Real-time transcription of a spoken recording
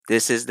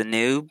This is the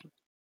Noob.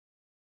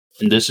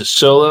 And this is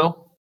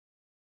Solo.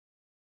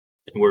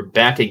 And we're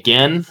back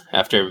again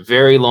after a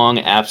very long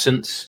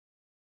absence.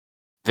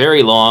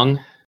 Very long.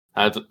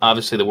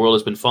 Obviously, the world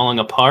has been falling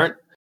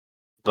apart.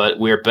 But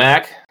we're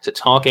back to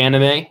talk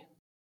anime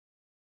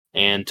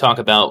and talk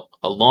about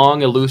a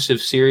long, elusive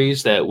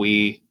series that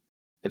we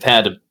have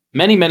had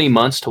many, many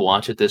months to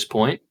watch at this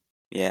point.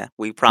 Yeah,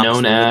 we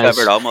promised Known we as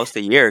covered almost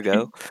a year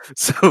ago.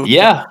 So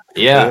Yeah.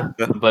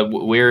 But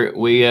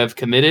we have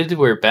committed.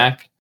 We're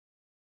back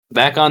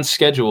on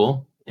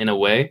schedule in a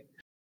way,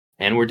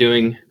 and we're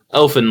doing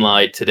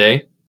Elfenlied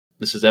today.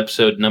 This is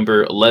episode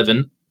number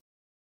 11,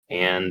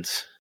 and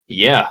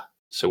yeah,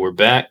 so we're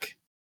back,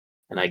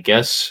 and I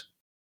guess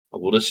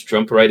we'll just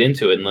jump right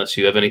into it unless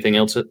you have anything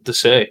else to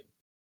say.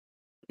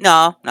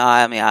 No.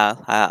 I mean,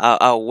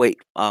 I'll wait.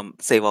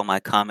 Save all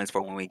my comments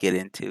for when we get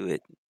into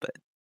it. But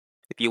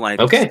if you want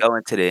to just Okay. go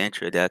into the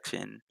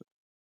introduction.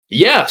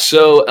 Yeah,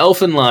 so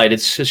Elfenlied,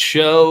 it's a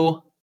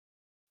show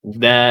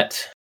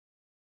that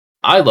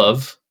I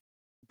love,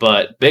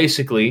 but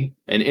basically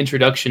an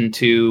introduction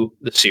to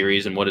the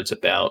series and what it's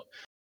about.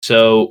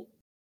 So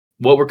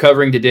what we're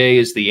covering today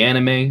is the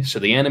anime. So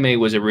the anime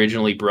was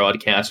originally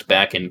broadcast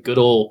back in good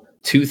old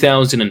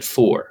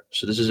 2004.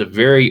 So this is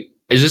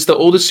is this the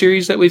oldest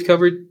series that we've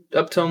covered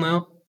up till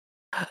now?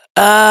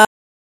 Yeah,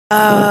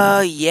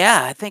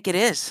 I think it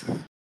is.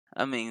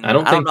 I mean, I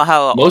don't I don't think know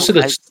how most old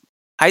of the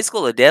High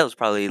School of Dead was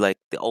probably like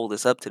the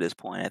oldest up to this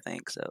point. I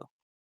think so.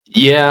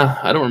 Yeah,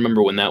 I don't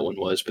remember when that one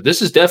was, but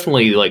this is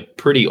definitely like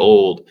pretty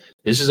old.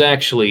 This is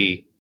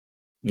actually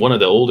one of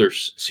the older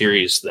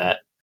series that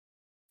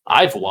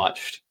I've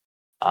watched.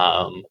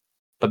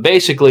 But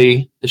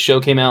basically, the show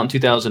came out in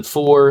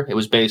 2004. It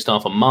was based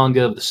off a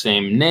manga of the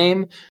same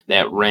name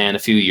that ran a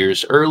few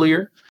years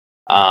earlier.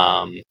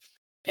 And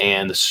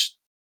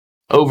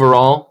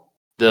overall,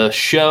 the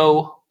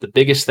show, the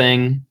biggest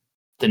thing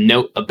to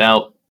note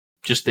about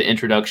just the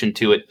introduction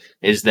to it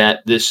is that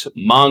this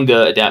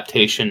manga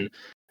adaptation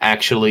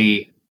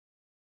actually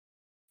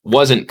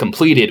wasn't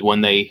completed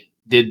when they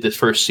did the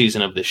first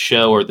season of this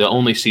show, or the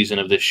only season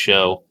of this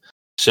show.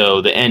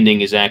 So the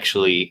ending is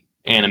actually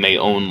anime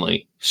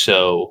only.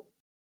 So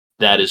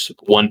that is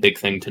one big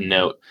thing to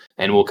note,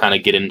 and we'll kind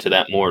of get into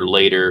that more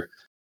later.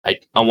 I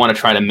want to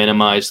try to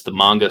minimize the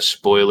manga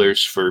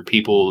spoilers for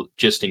people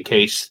just in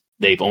case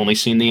they've only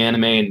seen the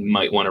anime and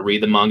might want to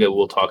read the manga.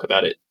 We'll talk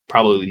about it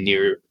probably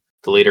near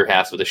the later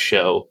half of the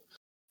show.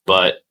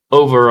 But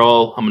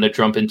overall, I'm going to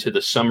jump into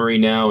the summary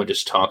now and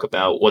just talk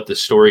about what the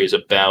story is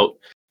about.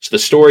 So the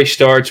story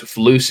starts with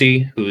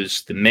Lucy,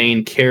 who's the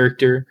main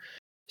character.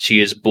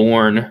 She is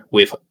born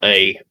with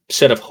a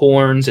set of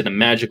horns and a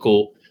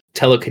magical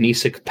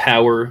telekinesic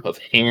power of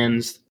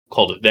hands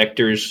called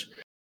vectors,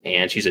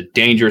 and she's a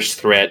dangerous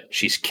threat.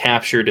 She's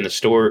captured, and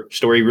the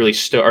story really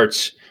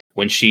starts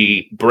when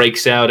she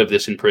breaks out of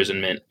this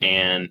imprisonment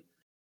and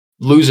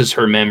loses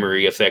her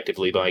memory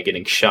effectively by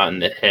getting shot in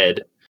the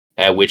head,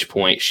 at which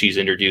point she's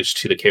introduced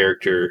to the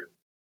character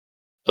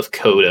of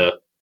Coda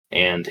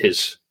and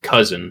his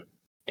cousin,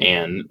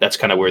 and that's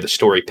kind of where the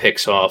story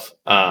picks off.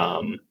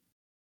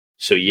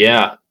 So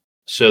yeah,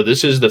 so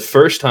this is the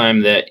first time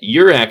that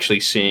you're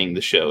actually seeing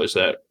the show. Is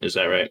that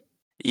right?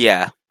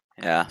 Yeah.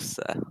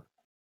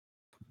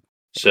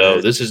 So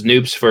this is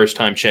Noob's first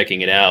time checking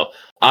it out.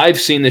 I've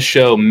seen the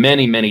show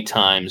many, many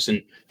times,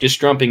 and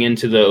just jumping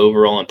into the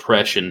overall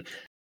impression,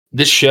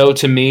 this show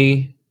to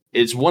me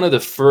is one of the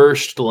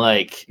first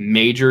like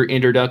major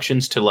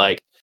introductions to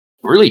like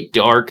really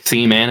dark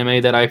theme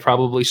anime that I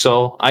probably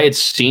saw. I had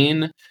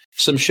seen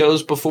some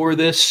shows before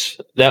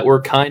this that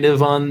were kind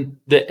of on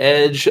the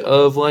edge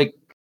of like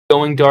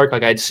going dark.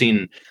 Like I'd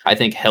seen, I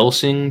think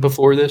Hellsing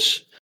before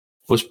this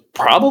was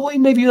probably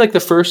maybe like the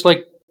first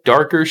like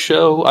darker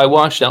show I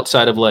watched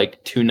outside of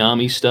like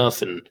Toonami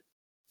stuff and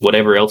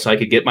whatever else I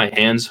could get my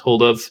hands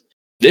hold of.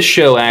 This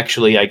show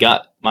actually, I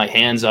got my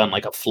hands on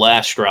like a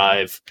flash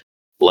drive,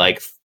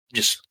 like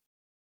just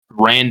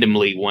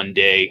randomly one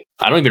day.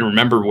 I don't even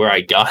remember where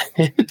I got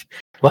it.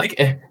 Like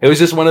it was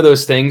just one of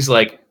those things.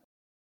 Like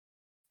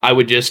I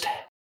would just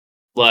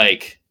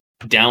like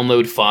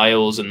download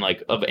files and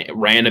like of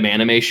random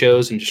anime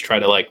shows and just try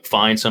to like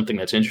find something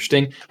that's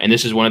interesting. And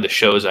this is one of the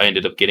shows I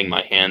ended up getting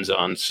my hands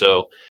on.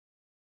 So,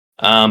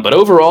 but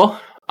overall,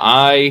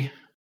 I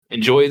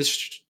enjoy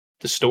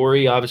the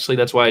story. Obviously,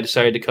 that's why I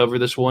decided to cover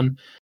this one.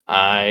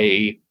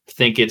 I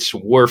think it's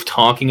worth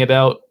talking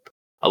about.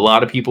 A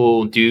lot of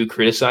people do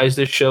criticize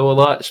this show a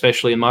lot,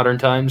 especially in modern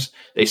times.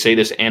 They say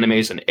this anime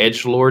is an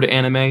edgelord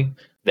anime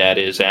that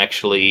is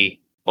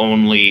actually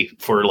only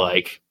for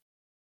like,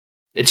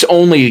 it's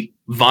only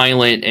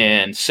violent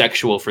and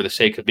sexual for the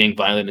sake of being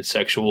violent and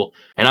sexual.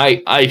 And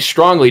I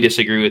strongly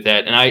disagree with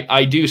that. And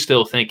I do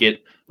still think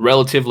it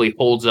relatively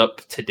holds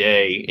up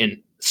today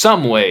in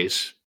some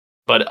ways,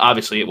 but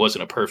obviously it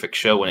wasn't a perfect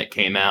show when it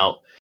came out.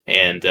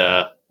 And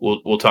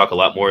we'll talk a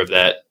lot more of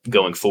that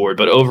going forward.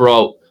 But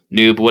overall,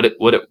 Noob,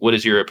 what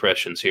is your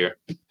impressions here?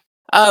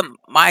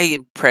 My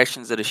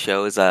impressions of the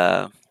show is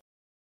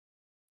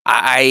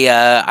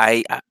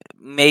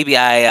maybe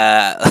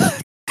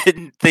I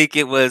didn't think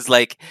it was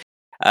like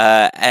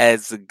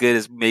as good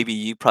as maybe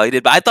you probably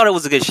did, but I thought it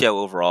was a good show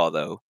overall,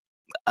 though.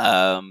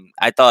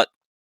 I thought,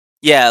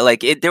 yeah,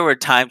 like there were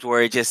times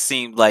where it just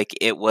seemed like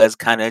it was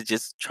kind of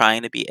just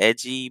trying to be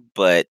edgy,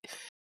 but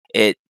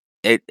it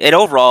it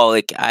overall,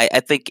 like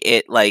I think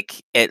it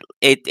like it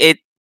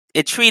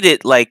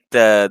treated like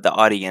the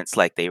audience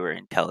like they were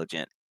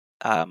intelligent.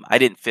 I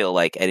didn't feel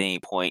like at any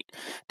point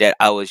that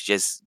I was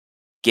just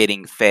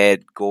getting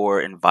fed gore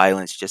and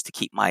violence just to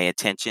keep my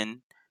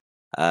attention.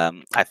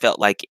 I felt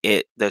like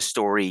the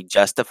story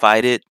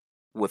justified it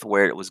with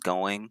where it was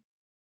going.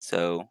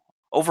 So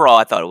overall,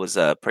 I thought it was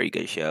a pretty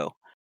good show.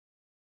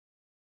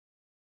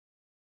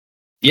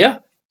 Yeah,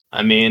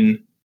 I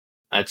mean,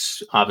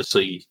 that's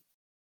obviously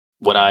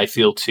what I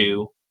feel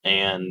too.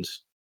 And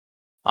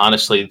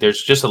honestly,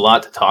 there's just a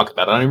lot to talk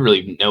about. I don't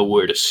really know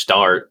where to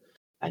start.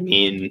 I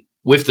mean,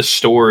 with the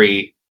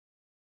story,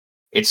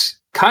 it's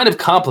kind of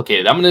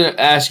complicated. I'm going to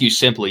ask you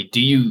simply,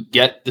 do you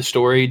get the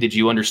story? Did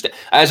you understand?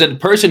 As a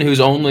person who's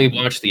only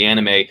watched the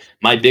anime,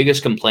 my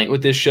biggest complaint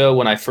with this show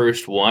when I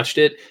first watched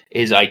it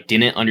is I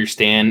didn't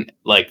understand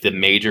like the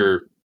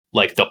major,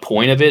 like the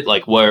point of it,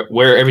 like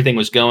where everything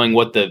was going,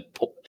 what the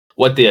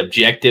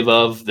objective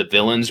of the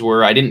villains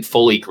were. I didn't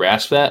fully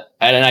grasp that.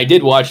 And I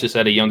did watch this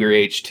at a younger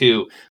age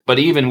too, but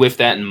even with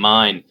that in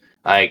mind,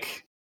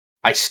 like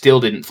I still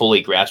didn't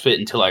fully grasp it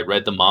until I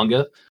read the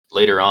manga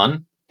later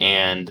on,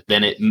 and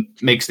then it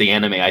makes the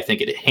anime. I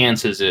think it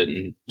enhances it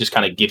and just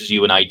kind of gives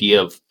you an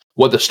idea of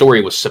what the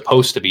story was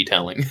supposed to be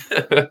telling.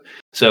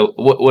 So,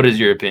 what is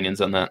your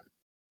opinions on that?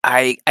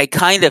 I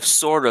kind of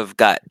sort of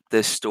got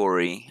this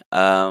story.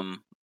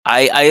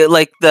 I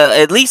like the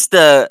at least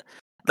the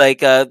like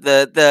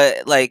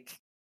the like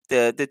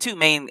the two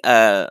main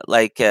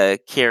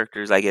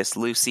characters, I guess,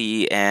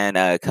 Lucy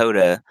and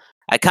Coda.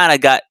 I kind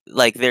of got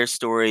like their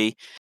story.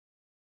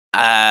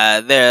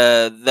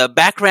 The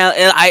background,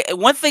 and I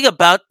one thing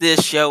about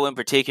this show in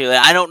particular,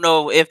 I don't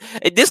know if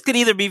this could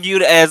either be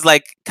viewed as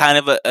like kind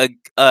of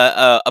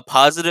a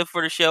positive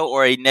for the show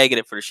or a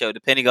negative for the show,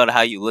 depending on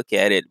how you look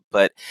at it.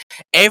 But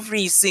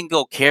every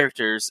single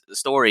character's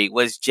story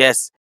was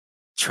just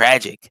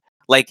tragic.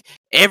 Like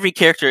every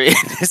character in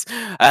this,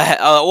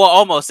 well,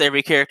 almost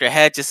every character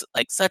had just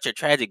like such a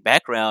tragic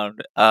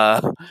background.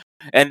 And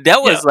that Yeah,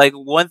 was like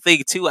one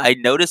thing too I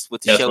noticed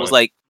with the show was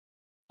definitely.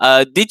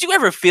 like, did you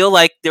ever feel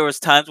like there was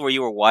times where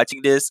you were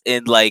watching this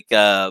and like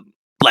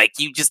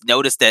you just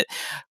noticed that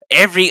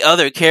every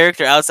other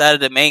character outside of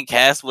the main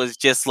cast was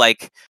just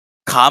like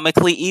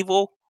comically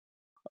evil?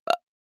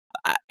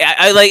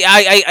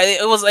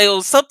 It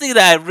was something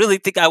that I really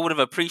think I would have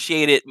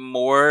appreciated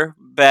more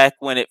back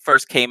when it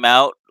first came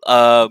out.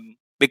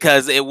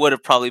 Because it would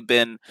have probably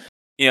been,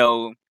 you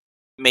know,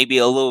 maybe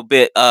a little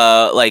bit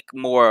like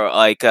more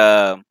like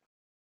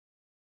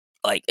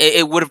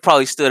it would have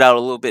probably stood out a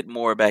little bit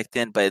more back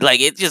then. But like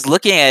it just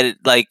looking at it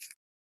like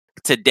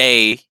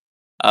today,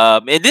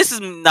 and this is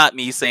not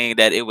me saying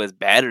that it was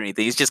bad or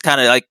anything. It's just kind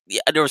of like,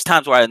 yeah, there was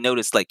times where I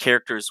noticed like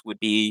characters would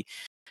be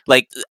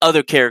like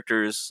other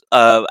characters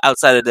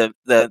outside of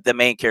the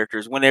main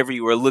characters. Whenever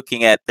you were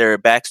looking at their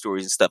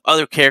backstories and stuff,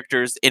 other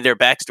characters in their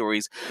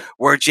backstories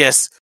were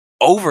just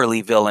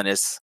overly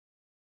villainous.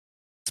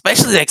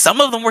 Especially like some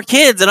of them were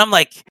kids, and I'm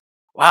like,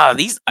 wow,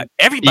 these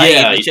everybody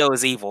in Yeah. the show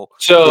is evil.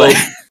 Like,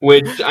 So,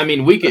 which I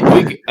mean, we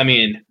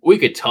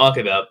could talk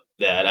about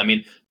that. I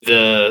mean,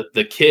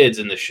 the kids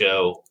in the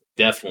show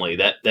definitely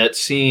that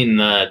scene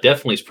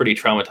definitely is pretty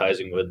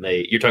traumatizing when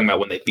you're talking about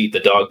when they beat the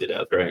dog to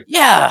death, right?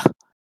 yeah,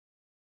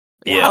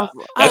 yeah. Yeah,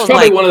 I that's was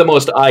probably like, one of the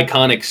most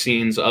iconic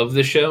scenes of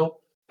the show.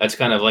 That's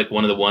kind of like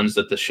one of the ones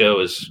that the show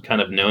is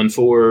kind of known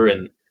for,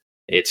 and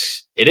it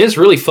is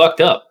really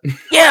fucked up,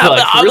 yeah, but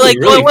like I'm really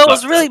like, what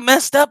was fucked up. really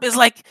messed up is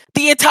like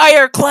the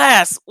entire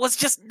class was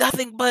just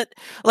nothing but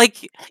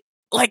like,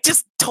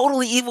 just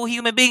totally evil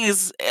human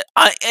beings.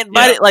 And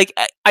by Yeah, it, like,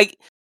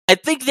 I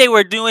think they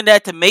were doing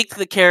that to make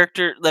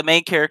the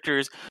main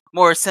characters,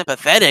 more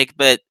sympathetic.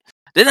 But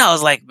then I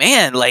was like,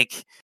 man,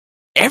 like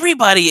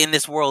everybody in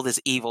this world is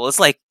evil.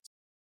 It's like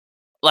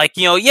yeah,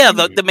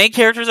 Mhm. the main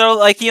characters are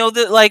like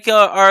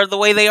are the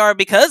way they are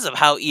because of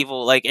how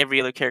evil like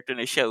every other character in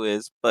the show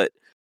is. But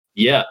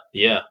Yeah,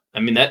 yeah.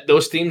 I mean that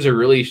those themes are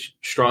really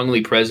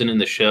strongly present in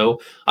the show.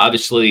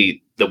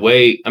 Obviously, the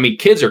way I mean,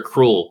 kids are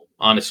cruel,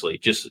 honestly,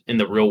 just in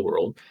the real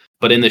world.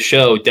 But in the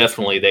show,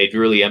 definitely they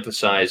really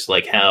emphasize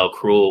like how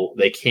cruel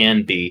they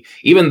can be.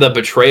 Even the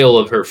betrayal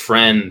of her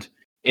friend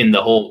in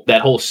the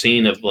whole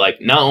scene of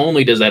like, not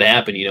only does that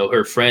happen,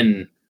 her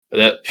friend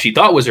that she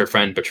thought was her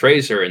friend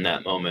betrays her in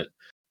that moment,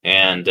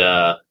 and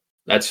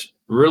that's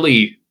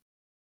really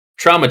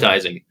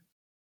traumatizing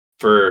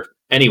for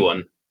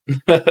anyone.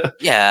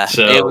 yeah, it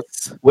So,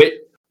 was. which,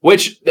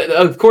 which,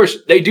 of course,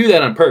 they do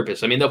that on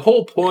purpose. I mean, the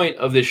whole point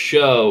of this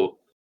show,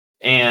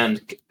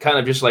 and kind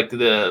of just like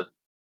the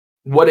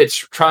what it's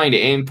trying to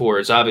aim for,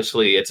 is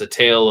obviously it's a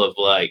tale of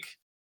like,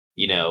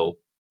 you know,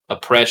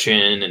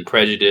 oppression and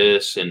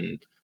prejudice,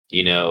 and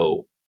you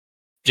know,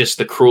 just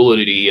the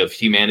cruelty of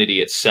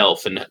humanity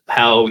itself and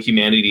how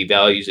humanity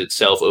values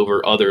itself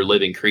over other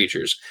living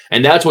creatures.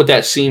 And that's what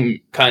that scene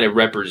kind of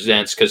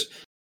represents, because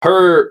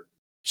her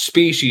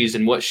species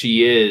and what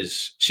she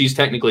is, she's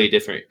technically a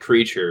different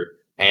creature.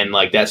 And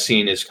like that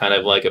scene is kind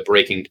of like a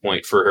breaking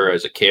point for her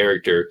as a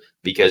character,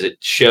 because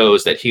it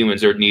shows that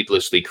humans are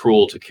needlessly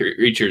cruel to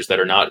creatures that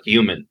are not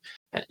human,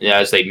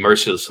 as they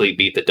mercilessly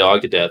beat the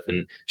dog to death.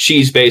 And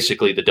she's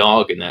basically the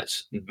dog in that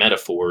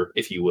metaphor,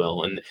 if you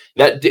will. And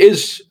that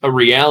is a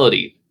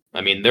reality.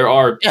 I mean, there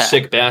are Yeah,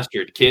 sick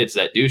bastard kids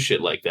that do shit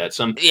like that.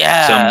 Some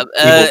yeah,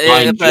 people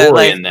find but joy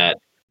like, in that.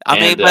 I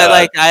mean, And but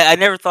like, I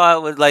never thought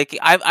it would like,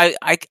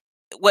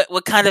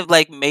 what kind of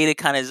like made it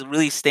kind of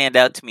really stand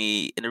out to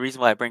me, and the reason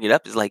why I bring it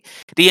up is like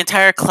the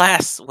entire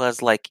class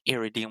was like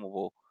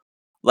irredeemable.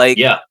 Like,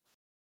 yeah,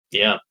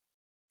 yeah,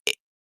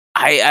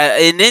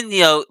 and then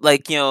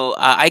like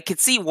I could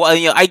see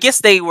why. I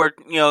guess they were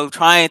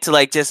trying to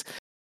like just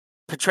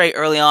portray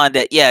early on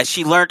that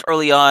she learned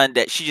early on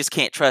that she just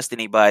can't trust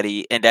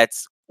anybody, and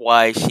that's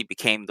why she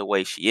became the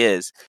way she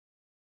is.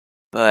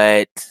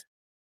 But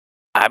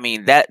I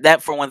mean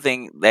that for one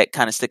thing that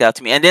kind of stuck out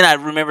to me. And then I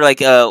remember like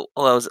what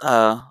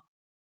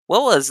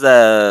was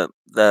the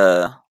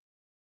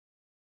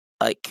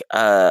like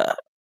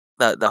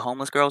the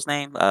homeless girl's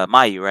name?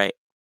 Mayu, right?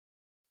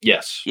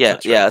 yes, Yeah,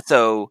 that's right. yeah.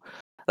 So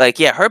like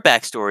her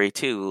backstory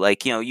too.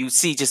 Like you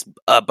see just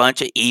a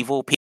bunch of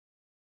evil people,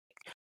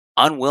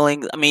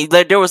 unwilling. I mean,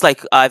 there was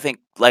like I think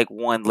like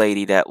one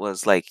lady that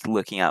was like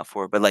looking out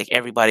for her, but like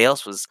everybody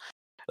else was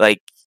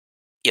like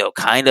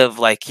kind of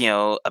like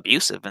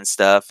abusive and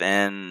stuff,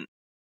 and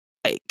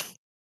like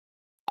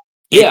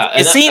Yeah,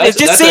 and it just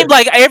that's seemed a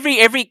like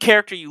every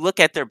character you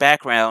look at their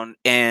background,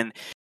 and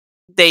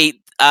they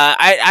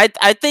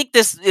I think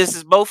this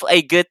is both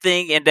a good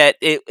thing in that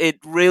it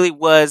really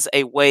was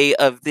a way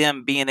of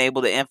them being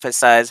able to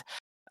emphasize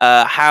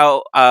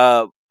how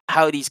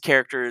these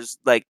characters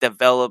like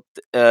developed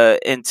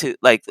into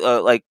like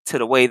to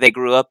the way they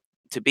grew up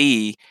to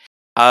be.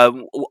 A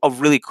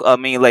really, I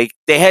mean, like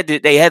they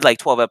had like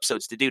 12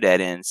 episodes to do that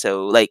in.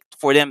 So like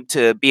for them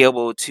to be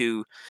able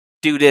to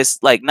do this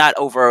like not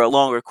over a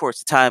longer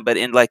course of time, but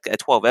in like a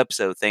 12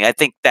 episode thing, I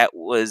think that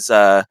was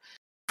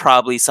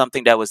probably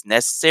something that was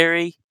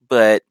necessary.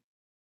 But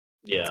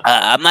yeah.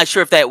 I'm not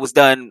sure if that was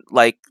done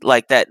like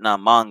that in a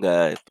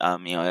manga.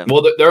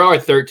 Well, there are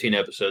 13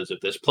 episodes of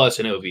this plus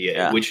an OVA,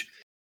 Yeah. which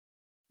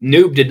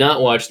Noob did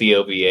not watch the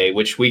OVA,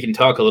 which we can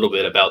talk a little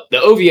bit about. The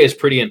OVA is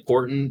pretty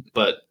important,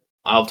 but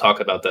I'll talk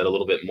about that a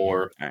little bit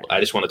more. All right. I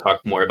just want to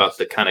talk more about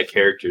the kind of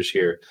characters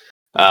here.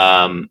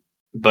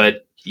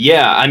 But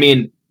yeah, I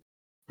mean,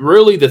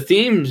 really, the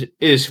theme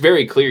is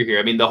very clear here.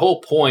 I mean, the whole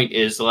point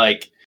is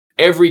like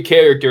every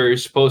character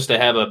is supposed to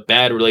have a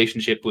bad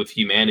relationship with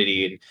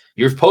humanity, and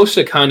you're supposed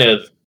to kind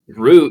of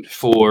root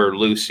for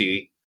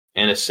Lucy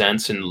in a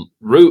sense, and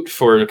root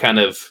for kind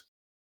of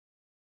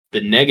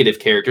the negative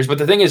characters. But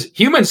the thing is,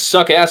 humans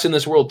suck ass in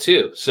this world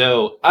too.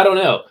 So I don't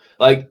know.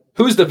 Like,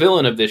 who's the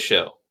villain of this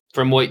show?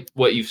 From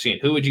what you've seen,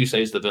 who would you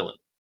say is the villain?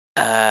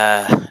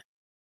 Uh,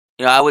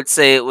 I would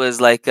say it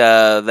was like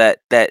that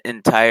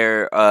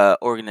entire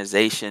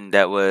organization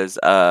that was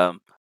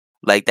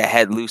like that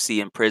had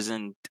Lucy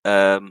imprisoned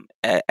at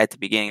the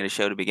beginning of the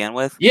show to begin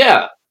with.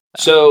 Yeah.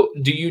 So,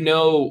 do you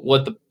know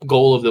what the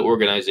goal of the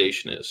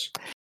organization is?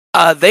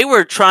 They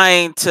were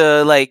trying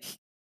to like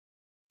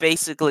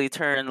basically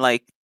turn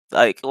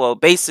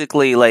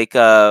basically like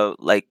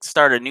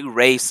start a new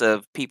race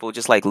of people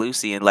just like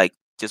Lucy and like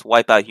just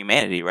wipe out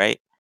humanity, right?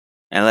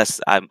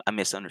 Unless I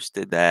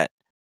misunderstood that.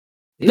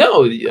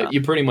 No, Uh,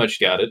 you pretty much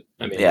got it.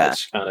 I mean, yeah.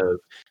 that's kind of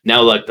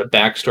now like the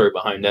backstory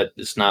behind that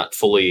is not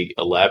fully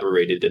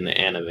elaborated in the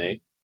anime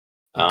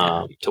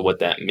Okay. to what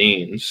that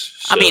means.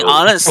 I mean, So,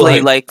 honestly,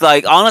 like,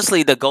 like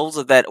honestly, the goals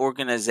of that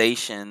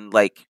organization,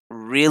 like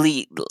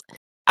really,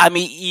 I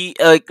mean,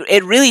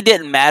 it really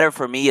didn't matter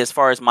for me as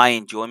far as my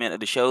enjoyment of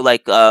the show.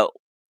 Like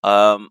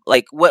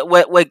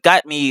what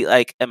got me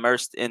like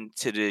immersed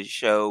into the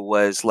show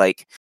was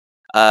like,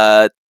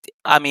 uh,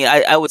 I mean,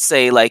 I would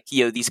say like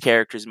these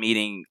characters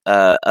meeting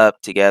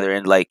up together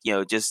and like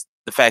just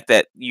the fact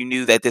that you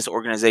knew that this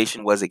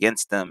organization was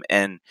against them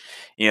and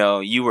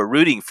you were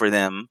rooting for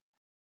them.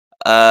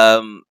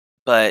 um,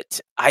 but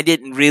I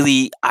didn't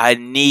really I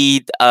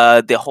need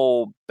the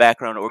whole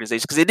background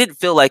organization because it didn't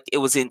feel like it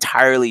was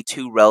entirely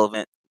too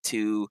relevant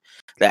to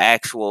the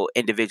actual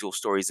individual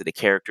stories of the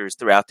characters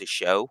throughout the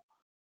show.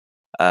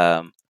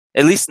 At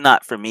least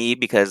not for me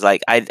because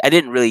like I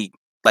didn't really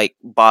like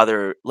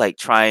bother like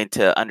trying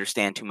to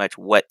understand too much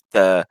what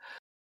the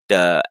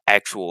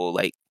actual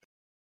like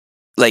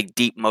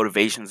deep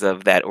motivations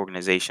of that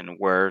organization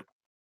were.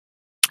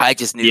 I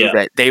just knew yeah,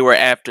 that they were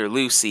after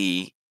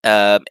Lucy,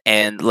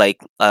 and like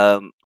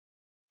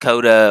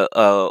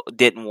Coda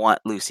didn't want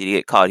Lucy to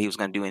get caught. He was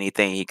going to do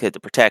anything he could to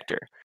protect her.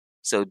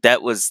 So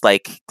that was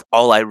like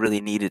all I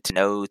really needed to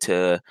know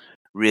to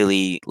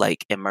really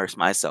like immerse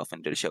myself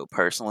into the show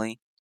personally.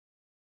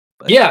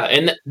 But yeah,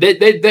 and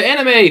the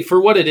anime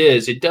for what it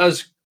is, it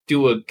does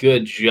do a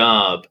good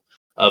job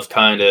of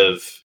kind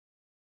of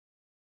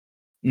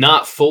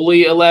not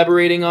fully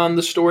elaborating on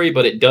the story,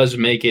 but it does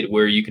make it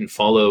where you can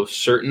follow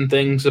certain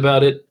things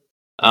about it.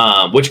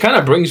 Which kind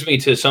of brings me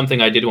to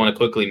something I did want to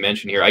quickly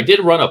mention here. I did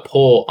run a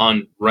poll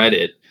on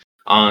Reddit,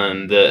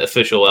 on the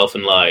official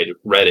Elfen Lied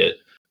Reddit,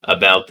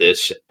 about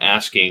this,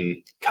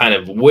 asking kind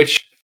of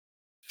which,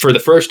 for the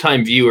first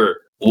time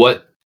viewer,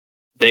 what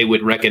they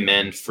would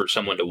recommend for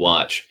someone to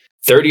watch.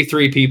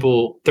 33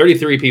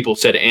 people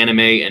said anime,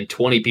 and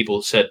 20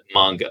 people said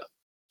manga.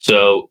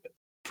 So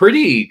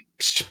pretty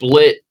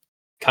split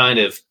kind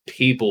of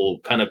people,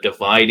 kind of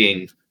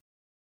dividing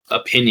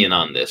opinion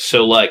on this.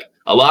 So like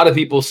a lot of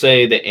people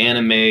say the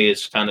anime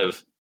is kind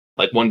of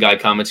like, one guy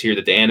comments here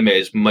that the anime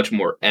is much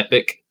more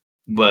epic,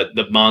 but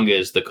the manga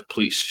is the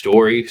complete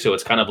story. So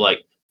it's kind of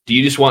like, do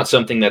you just want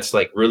something that's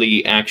like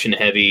really action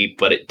heavy,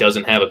 but it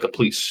doesn't have a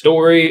complete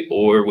story?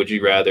 Or would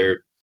you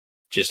rather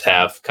just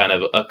have kind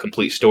of a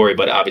complete story,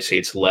 but obviously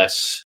it's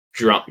less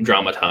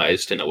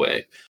dramatized in a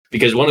way?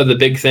 Because one of the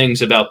big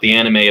things about the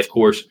anime, of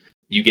course,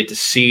 you get to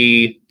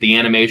see the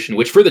animation,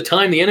 which for the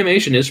time, the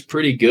animation is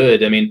pretty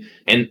good. I mean,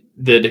 and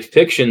the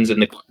depictions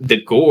and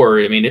the gore,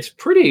 I mean,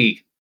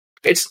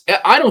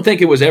 I don't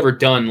think it was ever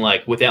done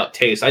like without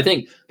taste. I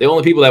think the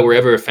only people that were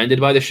ever offended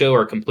by the show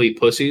are complete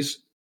pussies.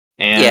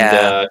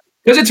 And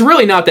because it's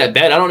really not that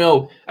bad. I don't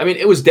know. I mean,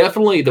 it was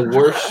definitely the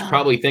worst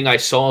probably thing I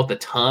saw at the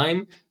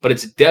time, but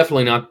it's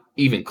definitely not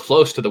even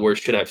close to the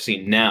worst shit I've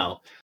seen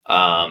now.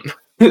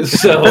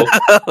 So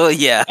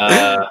yeah,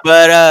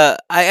 but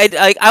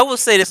I will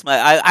say this: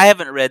 I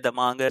haven't read the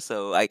manga,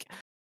 so like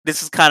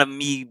this is kind of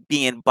me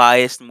being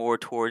biased more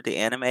toward the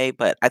anime.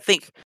 But I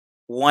think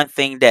one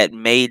thing that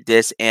made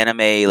this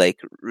anime like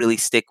really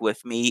stick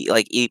with me,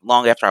 like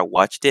long after I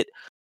watched it,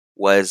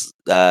 was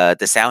the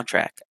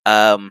soundtrack.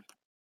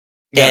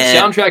 Yeah, the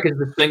soundtrack is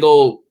the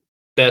single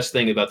best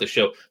thing about the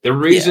show. The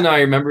reason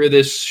I remember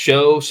this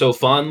show so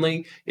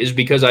fondly is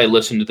because I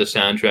listened to the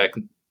soundtrack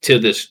to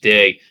this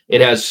day.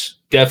 It has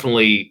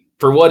definitely,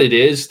 for what it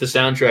is, the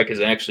soundtrack is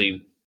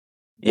actually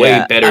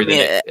way better than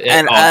it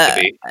ought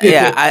to be.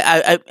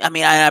 I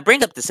mean, I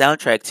bring up the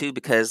soundtrack too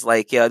because,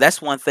 like, that's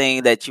one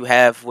thing that you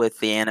have with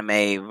the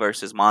anime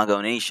versus manga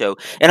on any show,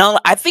 and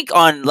I think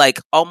on like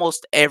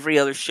almost every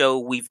other show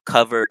we've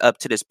covered up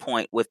to this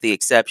point, with the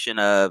exception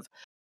of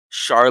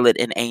Charlotte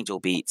and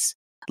Angel Beats,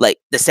 like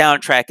the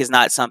soundtrack is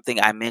not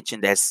something I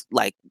mentioned as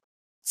like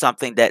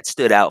something that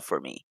stood out for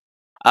me.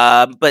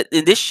 But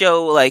in this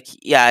show, like,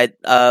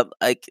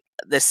 like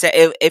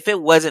if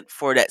it wasn't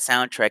for that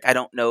soundtrack, I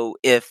don't know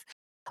if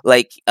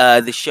like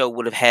the show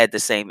would have had the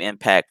same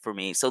impact for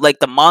me. So like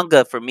the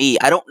manga for me,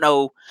 I don't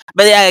know,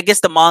 but yeah, I guess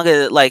the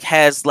manga like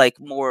has like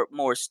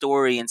more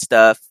story and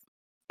stuff.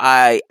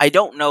 I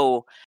don't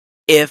know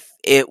if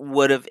it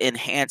would have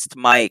enhanced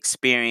my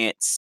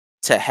experience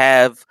to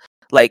have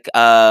like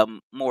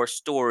more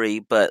story,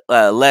 but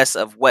less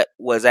of what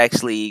was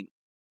actually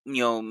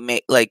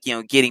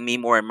getting me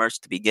more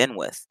immersed to begin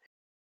with.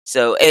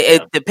 So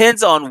it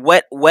depends on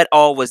what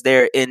all was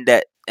there in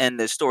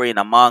the story in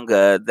a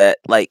manga that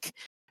like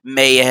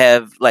may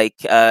have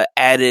like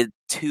added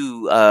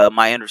to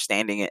my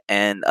understanding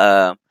and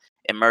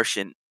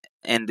immersion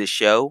in the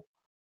show.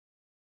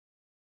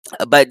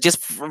 But just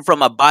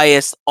from a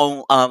bias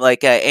on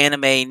like an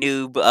anime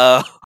noob,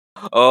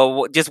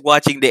 or just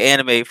watching the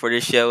anime for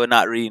this show and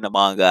not reading the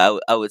manga,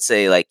 I would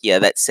say like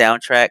that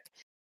soundtrack.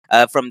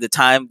 From the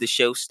time the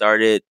show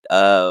started,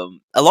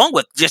 along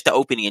with just the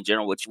opening in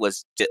general, which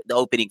was the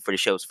opening for the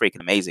show is freaking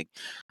amazing.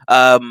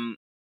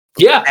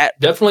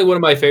 Definitely one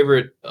of my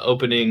favorite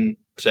openings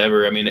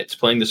ever. I mean, it's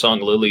playing the song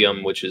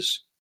Lilium, which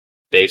is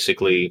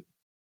basically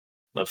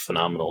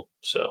phenomenal.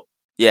 So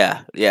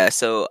yeah.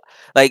 So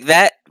like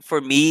that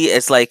for me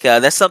is like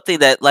that's something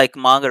that like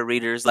manga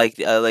readers like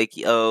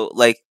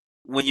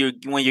when you're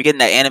getting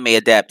that anime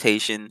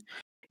adaptation,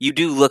 you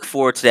do look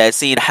forward to that,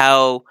 seeing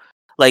how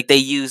like they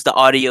use the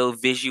audio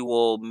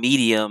visual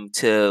medium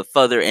to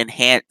further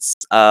enhance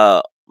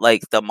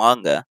like the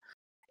manga.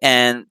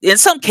 And in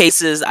some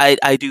cases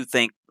I do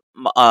think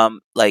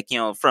like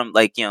from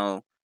like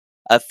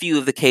a few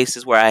of the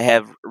cases where I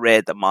have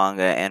read the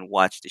manga and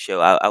watched the show,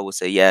 I would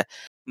say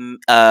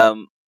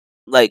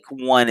like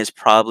one is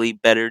probably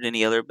better than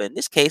the other, but in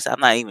this case I'm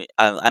not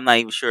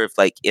even sure if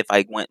like if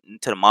I went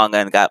into the manga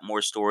and got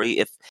more story,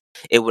 if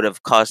it would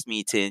have caused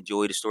me to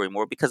enjoy the story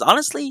more. Because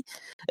honestly,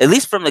 at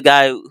least from the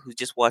guy who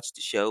just watched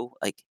the show,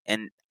 like,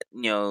 and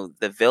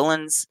the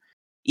villains,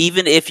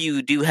 even if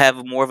you do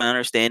have more of an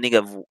understanding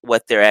of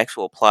what their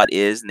actual plot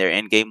is and their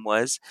end game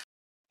was,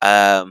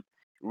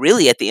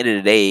 really at the end of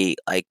the day,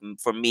 like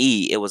for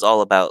me it was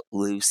all about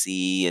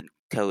Lucy and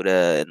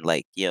Coda and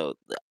like the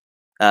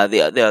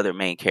other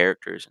main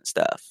characters and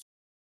stuff.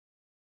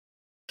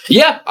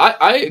 Yeah,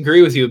 I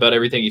agree with you about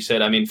everything you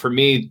said. I mean, for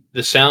me,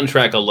 the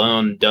soundtrack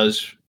alone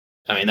does.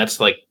 I mean, that's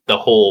like the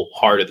whole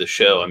heart of the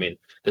show. I mean,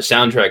 the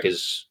soundtrack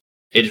it's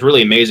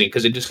really amazing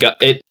because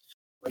it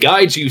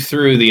guides you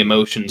through the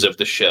emotions of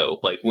the show,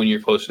 like when you're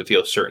supposed to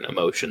feel certain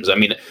emotions. I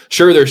mean,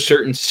 sure, there's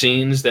certain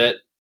scenes that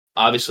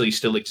obviously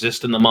still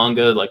exist in the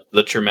manga, like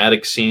the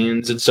traumatic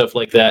scenes and stuff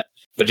like that.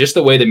 but just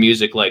the way the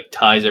music like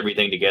ties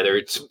everything together,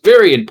 it's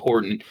very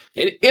important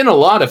in a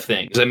lot of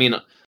things. I mean,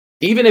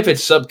 even if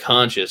it's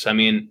subconscious. I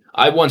mean,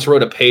 I once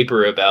wrote a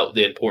paper about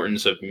the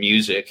importance of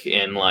music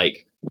and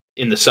like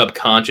in the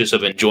subconscious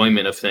of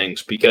enjoyment of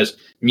things, because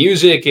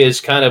music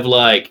is kind of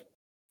like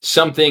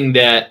something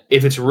that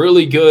if it's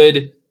really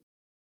good,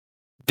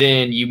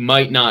 then you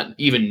might not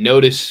even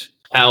notice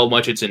how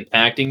much it's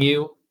impacting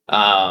you.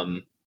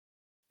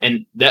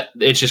 And that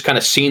it's just kind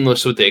of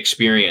seamless with the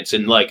experience.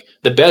 And like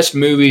the best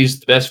movies,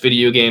 the best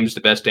video games,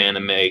 the best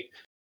anime,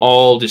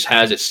 all just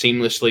has it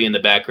seamlessly in the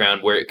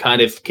background where it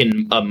kind of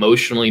can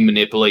emotionally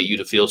manipulate you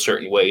to feel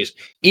certain ways,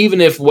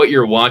 even if what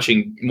you're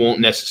watching won't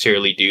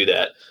necessarily do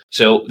that.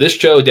 So this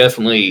show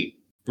definitely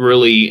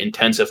really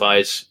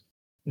intensifies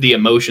the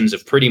emotions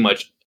of pretty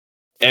much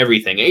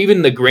everything,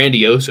 even the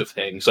grandiose of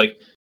things. Like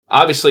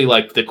obviously,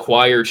 like the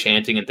choir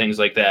chanting and things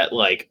like that.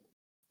 Like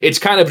it's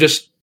kind of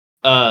just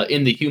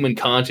in the human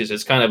conscious.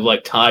 It's kind of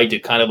like tied to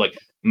kind of like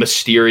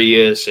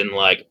mysterious and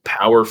like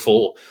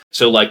powerful.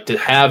 So like to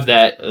have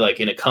that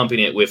like and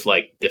accompany it with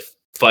like the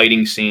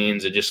fighting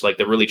scenes and just like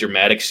the really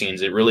dramatic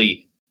scenes, it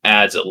really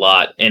adds a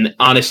lot. And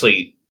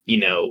honestly,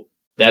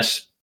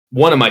 that's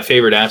one of my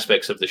favorite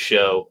aspects of the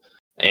show.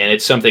 And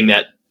it's something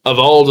that of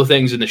all the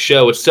things in the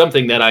show, it's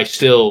something that I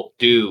still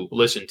do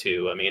listen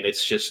to. I mean,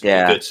 it's just a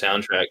Yeah. good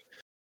soundtrack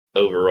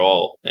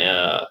overall.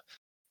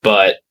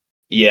 But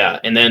yeah,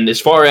 and then as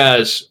far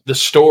as the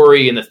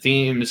story and the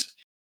themes,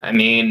 I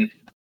mean,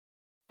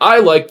 I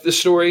like the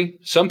story.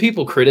 Some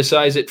people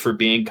criticize it for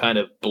being kind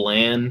of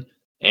bland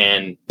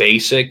and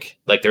basic.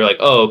 Like they're like,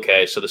 "Oh,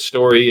 okay, so the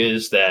story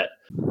is that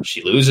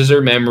she loses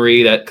her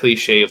memory, that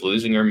cliche of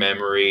losing her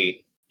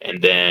memory, and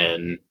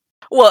then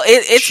Well,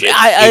 it's shit, people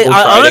I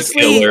try to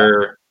kill honestly,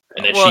 her,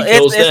 and then well, she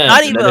kills it's them,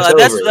 not and even then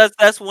it's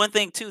that's over." one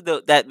thing too.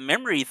 That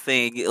memory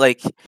thing,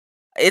 like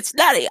it's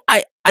not.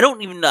 I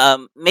don't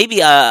even maybe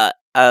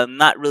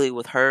not really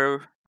with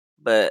her,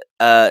 but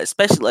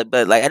especially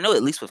but like I know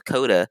at least with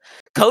Coda.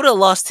 Coda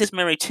lost his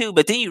memory too,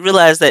 but then you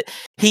realize that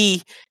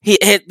he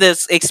had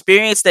this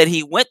experience that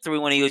he went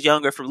through when he was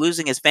younger from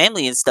losing his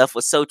family and stuff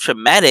was so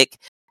traumatic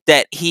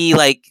that he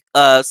like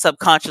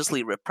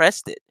subconsciously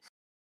repressed it.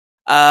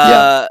 Yeah,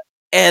 Uh,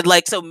 and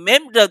like so,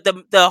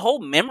 the whole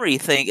memory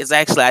thing is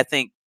actually I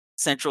think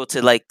central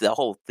to like the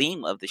whole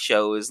theme of the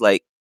show is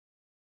like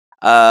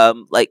how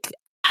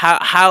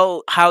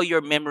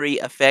your memory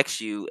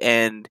affects you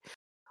and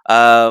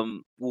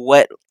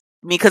what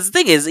I mean because the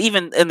thing is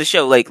even in the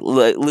show like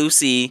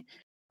Lucy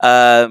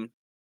um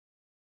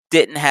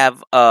didn't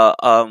have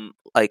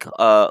like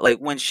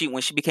when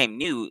she became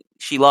new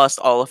she lost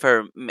all of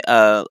her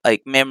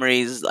like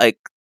memories like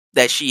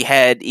that she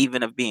had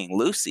even of being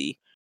Lucy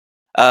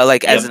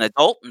like as yep, an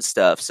adult and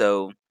stuff.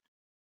 So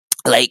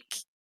like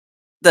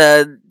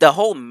the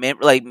whole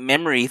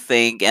memory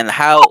thing and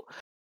how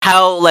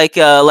like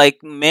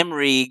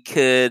memory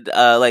could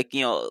like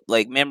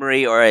like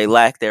memory or a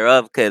lack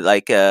thereof could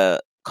like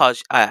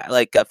cause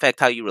like affect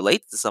how you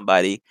relate to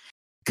somebody.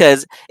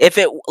 Because if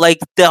it like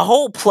the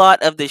whole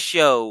plot of the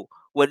show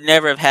would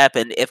never have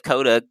happened if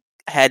Coda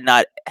had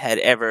not had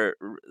ever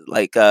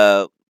like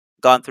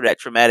gone through that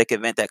traumatic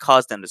event that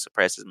caused him to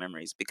suppress his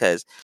memories.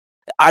 Because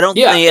I don't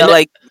yeah, think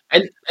like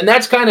and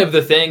that's kind of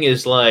the thing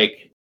is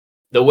like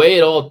the way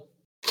it all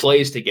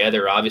plays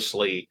together.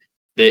 Obviously,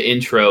 the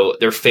intro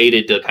they're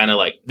fated to kind of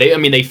like I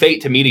mean they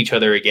fate to meet each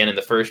other again in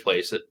the first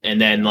place,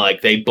 and then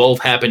like they both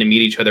happen to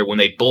meet each other when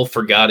they both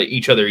forgot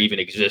each other even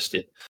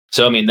existed.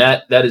 So I mean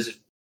that is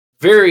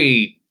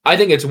very. I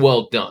think it's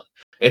well done.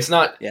 It's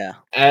not yeah.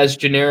 as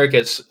generic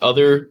as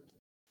other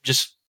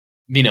just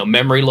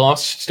memory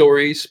loss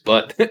stories,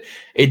 but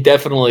it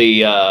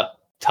definitely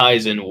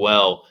ties in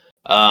well.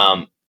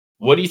 Um,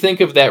 what do you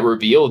think of that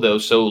reveal though?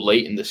 So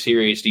late in the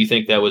series, do you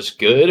think that was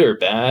good or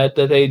bad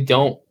that they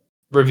don't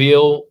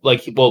reveal?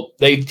 Like, well,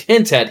 they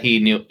hint at he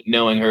knew,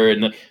 knowing her,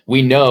 and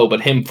we know,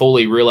 but him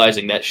fully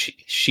realizing that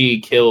she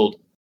killed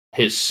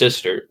his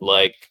sister.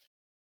 Like,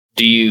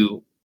 do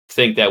you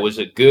think that was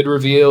a good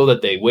reveal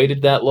that they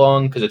waited that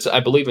long? Because it's, I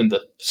believe, in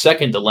the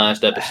second to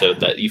last episode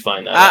that you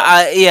find that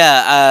out.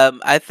 Yeah,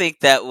 I think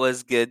that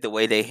was good the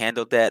way they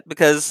handled that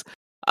because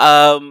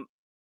um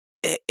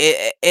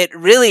it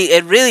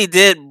really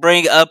did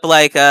bring up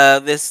like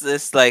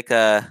this like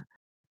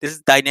this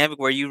dynamic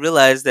where you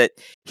realize that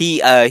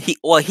he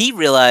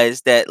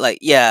realized that like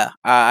yeah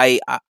I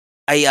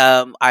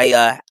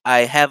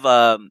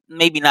have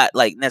maybe not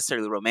like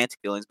necessarily romantic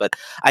feelings but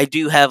I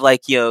do have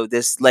like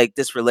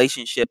this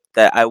relationship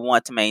that I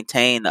want to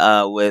maintain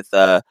with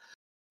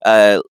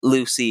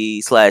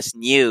Lucy slash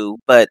New,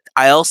 but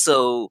I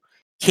also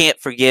can't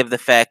forgive the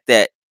fact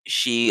that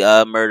she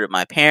murdered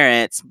my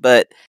parents.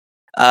 But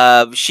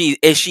she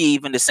is she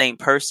even the same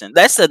person?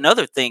 That's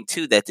another thing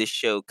too that this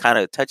show kind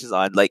of touches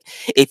on. Like,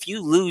 if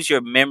you lose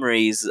your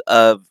memories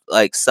of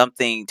like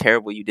something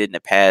terrible you did in the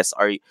past,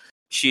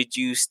 should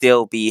you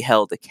still be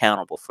held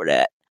accountable for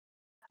that?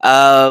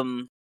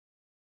 Um,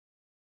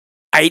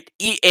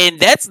 And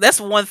that's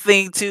one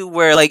thing too,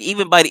 where like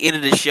even by the end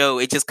of the show,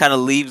 it just kind of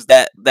leaves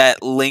that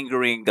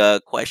lingering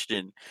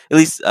question, at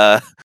least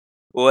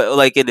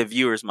like in the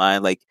viewer's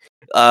mind, like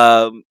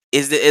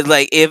is it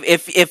like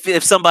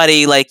if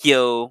somebody like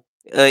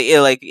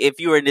like if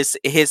you were in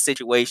his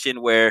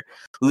situation where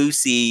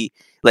Lucy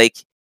like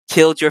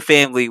killed your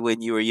family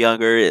when you were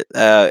younger,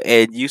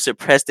 and you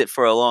suppressed it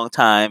for a long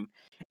time,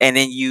 and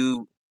then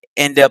you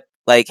end up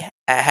like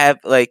have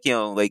like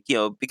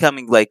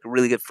becoming like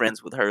really good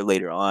friends with her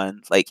later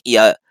on, like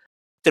yeah,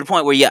 to the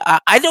point where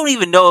I don't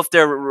even know if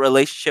their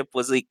relationship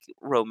was like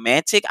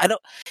romantic. I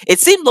don't. It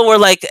seemed more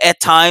like at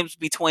times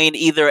between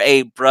either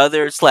a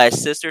brother slash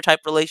sister type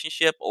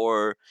relationship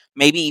or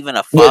maybe even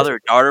a With father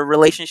daughter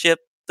relationship.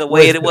 The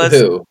way with it was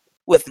who?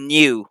 with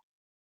New.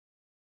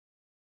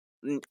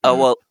 Hmm.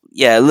 Well,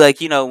 yeah, like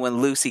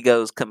when Lucy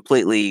goes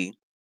completely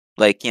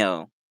like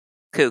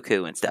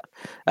cuckoo and stuff.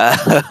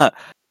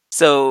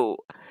 So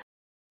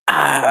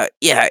yeah,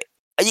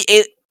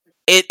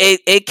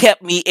 it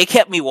kept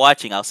me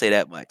watching. I'll say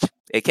that much.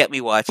 It kept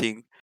me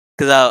watching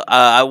because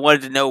I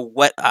wanted to know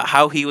what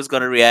how he was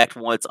going to react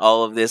once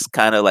all of this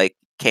kind of like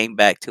came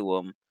back to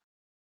him.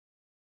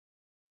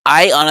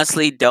 I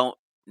honestly don't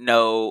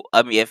know.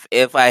 I mean,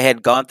 if I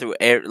had gone through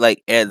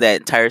that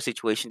entire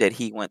situation that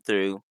he went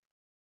through,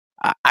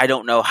 I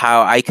don't know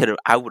how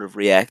I would have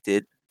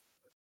reacted.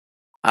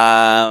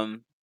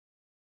 Um,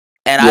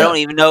 and I Yeah. don't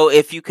even know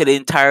if you could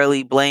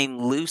entirely blame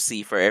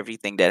Lucy for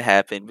everything that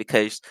happened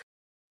because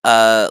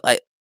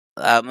like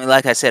I mean,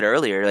 like I said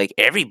earlier, like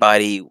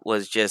everybody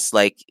was just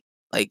like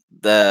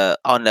the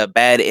on the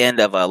bad end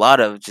of a lot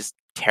of just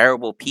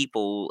terrible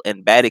people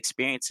and bad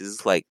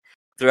experiences like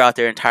throughout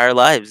their entire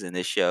lives in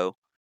this show.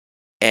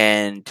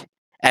 And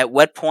at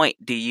what point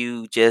do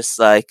you just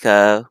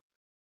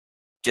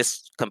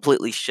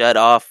completely shut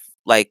off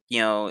like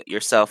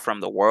yourself from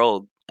the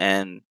world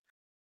and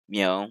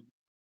you know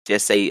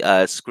just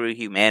say screw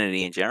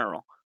humanity in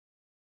general?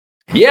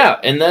 Yeah,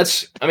 and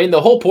that's I mean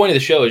the whole point of the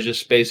show is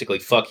just basically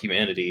fuck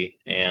humanity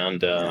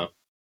and Yeah.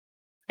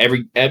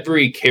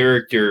 every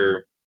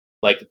character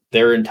like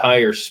their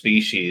entire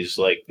species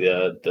like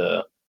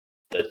the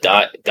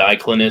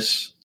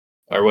Diclinus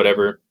or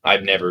whatever.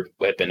 I've never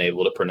been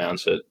able to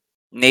pronounce it,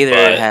 Neither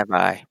but have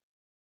I.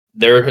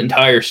 their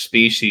entire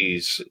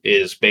species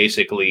is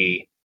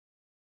basically,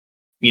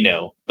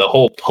 the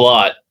whole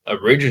plot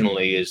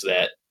originally is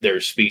that their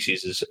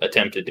species is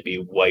attempted to be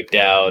wiped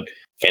out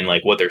and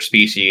like what their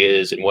species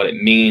is and what it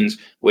means,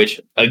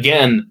 which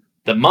again,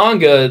 the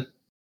manga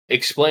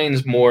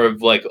explains more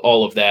of like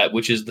all of that,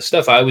 which is the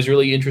stuff I was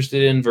really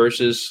interested in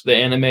versus the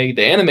anime.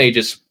 The anime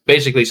just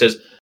basically says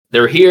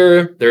they're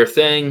here, they're a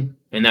thing,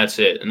 and that's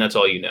it, and that's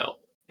all you know.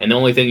 And the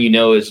only thing you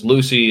know is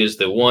Lucy is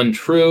the one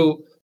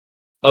true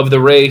of the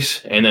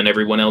race, and then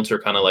everyone else are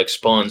kind of like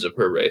spawns of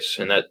her race,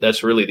 and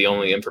that's really the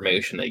only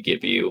information they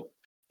give you,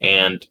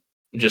 and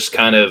just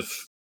kind of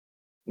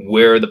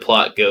where the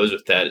plot goes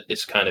with that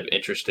is kind of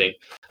interesting.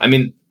 I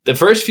mean, the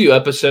first few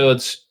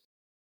episodes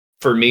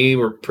for me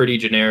were pretty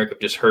generic of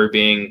just her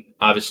being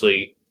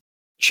obviously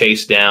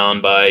chased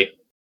down by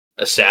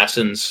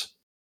assassins,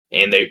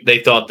 and they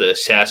thought the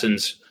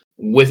assassins,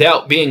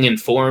 without being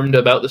informed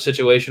about the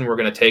situation, were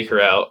going to take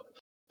her out.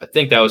 I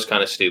think that was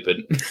kind of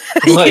stupid.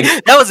 Like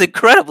That was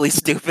incredibly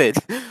stupid.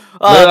 they're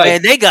Oh man,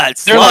 like they got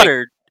they're like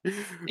slaughtered.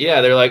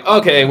 yeah, they're like,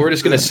 okay, we're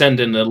just going to send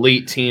an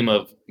elite team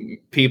of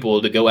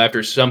people to go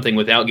after something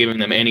without giving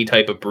them any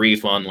type of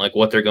brief on like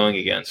what they're going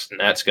against, and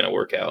that's going to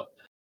work out.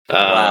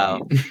 Wow,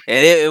 Um,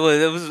 and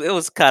it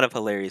was kind of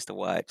hilarious to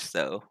watch.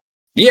 So,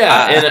 yeah,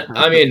 uh, and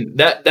I mean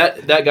that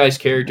guy's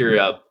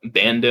character,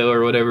 Bando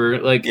or whatever,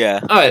 like,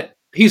 yeah,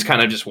 he's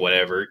kind of just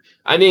whatever.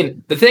 I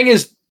mean, the thing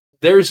is,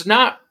 there's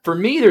not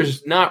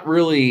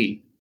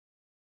really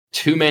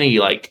too many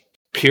like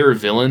pure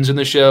villains in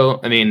the show.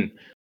 I mean,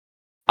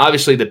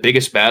 obviously the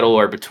biggest battle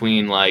are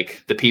between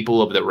like the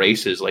people of the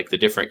races, like the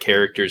different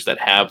characters that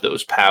have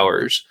those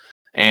powers,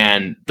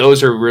 and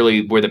those are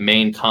really where the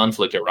main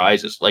conflict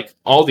arises. Like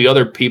all the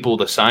other people,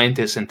 the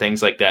scientists and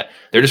things like that,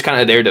 they're just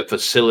kind of there to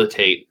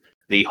facilitate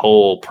the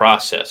whole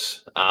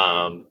process.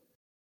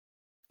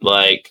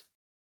 Like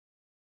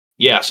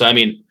yeah, so I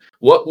mean,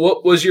 what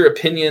was your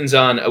opinions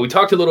on, we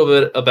talked a little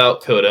bit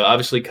about Koda.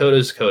 Obviously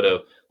Koda's Kodo.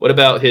 What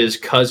about his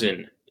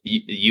cousin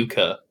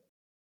Yuka?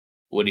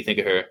 What do you think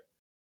of her?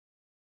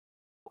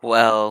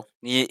 well,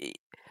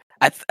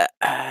 I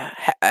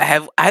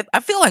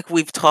feel like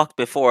we've talked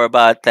before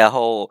about the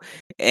whole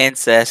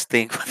incest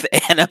thing with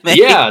anime.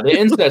 Yeah, the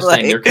incest thing.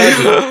 Like, They're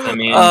cousins. I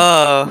mean,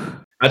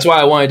 that's why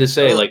I wanted to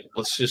say, uh, like,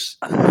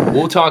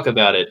 we'll talk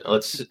about it.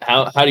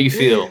 How do you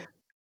feel?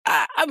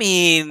 I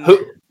mean,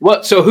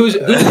 So who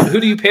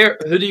do you pair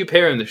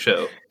in the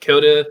show?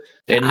 Koda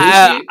and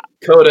I Lucy?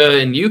 Koda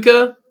and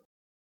Yuka?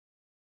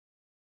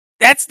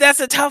 that's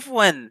a tough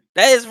one.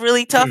 That is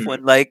really tough Hmm.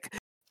 one. Like,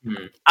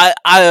 Hmm.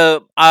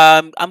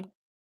 I'm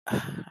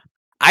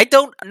I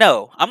don't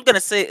know. I'm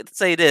gonna say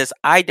this.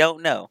 I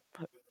don't know.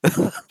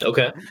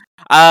 Okay.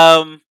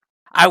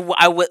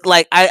 I would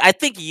like. I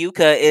think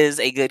Yuka is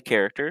a good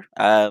character.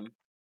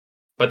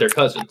 but they're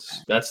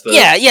cousins. That's the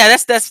Yeah.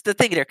 That's the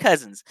thing. They're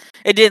cousins.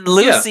 And then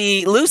yeah.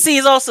 Lucy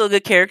is also a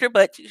good character,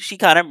 but she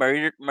kind of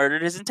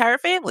murdered his entire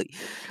family.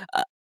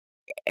 Uh,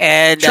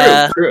 and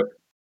True.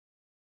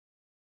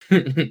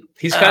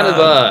 He's kind of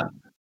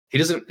um,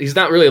 he's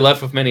not really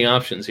left with many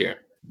options here.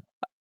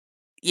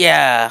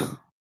 yeah.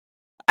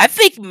 I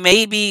think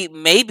maybe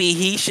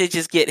he should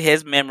just get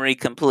his memory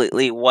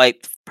completely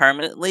wiped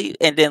permanently,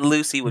 and then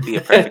Lucy would be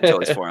a perfect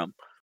choice for him.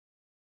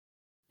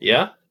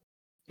 Yeah,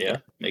 Yeah.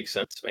 makes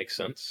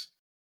sense.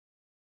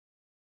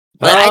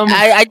 But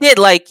I did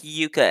like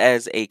Yuka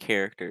as a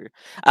character.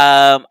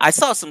 I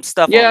saw some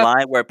stuff Yeah.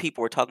 online where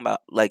people were talking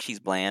about like she's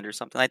bland or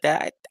something like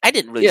that. I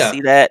didn't really Yeah.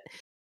 see that.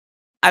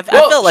 I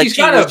Well, felt like she's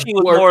she kind was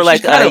of more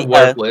like she's kind of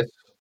worthless.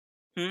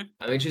 hmm?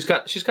 I mean, she's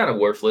kind of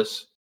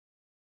worthless.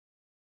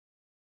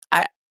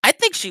 I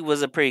think she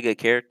was a pretty good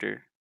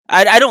character.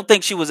 I don't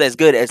think she was as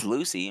good as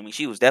Lucy. I mean,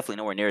 she was definitely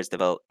nowhere near as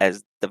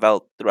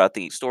developed throughout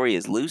the story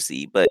as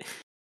Lucy. But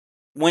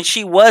when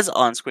she was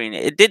on screen,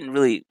 it didn't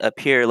really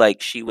appear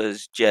like she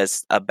was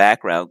just a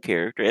background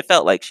character. It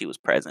felt like she was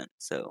present.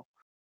 So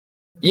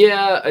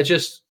Yeah,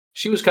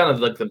 she was kind of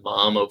like the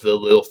mom of the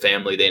little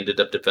family they ended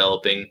up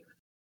developing.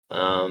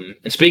 And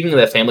speaking of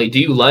that family, do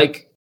you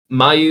like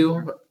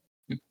Mayu,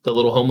 the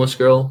little homeless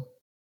girl?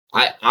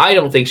 I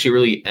don't think she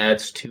really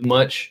adds too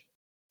much.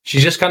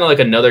 She's just kind of like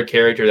another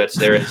character that's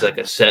there as like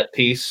a set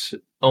piece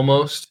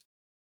almost.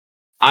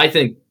 I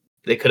think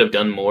they could have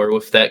done more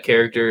with that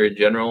character in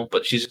general,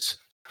 but she's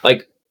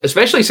like,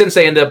 especially since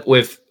they end up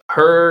with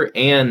her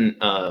and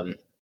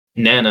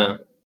Nana.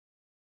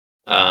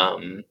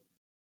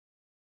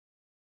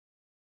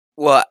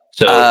 well,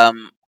 So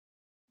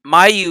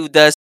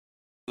Mayu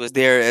was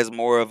there as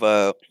more of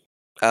a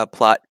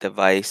plot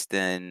device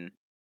than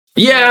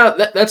yeah,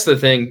 that's the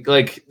thing.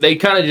 Like they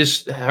kind of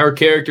just her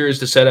character is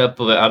to set up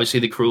obviously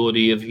the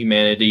cruelty of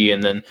humanity,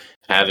 and then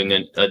having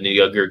a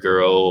younger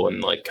girl,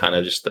 and like kind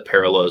of just the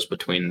parallels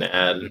between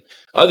that. And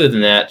other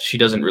than that, she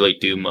doesn't really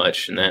do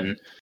much. And then,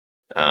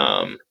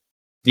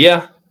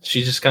 yeah,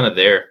 she's just kind of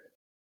there.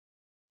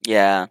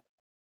 Yeah.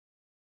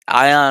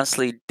 I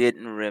honestly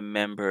didn't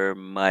remember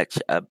much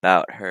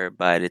about her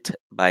by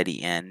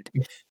the end.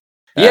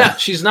 Yeah,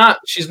 she's not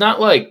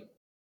like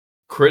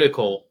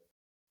critical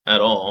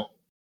at all.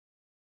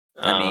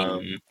 I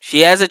mean,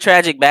 she has a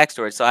tragic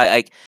backstory, so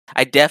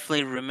I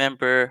definitely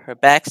remember her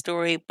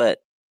backstory, but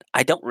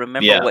I don't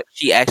remember Yeah, what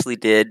she actually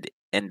did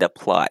in the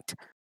plot.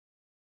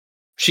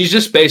 she's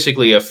just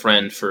basically a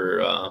friend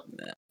for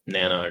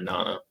Nana or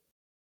Nana.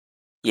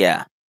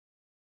 Yeah,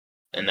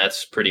 And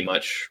that's pretty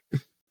much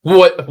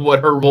what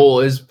her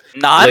role is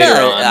Nana.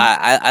 later on.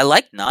 I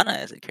like Nana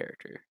as a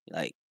character.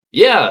 Like,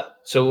 Yeah.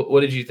 So, what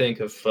did you think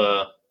of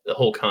the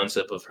whole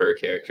concept of her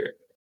character?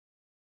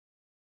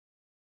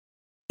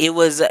 it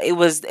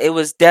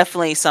was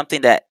definitely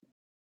something that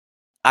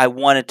I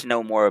wanted to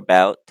know more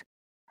about,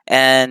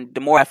 and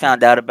the more I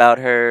found out about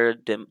her,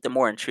 the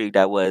more intrigued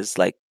I was.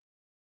 Like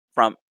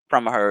from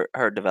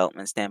her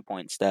development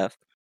standpoint and stuff.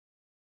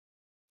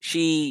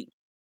 She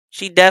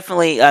she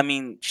definitely. I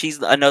mean, she's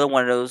another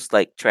one of those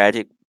like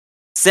tragic,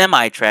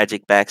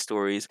 semi-tragic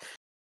backstories.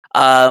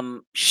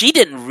 She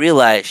didn't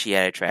realize she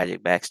had a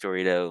tragic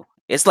backstory though.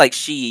 It's like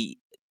she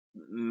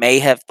may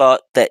have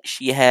thought that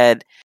she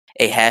had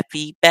a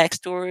happy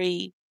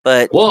backstory,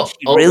 but Well, she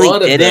really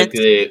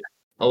didn't.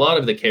 a lot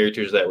of the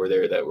characters that were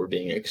there that were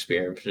being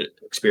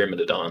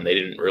experimented on, they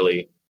didn't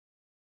really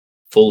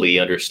fully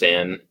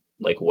understand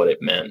like what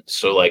it meant.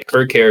 So, like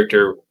her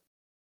character,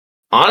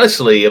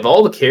 honestly, of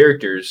all the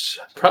characters,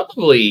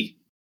 probably,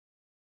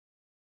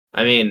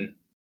 I mean,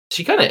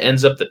 she kind of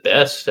ends up the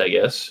best, I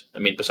guess. I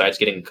mean, besides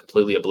getting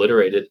completely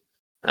obliterated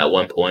at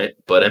one point,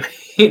 but I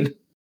mean,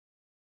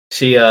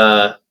 she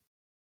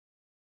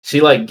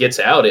she like gets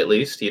out at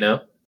least,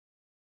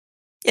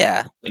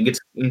 Yeah,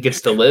 and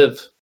gets to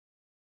live.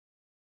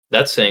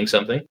 That's saying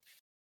something.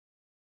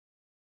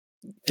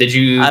 I mean, Did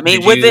you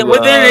within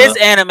this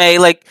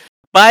anime, like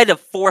by the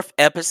fourth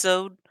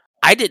episode,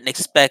 I didn't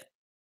expect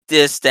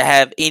this to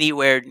have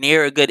anywhere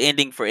near a good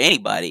ending for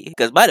anybody.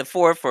 Because by the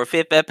fourth or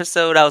fifth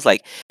episode, I was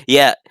like,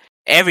 yeah,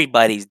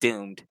 everybody's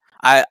doomed.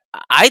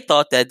 I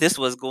thought that this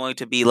was going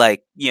to be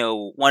like,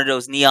 one of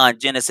those Neon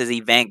Genesis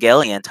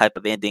Evangelion type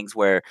of endings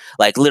where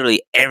like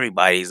literally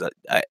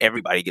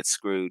everybody gets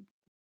screwed.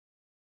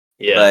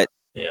 Yeah, But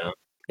yeah.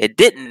 it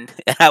didn't,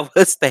 and I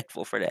was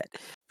thankful for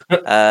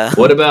that.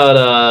 What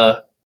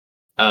about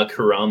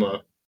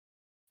Kurama,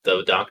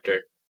 the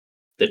doctor?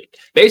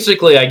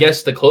 Basically, I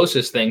guess the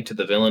closest thing to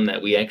the villain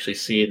that we actually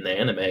see in the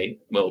anime.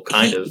 Well,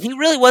 kind of. He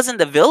really wasn't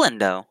the villain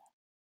though.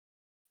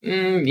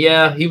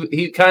 Yeah,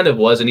 he kind of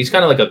was, and he's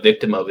kind of like a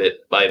victim of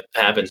it by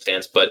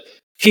happenstance. But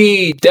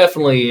he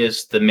definitely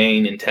is the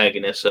main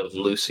antagonist of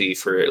Lucy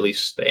for at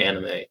least the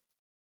anime.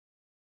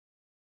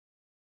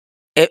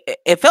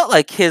 It felt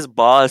like his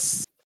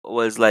boss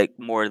was like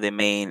more the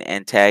main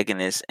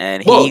antagonist,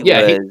 and Well, he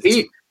yeah,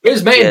 was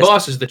his main just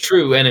boss is the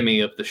true enemy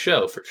of the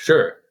show for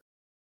sure.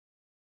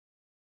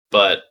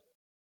 But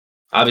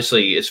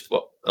obviously it's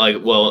like,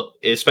 well,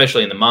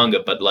 especially in the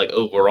manga, but like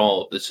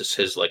overall, this is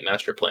his like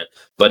master plan.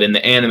 But in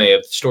the anime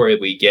of the story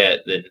we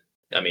get, then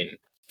I mean,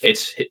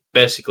 it's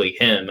basically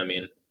him. I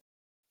mean,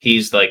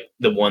 he's like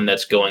the one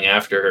that's going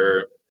after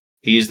her.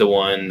 He's the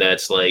one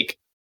that's like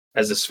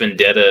has this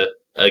vendetta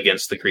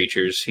against the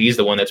creatures. He's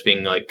the one that's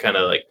being like kind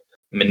of like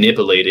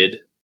manipulated.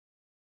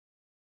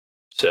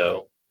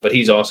 So, but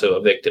he's also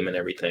a victim and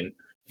everything.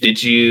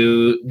 Did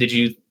you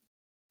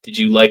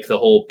like the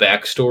whole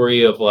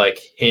backstory of like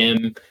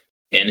him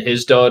and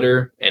his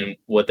daughter and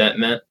what that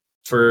meant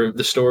for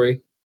the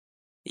story?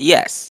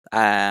 Yes.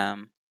 I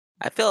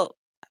feel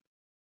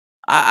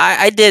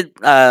I did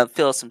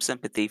feel some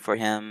sympathy for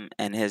him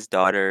and his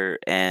daughter,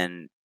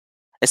 and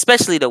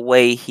especially the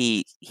way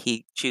he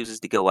chooses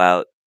to go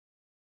out.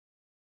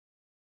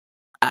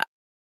 I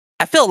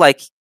I feel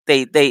like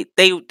they did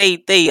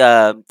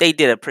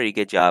a pretty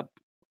good job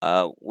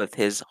with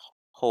his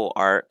whole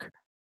arc.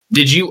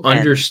 Did you And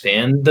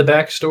understand the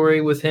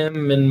backstory with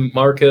him and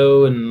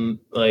Marco and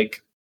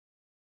like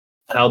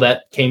how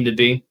that came to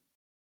be?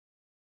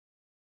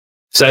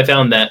 So I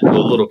found that a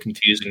little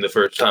confusing the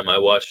first time I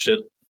watched it.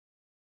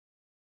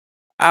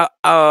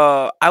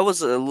 I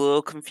was a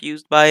little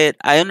confused by it.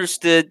 I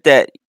understood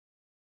that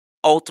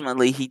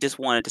ultimately he just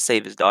wanted to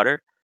save his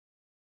daughter,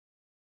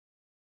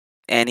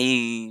 and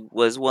he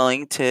was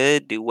willing to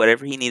do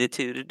whatever he needed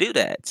to do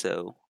that.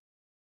 So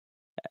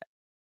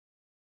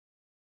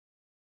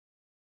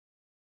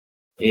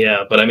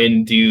Yeah, but I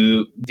mean, do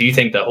you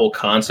think the whole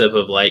concept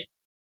of like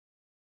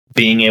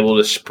being able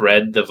to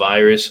spread the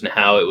virus and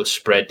how it was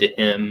spread to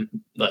him,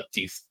 like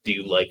do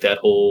you like that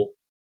whole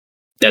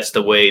that's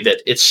the way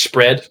that it's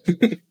spread?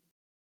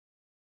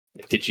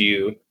 Did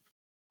you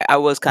I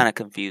was kind of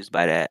confused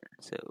by that.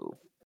 So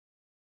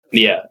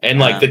Yeah, and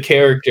like um, the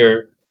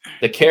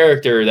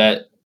character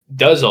that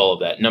does all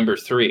of that, number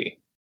 3,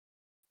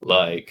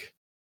 like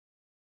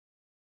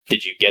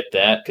did you get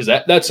that? Cuz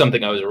that's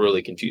something I was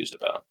really confused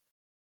about.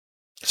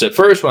 So at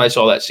first when I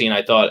saw that scene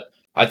I thought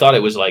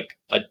it was like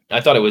I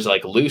thought it was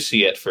like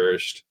Lucy at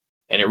first,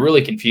 and it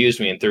really confused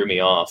me and threw me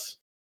off.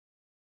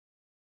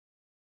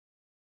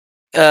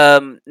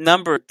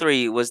 number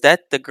 3, was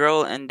that the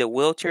girl in the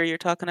wheelchair you're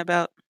talking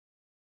about?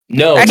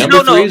 No, Actually,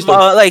 number no, 3 no. is the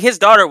Like his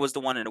daughter was the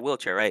one in the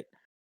wheelchair, right?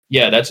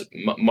 yeah, that's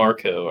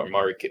Marco or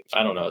Mark.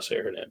 I don't know how to say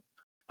her name.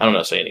 I don't know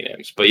how to say any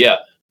names, but yeah,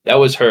 that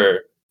was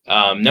her.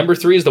 Number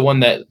 3 is the one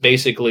that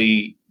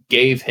basically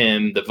gave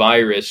him the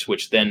virus,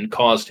 which then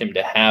caused him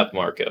to have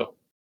Marco,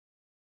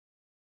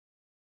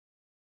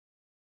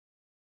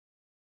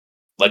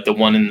 like the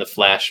one in the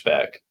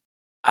flashback.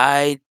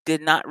 I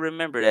did not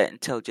remember that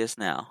until just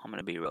now. I'm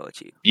gonna be real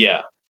with you.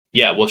 Yeah,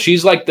 yeah. Well,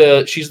 she's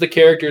the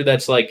character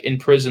that's like in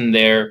prison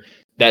there.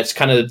 That's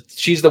kind of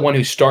she's the one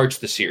who starts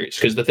the series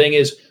because the thing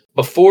is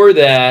before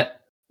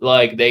that,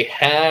 like they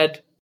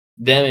had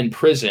them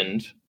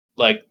imprisoned,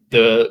 like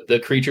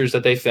the creatures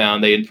that they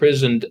found, they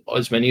imprisoned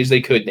as many as they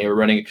could. And they were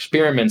running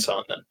experiments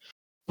on them.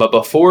 But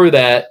before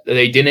that,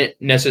 they didn't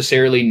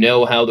necessarily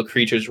know how the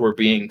creatures were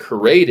being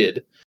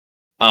created,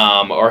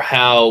 or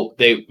how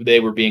they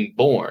were being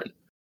born.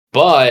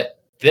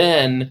 But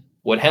then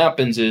what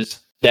happens is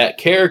that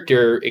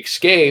character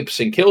escapes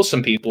and kills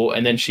some people,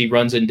 and then she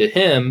runs into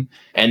him,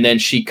 and then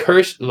she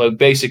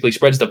basically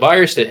spreads the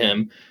virus to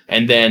him,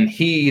 and then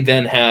he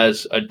then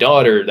has a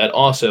daughter that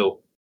also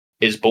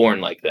is born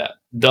like that,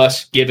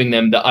 thus giving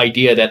them the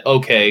idea that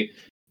okay,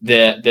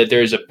 that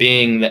there's a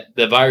being that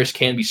the virus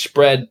can be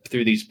spread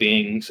through these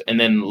beings, and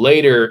then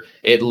later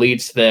it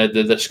leads to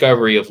the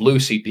discovery of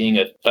Lucy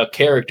being a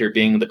character,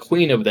 being the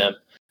queen of them,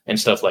 and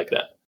stuff like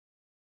that.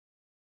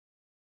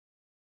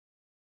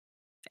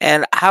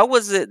 And how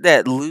was it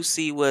that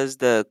Lucy was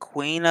the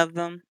queen of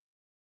them?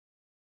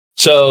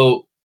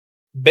 So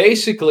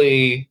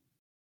basically,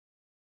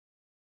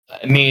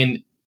 I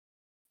mean,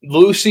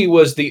 Lucy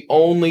was the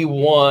only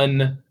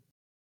one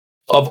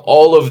of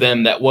all of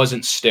them that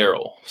wasn't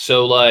sterile.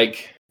 So,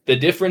 like, the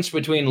difference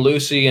between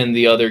Lucy and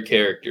the other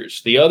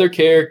characters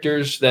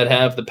that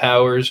have the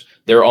powers,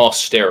 they're all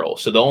sterile.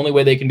 So, the only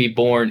way they can be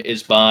born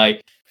is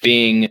by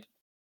being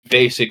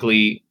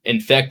basically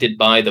infected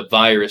by the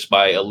virus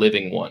by a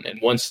living one.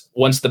 And once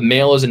the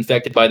male is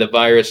infected by the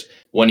virus,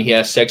 when he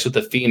has sex with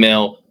the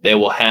female, they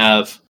will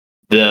have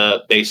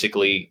the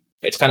basically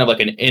it's kind of like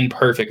an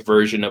imperfect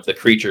version of the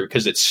creature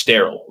because it's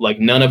sterile. Like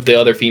none of the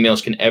other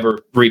females can ever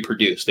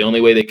reproduce. The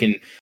only way they can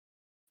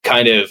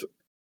kind of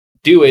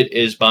do it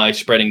is by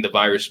spreading the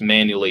virus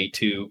manually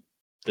to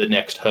the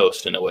next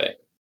host in a way.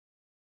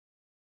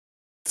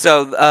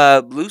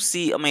 So,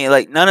 Lucy, I mean,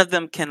 like none of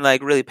them can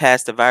like really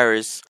pass the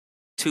virus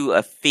to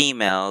a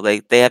female.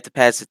 Like they have to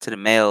pass it to the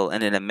male,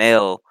 and then the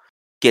male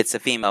gets a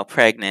female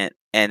pregnant,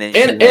 and then she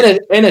has.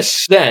 In a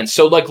sense,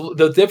 so like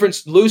the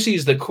difference,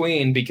 Lucy's the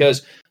queen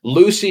because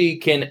Lucy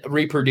can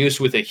reproduce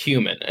with a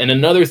human, and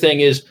another thing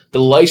is the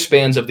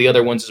lifespans of the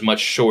other ones is much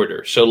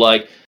shorter. So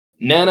like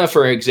Nana,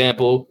 for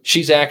example,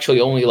 she's actually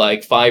only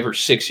like 5 or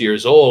 6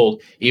 years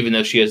old, even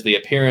though she has the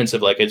appearance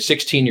of like a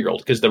 16-year-old,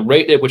 because the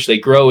rate at which they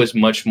grow is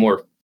much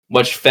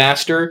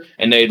faster,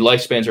 and their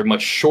lifespans are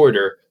much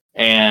shorter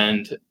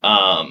And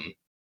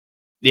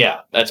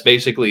yeah, that's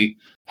basically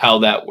how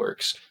that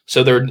works.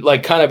 So they're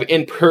like kind of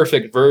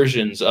imperfect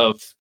versions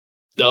of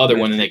the other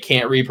one, and they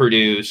can't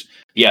reproduce.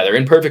 Yeah, they're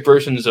imperfect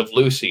versions of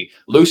Lucy.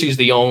 Lucy's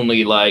the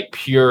only like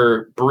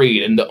pure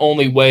breed, and the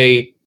only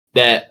way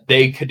that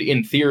they could,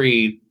 in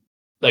theory,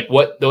 like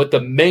what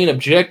the main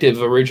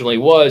objective originally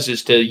was,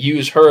 is to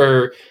use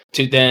her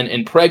to then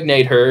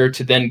impregnate her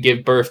to then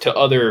give birth to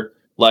other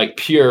like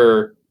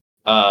pure,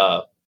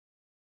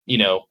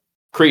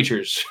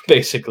 creatures,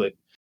 basically.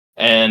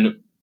 And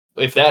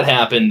if that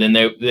happened, then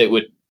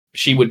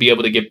she would be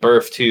able to give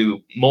birth to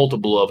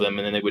multiple of them,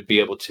 and then they would be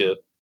able to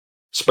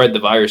spread the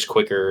virus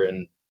quicker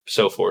and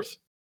so forth.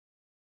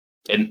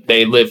 And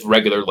they live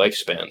regular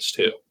lifespans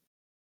too.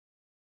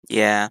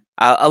 Yeah,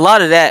 a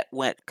lot of that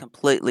went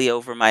completely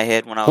over my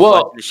head when I was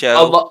watching the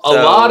show. A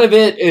lot of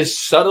it is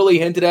subtly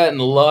hinted at, and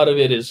a lot of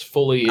it is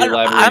fully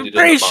elaborated. I'm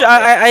pretty sure.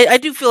 I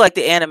do feel like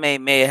the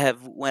anime may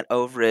have went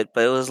over it,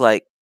 but it was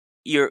like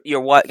you're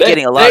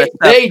getting a lot of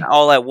stuff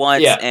all at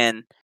once,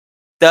 and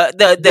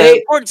the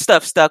important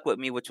stuff stuck with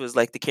me, which was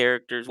like the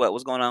characters, what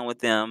was going on with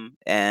them,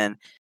 and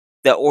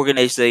the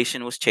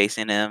organization was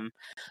chasing him.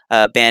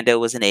 Bando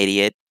was an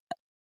idiot.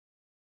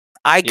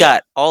 I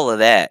got all of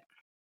that.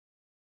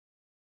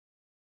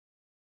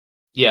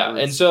 Yeah,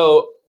 and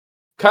so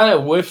kind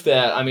of with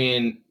that, I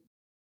mean,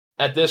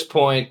 at this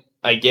point,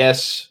 I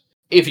guess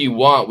if you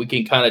want, we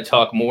can kind of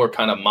talk more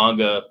kind of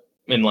manga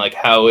and like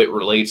how it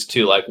relates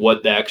to like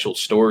what the actual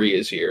story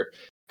is here.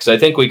 Because I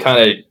think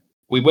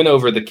we went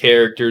over the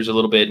characters a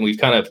little bit, and we've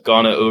kind of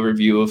gone an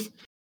overview of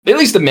at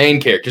least the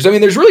main characters. I mean,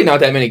 there's really not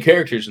that many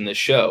characters in this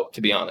show, to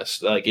be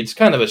honest. Like, it's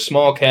kind of a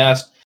small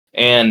cast,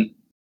 and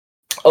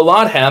a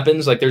lot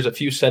happens. Like, there's a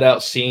few set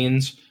out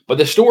scenes, but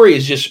the story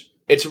is just,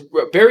 it's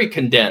very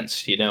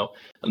condensed,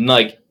 and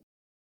like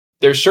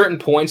there's certain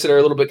points that are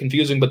a little bit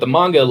confusing, but the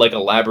manga like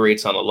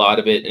elaborates on a lot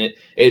of it, and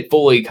it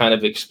fully kind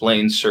of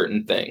explains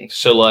certain things.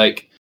 So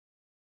like,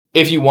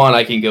 if you want,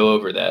 I can go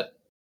over that.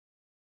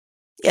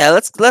 Yeah,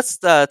 let's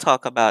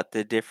talk about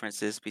the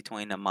differences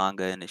between the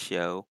manga and the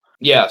show.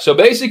 Yeah, so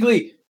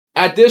basically,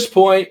 at this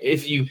point,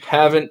 if you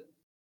haven't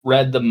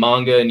read the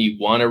manga and you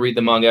want to read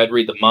the manga, I'd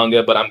read the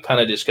manga, but I'm kind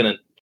of just going to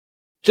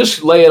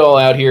lay it all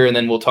out here, and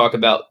then we'll talk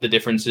about the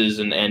differences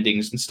and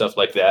endings and stuff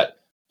like that,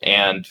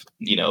 and,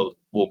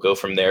 we'll go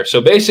from there.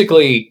 So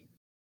basically,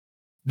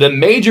 the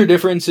major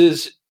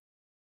differences,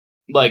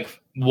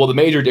 the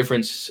major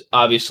difference,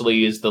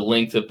 obviously, is the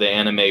length of the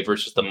anime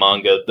versus the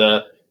manga.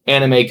 The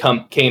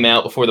anime came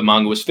out before the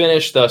manga was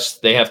finished, thus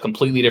they have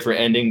completely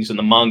different endings, and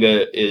the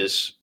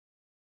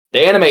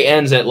anime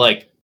ends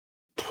at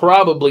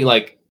probably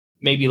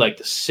maybe the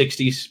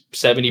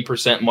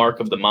 60-70% mark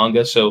of the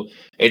manga, so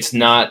it's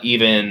not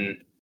even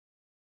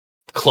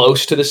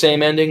close to the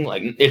same ending.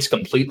 It's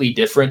completely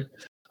different.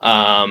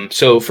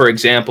 So for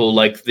example,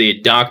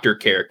 the doctor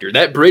character,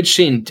 that bridge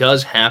scene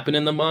does happen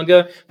in the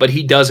manga, but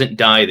he doesn't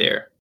die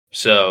there.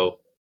 So,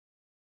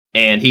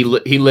 and he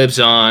lives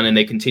on, and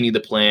they continue the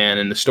plan,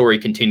 and the story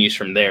continues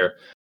from there.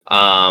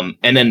 And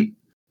then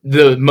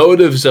the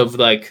motives of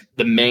the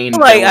main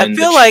villain, I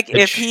feel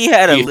if he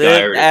had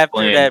lived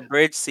after that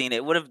bridge scene,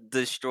 it would have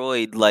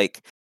destroyed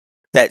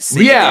that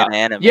scene in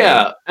anime.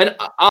 Yeah, and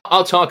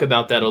I'll talk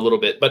about that a little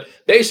bit. But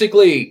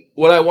basically,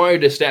 what I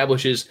wanted to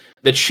establish is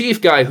the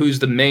chief guy, who's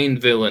the main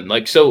villain.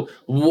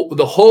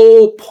 The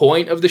whole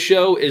point of the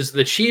show is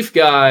the chief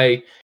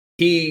guy.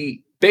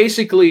 He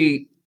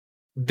basically,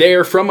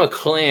 they're from a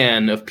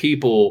clan of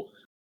people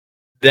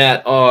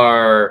that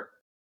are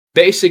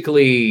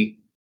basically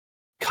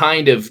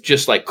kind of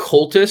just like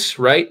cultists,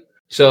 right?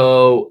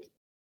 So,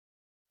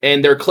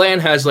 and their clan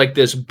has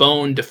this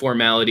bone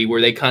deformality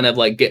where they kind of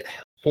get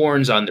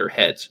horns on their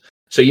heads.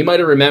 So you might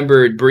have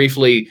remembered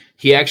briefly,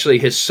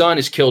 his son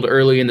is killed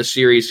early in the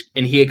series,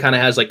 and he kind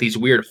of has these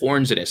weird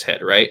horns in his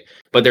head, right?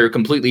 But they're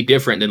completely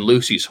different than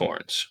Lucy's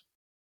horns.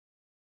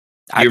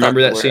 You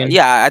remember that scene?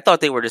 Yeah, I thought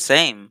they were the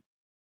same.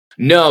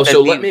 No,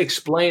 so let me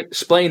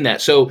explain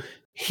that. So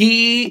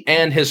he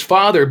and his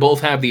father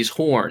both have these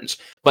horns,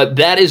 but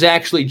that is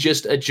actually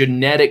just a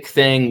genetic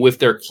thing with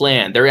their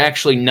clan. They're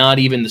actually not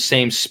even the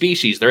same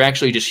species. They're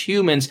actually just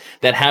humans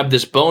that have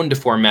this bone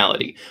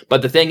deformality.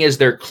 But the thing is,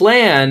 their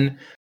clan,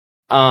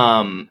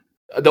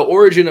 the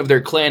origin of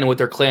their clan and what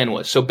their clan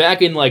was. So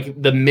back in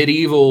the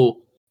medieval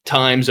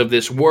times of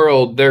this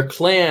world, their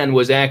clan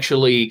was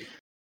actually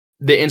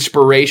the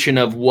inspiration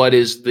of what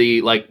is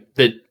the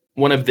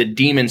one of the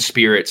demon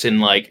spirits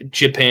in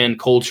Japan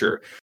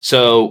culture.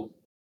 So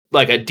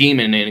a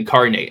demon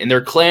incarnate, and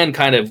their clan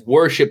kind of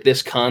worshipped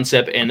this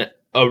concept, and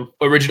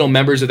original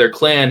members of their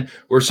clan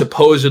were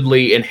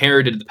supposedly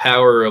inherited the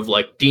power of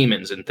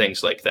demons and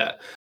things like that.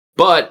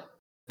 But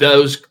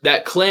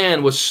that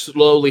clan was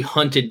slowly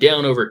hunted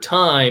down over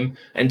time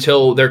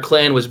until their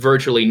clan was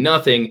virtually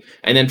nothing,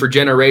 and then for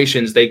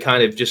generations they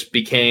kind of just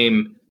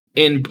became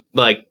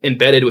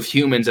embedded with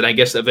humans, and I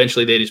guess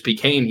eventually they just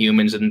became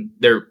humans, and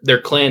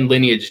their clan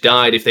lineage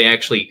died if they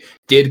actually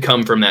did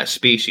come from that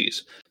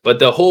species. But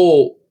the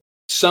whole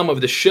sum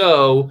of the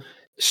show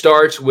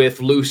starts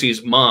with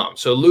Lucy's mom.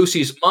 So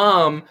Lucy's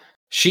mom,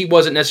 she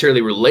wasn't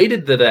necessarily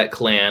related to that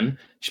clan.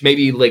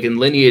 Maybe like in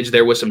lineage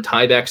there was some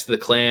tiebacks to the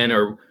clan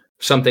or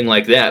something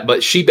like that.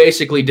 But she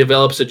basically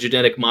develops a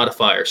genetic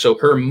modifier. So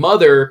her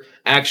mother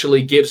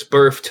actually gives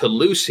birth to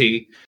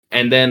Lucy,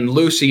 and then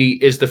Lucy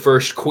is the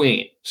first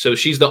queen. So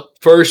she's the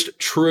first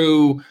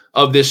true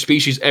of this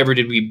species ever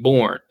to be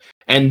born.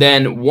 And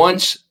then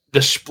once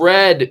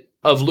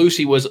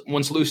Lucy was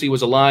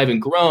alive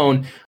and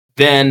grown,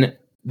 then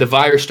the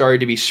virus started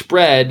to be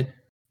spread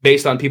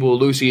based on people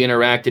Lucy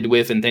interacted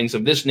with and things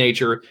of this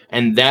nature.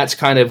 And that's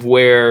kind of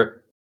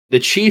where the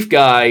chief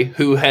guy,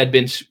 who had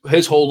been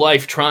his whole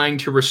life trying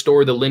to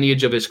restore the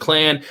lineage of his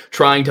clan,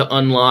 trying to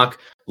unlock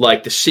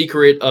like the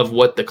secret of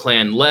what the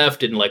clan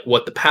left and like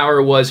what the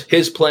power was,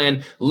 his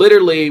plan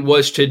literally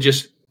was to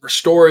just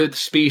restore the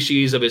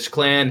species of his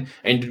clan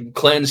and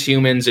cleanse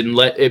humans and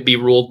let it be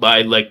ruled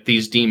by like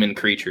these demon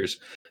creatures.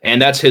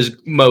 And that's his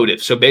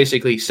motive. So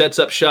basically he sets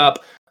up shop,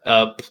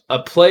 a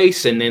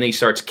place, and then he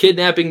starts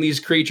kidnapping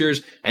these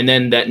creatures, and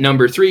then that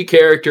number 3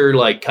 character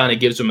like kind of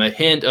gives him a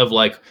hint of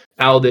like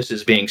how this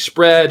is being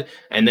spread,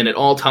 and then it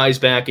all ties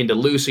back into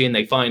Lucy, and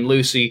they find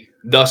Lucy,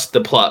 thus the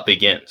plot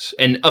begins.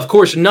 And of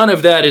course none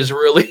of that is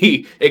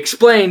really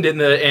explained in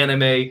the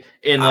anime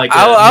in like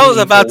I was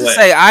about to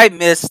say I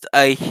missed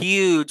a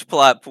huge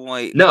plot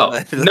point. No,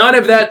 none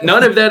of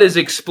that is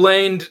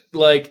explained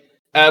like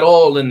at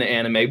all in the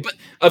anime. But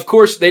of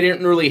course they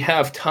didn't really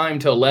have time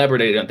to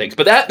elaborate on things.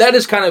 But that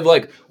is kind of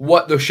like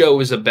what the show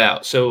is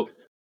about. So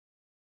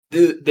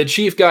the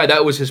chief guy,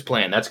 that was his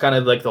plan. That's kind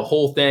of like the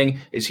whole thing,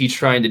 is he's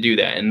trying to do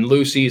that. And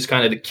Lucy is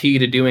kind of the key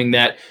to doing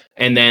that.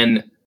 And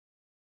then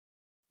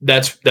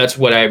that's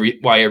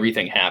why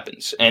everything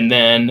happens. And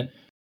then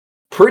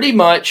pretty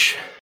much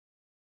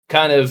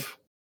kind of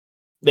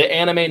the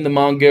anime and the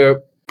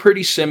manga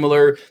pretty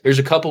similar. There's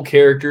a couple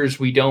characters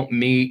we don't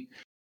meet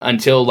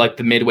until like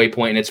the midway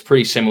point, and it's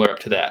pretty similar up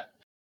to that.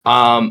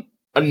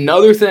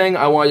 Another thing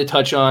I wanted to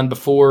touch on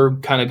before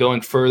kind of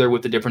going further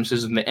with the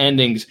differences in the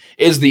endings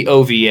is the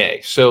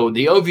OVA. So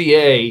the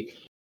OVA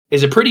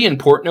is a pretty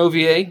important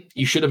OVA.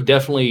 You should have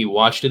definitely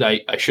watched it.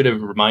 I should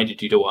have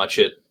reminded you to watch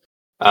it.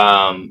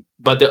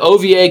 But the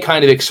OVA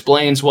kind of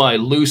explains why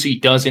Lucy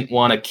doesn't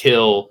want to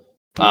kill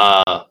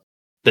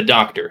the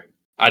doctor.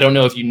 I don't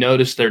know if you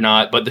noticed or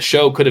not, but the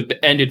show could have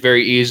ended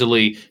very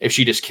easily if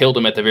she just killed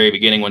him at the very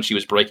beginning when she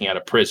was breaking out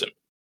of prison.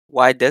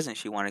 Why doesn't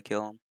she want to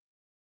kill him?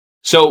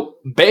 So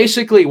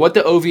basically what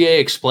the OVA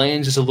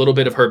explains is a little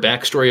bit of her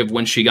backstory of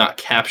when she got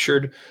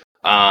captured,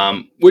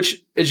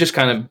 which is just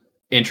kind of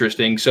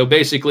interesting. So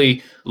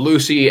basically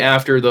Lucy,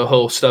 after the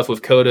whole stuff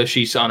with Coda,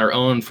 she's on her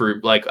own for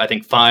like, I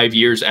think 5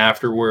 years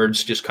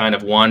afterwards, just kind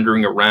of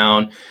wandering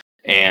around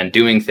and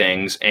doing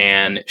things,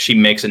 and she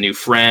makes a new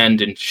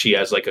friend, and she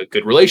has like a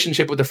good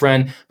relationship with the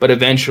friend, but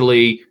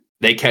eventually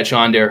they catch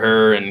on to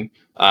her, and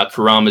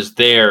Kurama's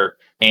there,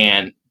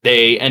 and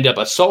they end up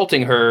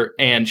assaulting her,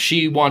 and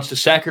she wants to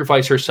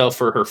sacrifice herself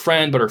for her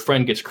friend, but her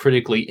friend gets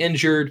critically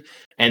injured,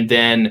 and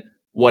then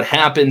what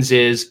happens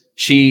is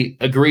she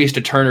agrees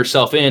to turn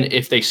herself in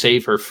if they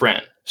save her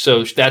friend.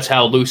 So that's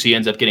how Lucy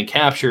ends up getting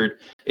captured,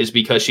 is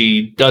because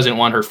she doesn't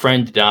want her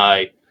friend to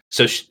die.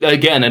 So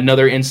again,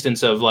 another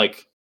instance of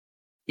like,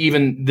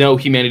 even though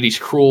humanity's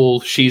cruel,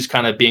 she's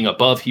kind of being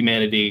above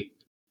humanity,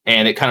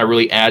 and it kind of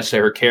really adds to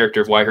her character,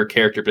 of why her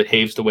character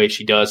behaves the way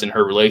she does in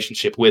her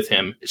relationship with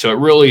him. So it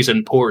really is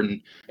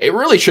important. It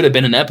really should have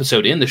been an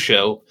episode in the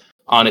show,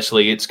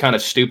 honestly. It's kind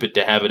of stupid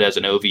to have it as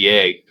an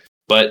OVA.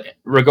 But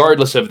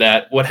regardless of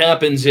that, what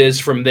happens is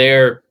from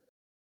there,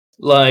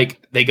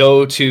 like, they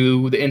go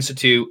to the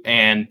Institute,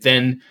 and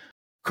then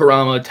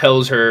Kurama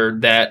tells her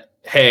that,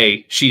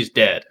 hey, she's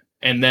dead.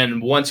 And then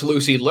once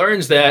Lucy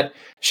learns that,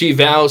 she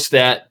vows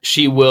that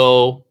she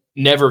will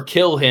never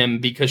kill him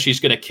because she's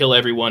going to kill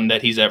everyone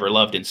that he's ever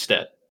loved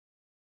instead.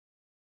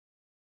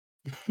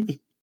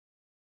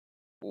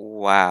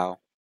 Wow.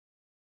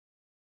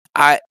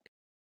 I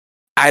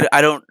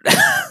don't.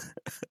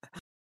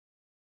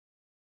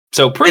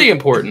 So pretty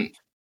important.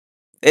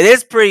 It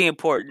is pretty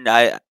important.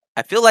 I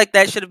feel like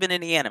that should have been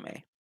in the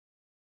anime.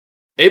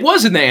 It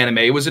was in the anime.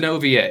 It was an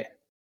OVA.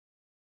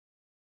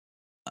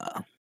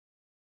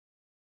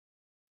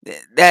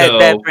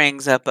 That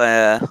brings up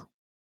a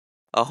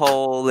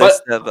whole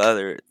list of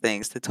other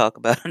things to talk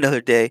about another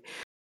day.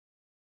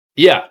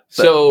 Yeah.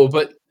 So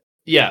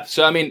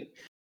I mean,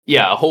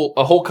 yeah, a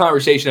whole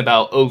conversation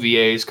about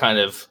OVAs kind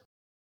of.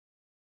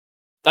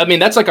 I mean,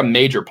 that's like a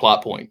major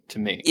plot point to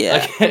me.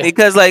 Yeah,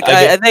 because like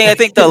I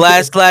think the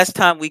last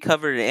time we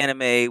covered an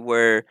anime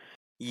where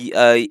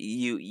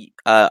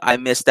I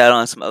missed out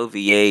on some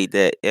OVA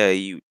that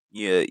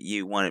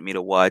you wanted me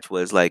to watch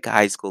was like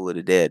High School of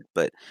the Dead,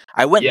 but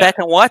I went back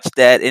and watched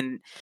that,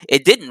 and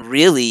it didn't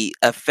really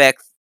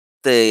affect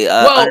the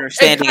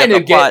understanding of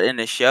the plot in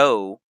the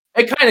show.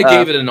 It kind of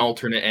gave it an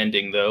alternate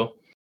ending, though.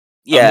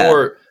 Yeah,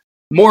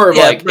 more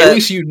like, at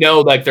least you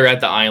know, like they're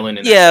at the island.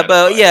 And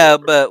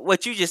but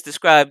what you just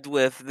described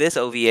with this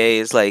OVA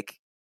is like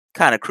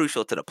kind of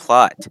crucial to the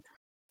plot.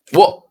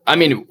 Well, I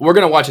mean, we're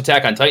gonna watch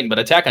Attack on Titan, but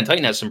Attack on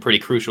Titan has some pretty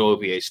crucial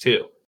OVAs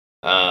too.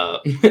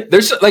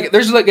 There's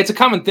it's a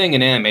common thing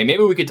in anime.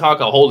 Maybe we could talk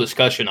a whole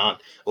discussion on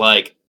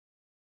like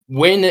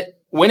when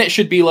it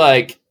should be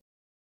like,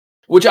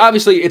 which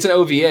obviously it's an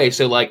OVA,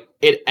 so like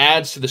it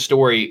adds to the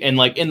story, and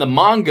like in the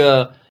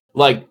manga,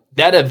 like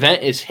that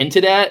event is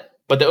hinted at,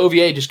 but the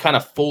OVA just kind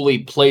of fully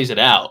plays it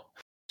out.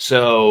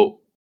 So,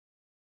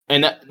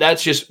 and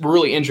that's just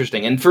really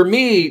interesting. And for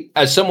me,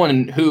 as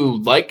someone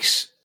who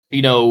likes,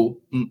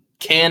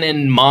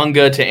 canon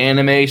manga to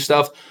anime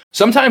stuff,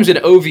 sometimes an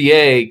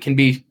OVA can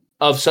be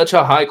of such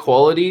a high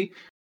quality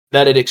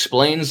that it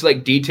explains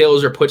like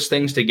details or puts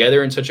things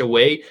together in such a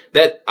way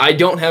that I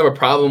don't have a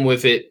problem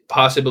with it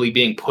possibly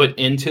being put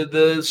into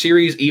the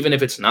series, even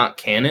if it's not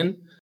canon,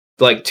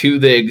 like to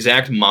the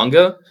exact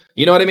manga.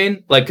 You know what I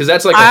mean? Like, because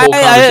that's like a whole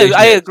conversation.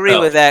 I agree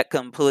with that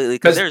completely.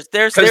 Because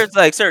there's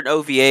like certain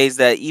OVAs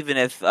that even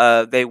if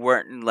they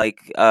weren't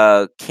like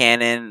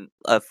canon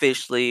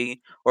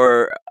officially,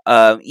 or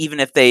even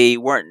if they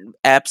weren't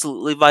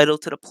absolutely vital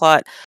to the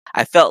plot,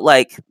 I felt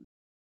like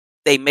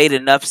they made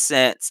enough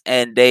sense,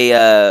 and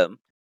they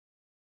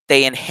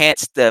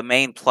enhanced the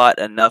main plot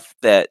enough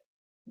that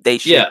they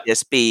should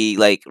just be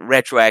like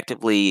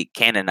retroactively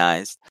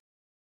canonized.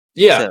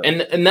 Yeah, so.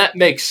 and that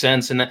makes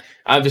sense, and that,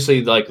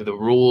 obviously, like the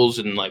rules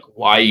and like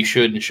why you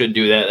should and shouldn't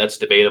do that's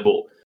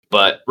debatable.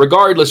 But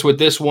regardless, with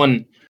this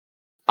one,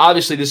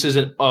 obviously, this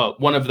isn't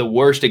one of the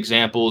worst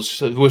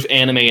examples with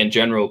anime in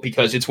general,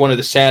 because it's one of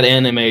the sad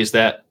animes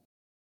that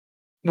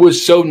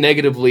was so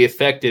negatively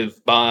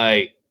effective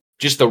by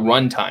just the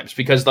run times,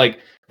 because like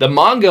the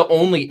manga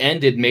only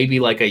ended maybe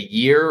like a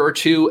year or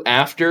two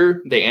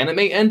after the anime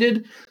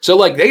ended. So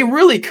like they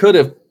really could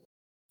have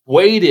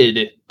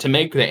waited to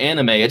make the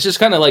anime. It's just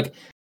kind of like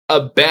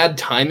a bad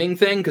timing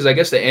thing, because I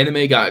guess the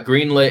anime got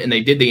greenlit and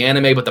they did the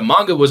anime, but the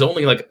manga was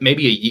only like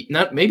maybe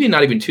not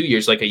even 2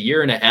 years, like a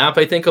year and a half,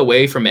 I think,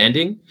 away from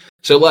ending.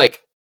 So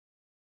like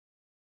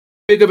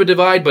big of a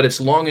divide, but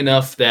it's long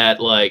enough that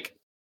like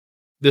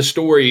the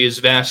story is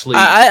vastly.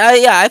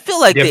 I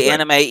feel like different. The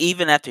anime,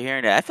 even after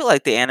hearing that, I feel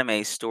like the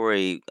anime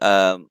story,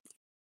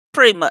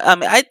 pretty much. I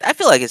mean, I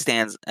feel like it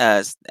stands by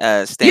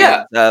itself.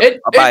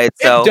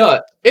 It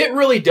does. It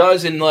really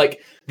does. And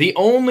like the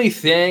only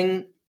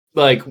thing,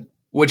 like,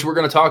 which we're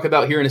going to talk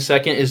about here in a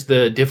second, is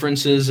the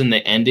differences in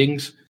the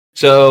endings.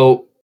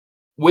 So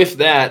with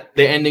that,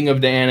 the ending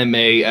of the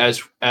anime,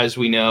 as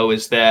we know,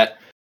 is that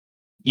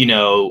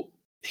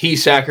he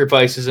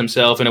sacrifices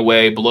himself in a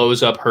way,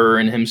 blows up her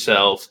and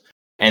himself.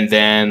 And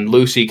then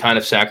Lucy kind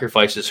of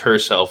sacrifices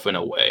herself in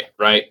a way,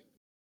 right?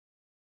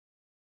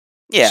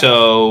 Yeah.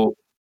 So,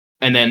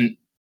 and then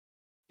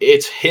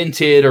it's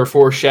hinted or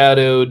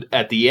foreshadowed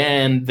at the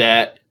end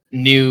that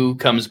New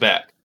comes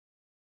back.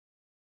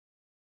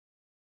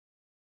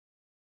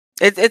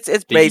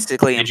 It's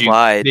basically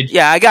implied.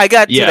 I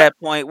got to that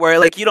point where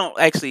like you don't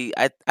actually,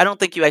 I don't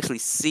think you actually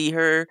see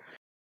her,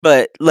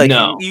 but like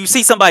you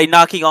see somebody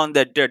knocking on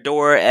their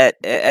door at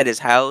his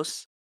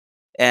house,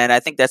 and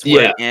I think that's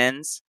where it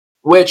ends.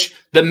 Which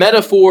the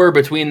metaphor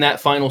between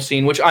that final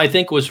scene, which I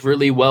think was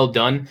really well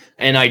done,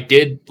 and I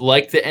did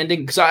like the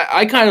ending, because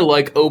I kind of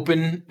like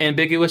open,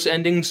 ambiguous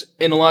endings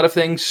in a lot of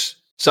things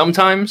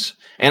sometimes,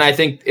 and I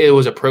think it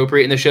was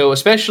appropriate in the show,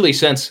 especially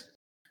since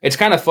it's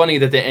kind of funny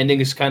that the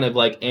ending is kind of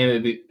like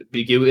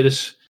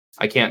ambiguous.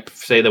 I can't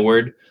say the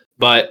word,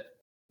 but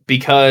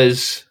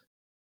because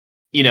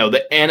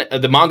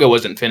the manga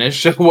wasn't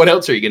finished, so what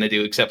else are you going to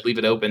do except leave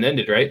it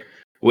open-ended, right?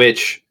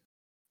 Which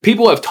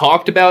people have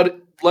talked about,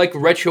 like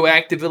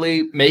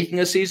retroactively making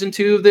a season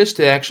 2 of this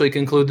to actually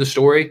conclude the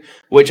story,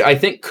 which I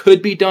think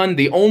could be done.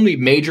 The only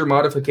major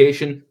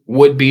modification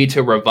would be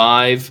to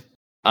revive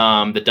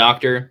the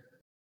Doctor.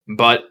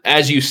 But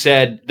as you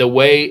said, the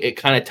way it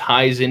kind of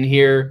ties in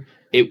here,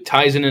 it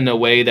ties in a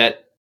way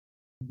that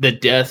the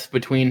death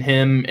between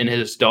him and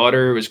his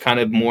daughter was kind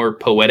of more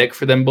poetic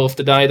for them both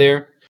to die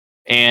there.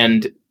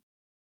 And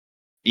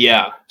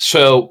yeah,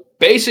 so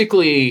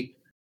basically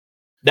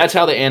that's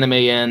how the anime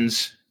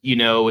ends.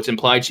 It's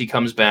implied she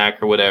comes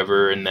back or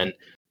whatever, and then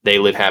they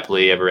live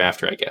happily ever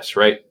after, I guess,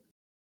 right?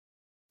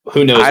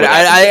 Who knows?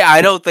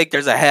 I don't think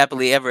there's a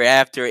happily ever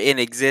after in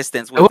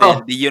existence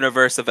within the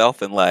universe of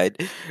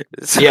Elfenlied.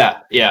 So.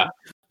 Yeah.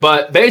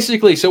 But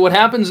basically, so what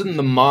happens in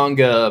the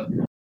manga,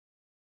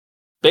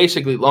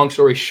 basically, long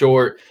story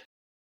short,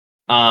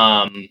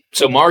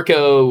 so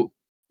Marco,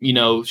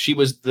 she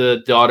was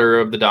the daughter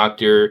of the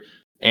Doctor,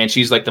 and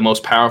she's like the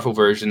most powerful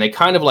version. They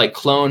kind of like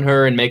clone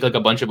her and make like a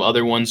bunch of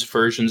other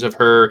versions of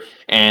her.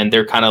 And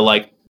they're kind of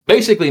like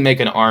basically make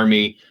an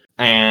army.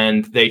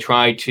 And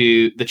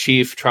the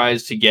chief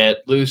tries to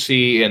get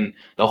Lucy, and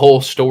the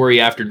whole story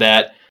after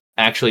that,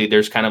 actually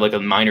there's kind of like a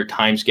minor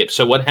time skip.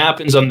 So what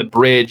happens on the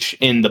bridge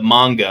in the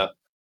manga?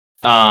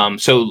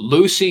 So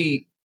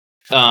Lucy,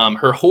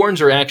 her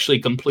horns are actually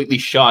completely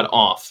shot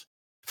off.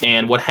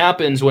 And what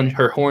happens when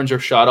her horns are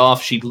shot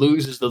off, she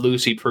loses the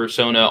Lucy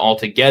persona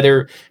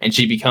altogether, and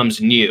she becomes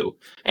New.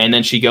 And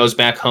then she goes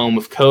back home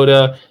with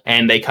Coda,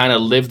 and they kind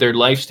of live their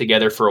lives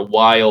together for a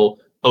while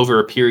over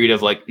a period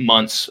of like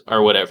months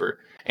or whatever.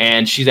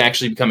 And she's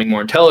actually becoming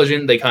more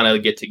intelligent. They kind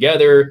of get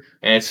together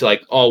and it's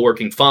like all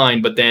working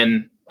fine. But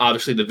then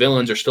obviously the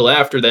villains are still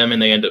after them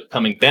and they end up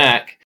coming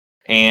back.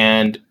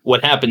 And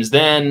what happens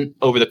then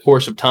over the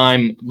course of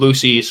time,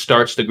 Lucy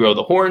starts to grow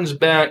the horns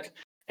back.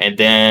 And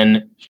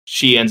then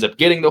she ends up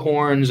getting the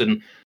horns.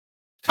 And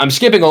I'm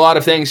skipping a lot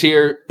of things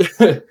here.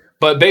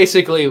 But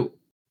basically,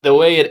 the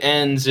way it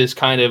ends is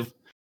kind of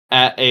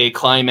at a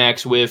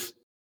climax with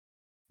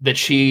the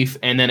chief,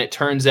 and then it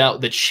turns out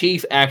the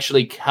chief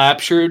actually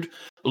captured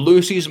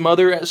Lucy's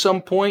mother at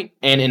some point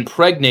and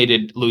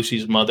impregnated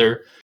Lucy's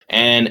mother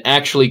and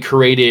actually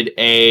created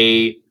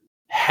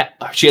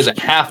she has a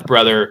half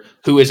brother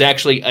who is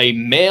actually a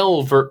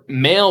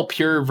male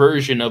pure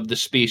version of the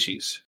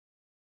species.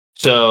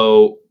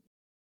 So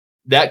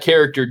that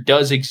character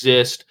does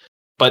exist,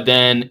 but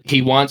then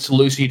he wants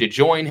Lucy to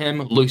join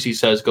him. Lucy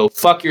says, "Go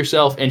fuck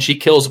yourself," and she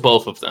kills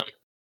both of them.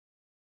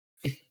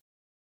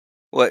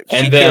 What?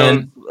 And she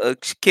then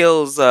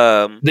kills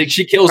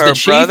she kills her the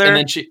chief, brother? and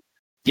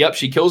then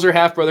she kills her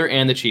half brother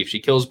and the chief. She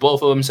kills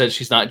both of them. Says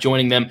she's not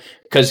joining them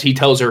because he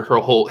tells her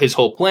his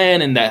whole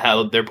plan and that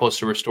how they're supposed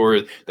to restore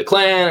the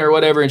clan or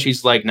whatever. And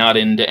she's like not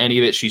into any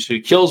of it.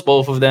 She kills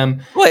both of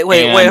them. Wait.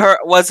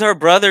 Was her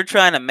brother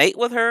trying to mate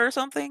with her or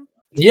something?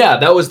 Yeah,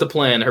 that was the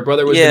plan. Her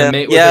brother was going to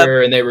mate with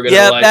her, and they were going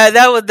to like.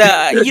 that was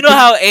the. You know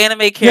how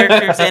anime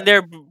characters and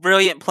their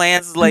brilliant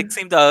plans like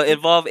seem to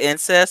involve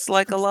incest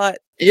like a lot.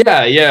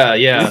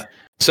 Yeah.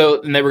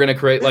 So and they were going to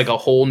create like a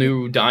whole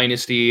new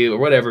dynasty or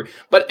whatever.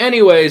 But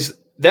anyways,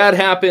 that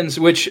happens,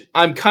 which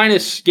I'm kind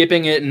of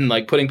skipping it and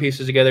like putting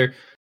pieces together.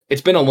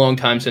 It's been a long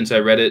time since I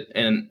read it,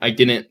 and I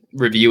didn't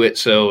review it.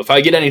 So if I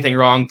get anything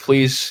wrong,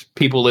 please,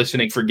 people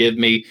listening, forgive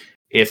me.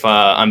 If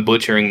I'm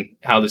butchering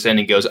how this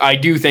ending goes. I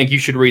do think you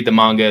should read the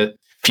manga.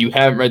 If you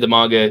haven't read the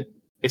manga,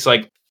 it's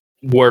like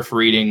worth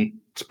reading.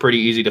 It's pretty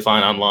easy to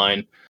find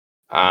online.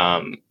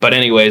 But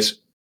anyways,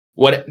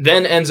 what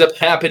then ends up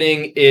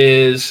happening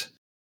is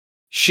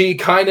she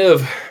kind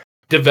of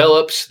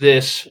develops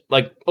this,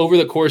 like over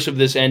the course of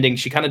this ending,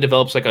 she kind of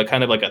develops like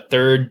a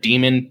third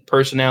demon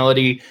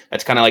personality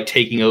that's kind of like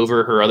taking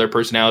over her other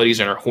personalities,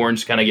 and her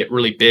horns kind of get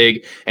really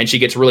big and she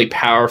gets really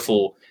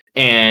powerful.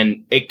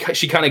 And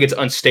she kind of gets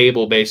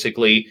unstable,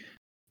 basically.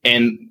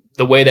 And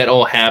the way that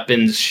all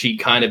happens, she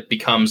kind of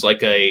becomes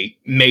like a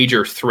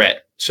major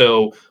threat.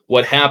 So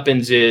what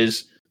happens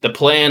is the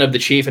plan of the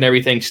chief and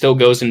everything still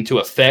goes into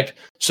effect.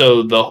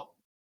 So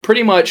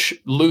pretty much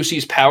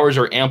Lucy's powers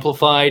are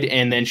amplified,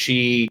 and then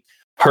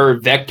her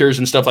vectors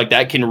and stuff like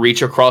that can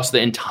reach across the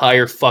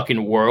entire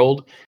fucking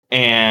world.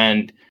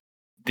 And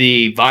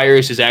the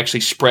virus is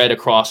actually spread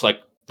across like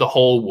the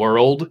whole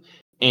world.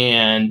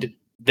 And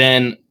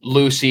then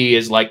Lucy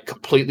is like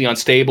completely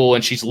unstable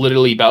and she's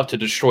literally about to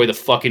destroy the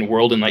fucking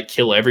world and like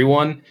kill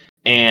everyone.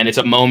 And it's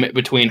a moment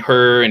between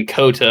her and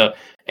Kota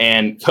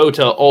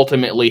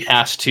ultimately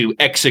has to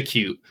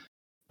execute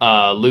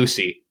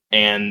Lucy.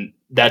 And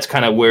that's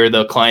kind of where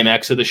the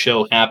climax of the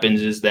show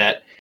happens, is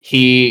that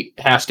he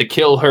has to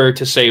kill her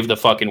to save the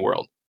fucking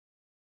world.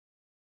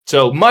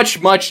 So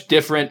much, much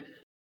different.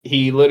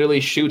 He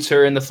literally shoots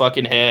her in the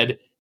fucking head.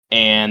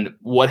 And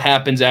what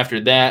happens after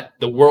that?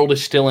 The world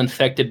is still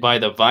infected by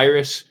the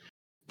virus.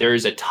 There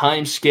is a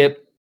time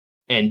skip.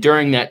 And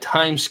during that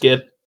time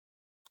skip,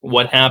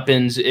 what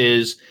happens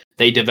is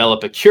they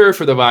develop a cure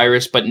for the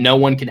virus, but no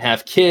one can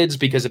have kids,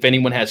 because if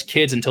anyone has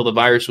kids until the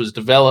virus was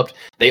developed,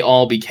 they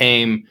all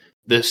became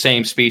the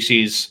same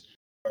species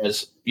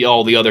as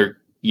all the other,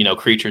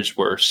 creatures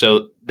were.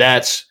 So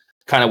that's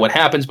kind of what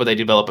happens, but they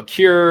develop a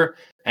cure.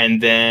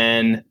 And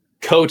then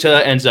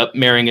Kota ends up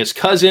marrying his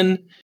cousin.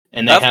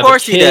 And they have a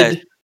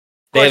kid.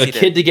 They have a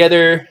kid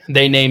together.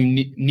 They name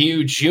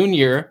New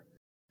Junior.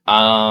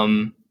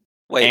 Wait,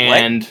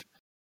 and what?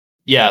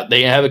 Yeah,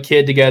 they have a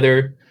kid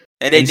together.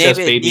 And they name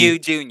it New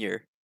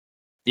Junior.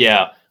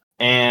 Yeah,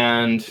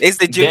 and is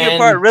the Junior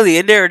part really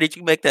in there, or did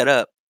you make that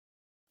up?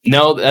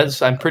 No,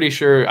 I'm pretty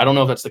sure. I don't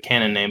know if that's the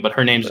canon name, but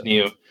her name's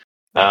New.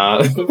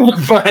 But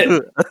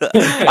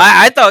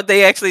I thought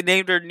they actually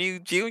named her New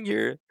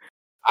Junior.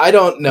 I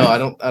don't know.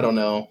 I don't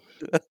know.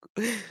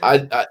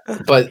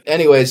 But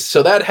anyways,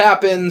 so that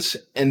happens,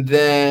 and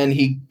then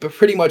he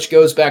pretty much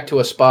goes back to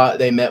a spot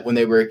they met when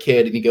they were a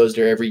kid, and he goes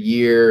there every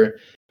year.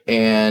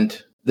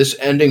 And this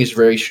ending is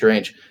very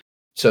strange.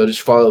 So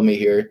just follow me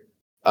here.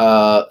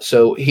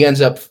 So he ends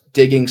up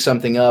digging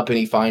something up, and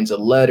he finds a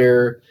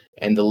letter,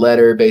 and the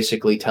letter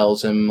basically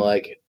tells him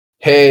like,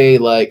 "Hey,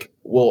 like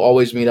we'll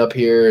always meet up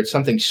here." It's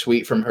something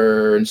sweet from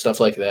her and stuff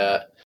like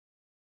that.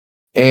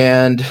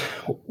 And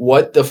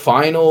what the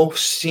final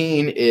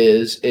scene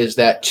is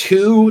that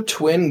two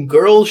twin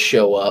girls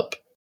show up,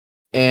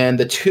 and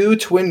the two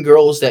twin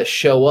girls that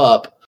show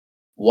up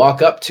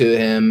walk up to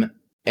him,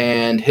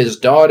 and his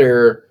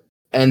daughter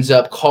ends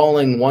up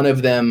calling one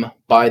of them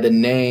by the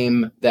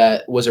name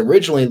that was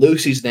originally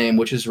Lucy's name,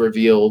 which is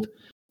revealed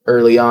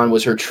early on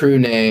was her true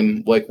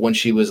name, like when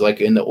she was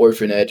like in the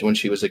orphanage when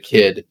she was a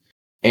kid.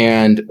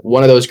 And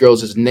one of those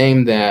girls is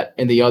named that,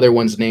 and the other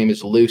one's name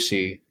is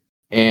Lucy.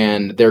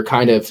 And they're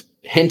kind of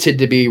hinted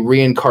to be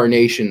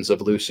reincarnations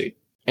of Lucy,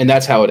 and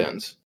that's how it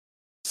ends.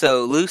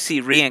 So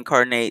Lucy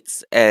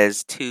reincarnates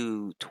as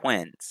two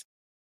twins.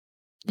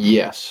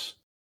 Yes.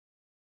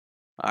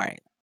 All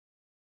right.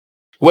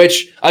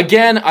 Which,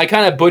 again, I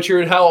kind of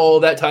butchered how all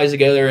that ties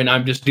together, and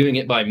I'm just doing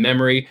it by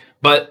memory.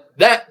 But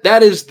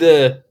that is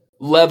the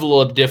level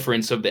of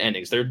difference of the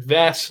endings. They're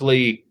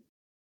vastly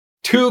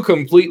two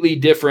completely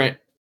different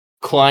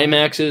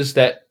climaxes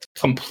that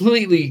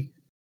completely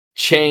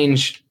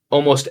changed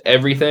almost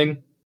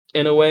everything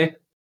in a way.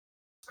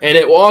 And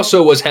it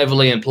also was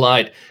heavily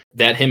implied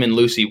that him and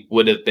Lucy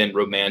would have been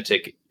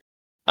romantic.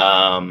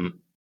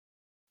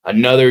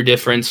 Another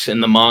difference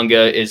in the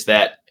manga is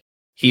that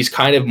he's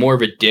kind of more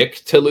of a dick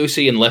to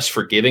Lucy and less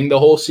forgiving the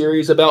whole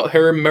series about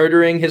her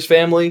murdering his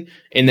family.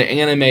 In the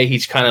anime,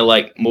 he's kind of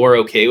like more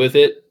okay with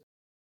it.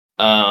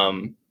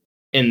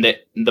 In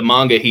the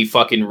manga, he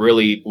fucking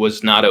really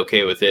was not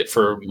okay with it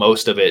for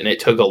most of it, and it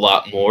took a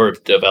lot more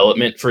of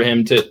development for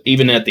him to,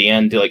 even at the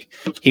end, like,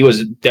 he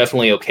was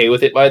definitely okay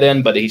with it by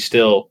then, but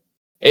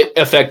it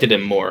affected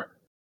him more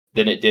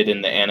than it did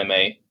in the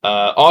anime.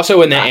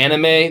 Also in the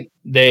anime,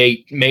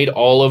 they made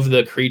all of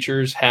the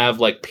creatures have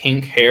like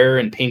pink hair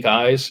and pink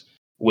eyes,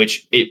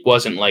 which it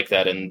wasn't like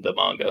that in the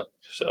manga.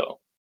 So,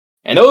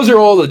 and those are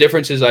all the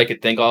differences I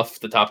could think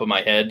off the top of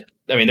my head.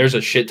 I mean, there's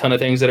a shit ton of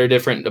things that are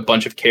different, a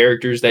bunch of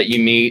characters that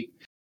you meet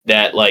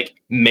that like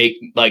make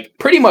like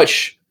pretty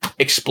much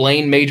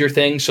explain major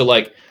things. So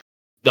like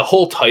the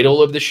whole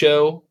title of the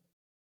show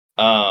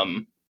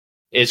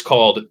is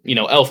called,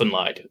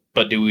 Elfenlied.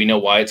 But do we know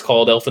why it's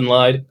called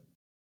Elfenlied?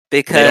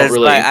 Because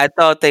I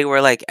thought they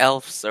were like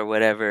elves or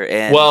whatever.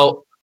 And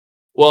well,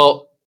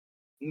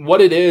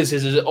 what it is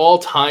it all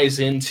ties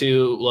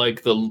into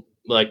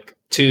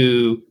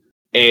to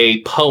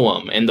a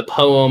poem, and the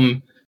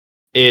poem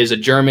is a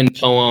German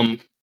poem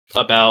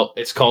about,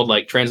 it's called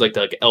like translate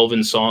to like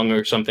Elven Song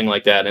or something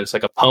like that, and it's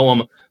like a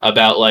poem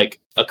about like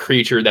a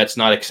creature that's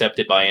not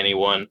accepted by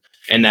anyone,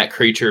 and that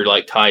creature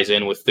like ties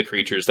in with the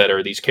creatures that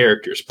are these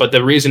characters. But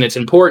the reason it's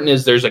important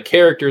is there's a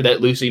character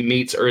that Lucy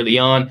meets early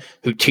on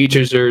who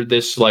teaches her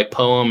this like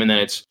poem, and then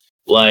it's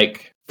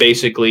like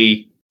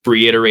basically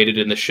reiterated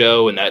in the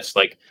show, and that's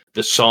like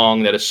the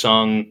song that is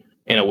sung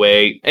in a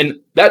way, and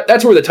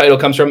that's where the title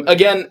comes from.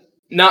 Again,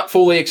 not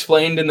fully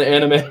explained in the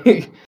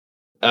anime.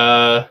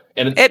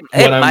 And it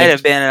might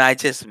have been, and I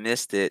just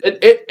missed it.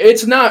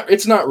 It's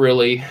not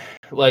really,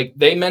 like,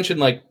 they mentioned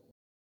like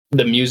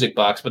the music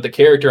box, but the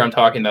character I'm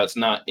talking about is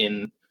not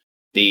in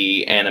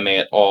the anime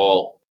at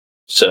all.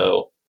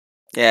 So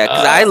yeah,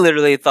 because I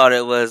literally thought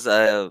it was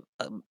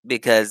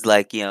because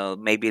like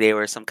maybe they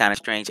were some kind of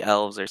strange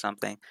elves or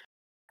something.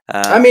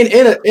 I mean,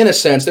 in a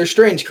sense, they're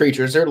strange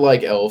creatures. They're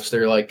like elves.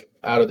 They're like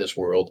out of this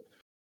world.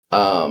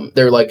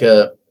 They're like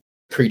a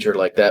creature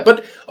like that.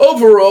 But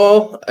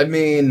overall, I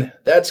mean,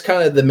 that's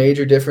kind of the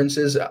major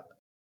differences.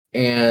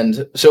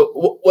 And so,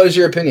 what is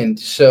your opinion?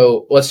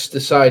 So let's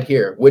decide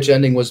here. Which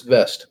ending was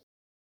best?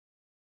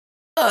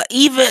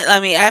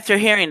 After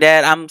hearing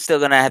that, I'm still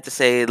gonna have to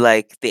say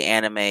like the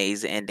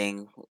anime's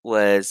ending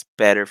was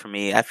better for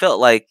me. I felt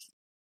like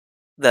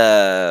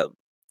the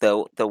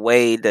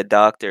way the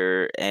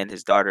doctor and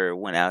his daughter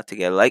went out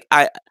together. Like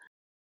I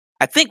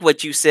think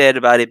what you said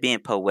about it being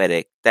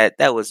poetic,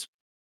 that was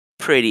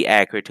pretty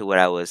accurate to what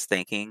I was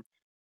thinking.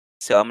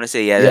 So I'm gonna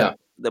say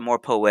the more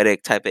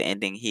poetic type of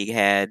ending he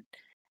had,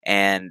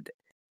 and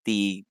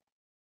the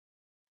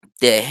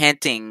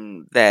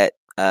hinting that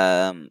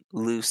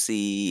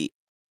Lucy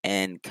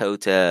and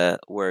Kota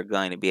were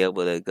going to be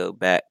able to go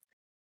back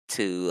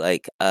to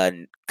like a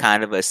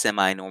kind of a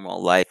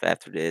semi-normal life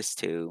after this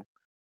too.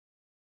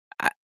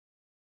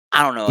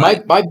 I don't know.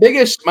 My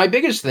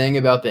biggest thing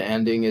about the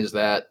ending is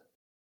that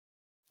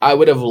I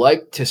would have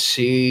liked to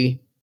see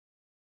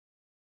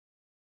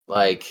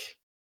like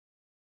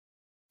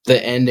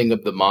the ending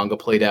of the manga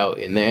played out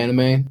in the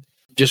anime,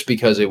 just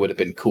because it would have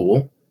been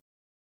cool.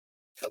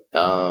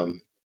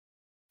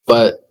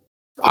 But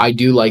I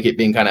do like it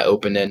being kind of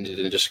open-ended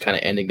and just kind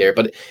of ending there.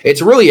 But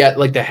it's really at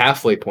like the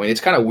halfway point.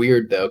 It's kind of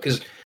weird though,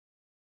 because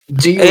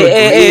do you agree with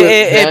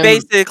them? It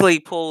basically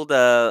pulled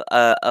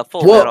a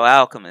Full Metal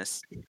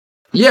Alchemist.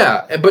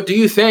 Yeah, but do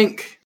you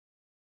think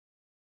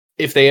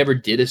if they ever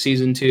did a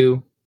season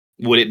 2,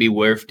 would it be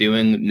worth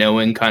doing,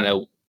 knowing kind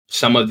of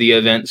some of the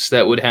events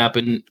that would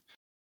happen?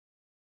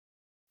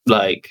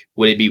 Like,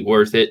 would it be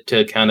worth it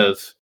to kind of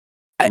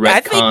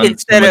retcon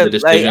some of the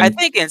decision? I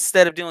think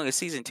instead of doing a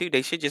season 2,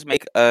 they should just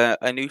make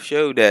a new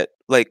show that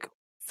like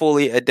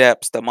fully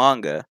adapts the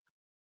manga.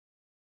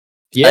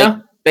 Yeah,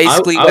 like,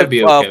 basically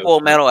what Full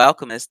Metal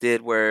Alchemist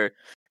did, where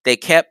they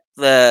kept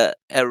the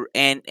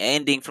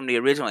ending from the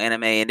original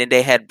anime, and then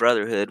they had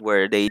Brotherhood,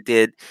 where they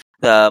did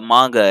the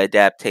manga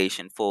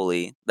adaptation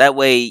fully. That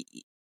way,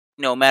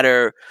 no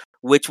matter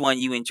which one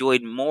you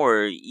enjoyed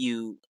more,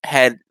 you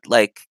had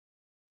like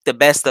the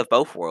best of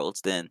both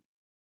worlds then.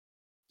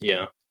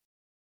 Yeah.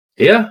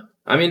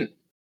 I mean,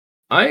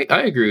 I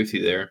agree with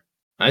you there.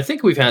 I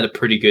think we've had a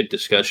pretty good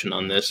discussion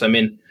on this. I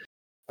mean,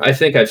 I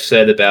think I've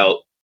said about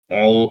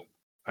all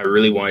I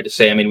really wanted to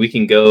say. I mean, we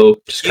can go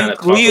just kind of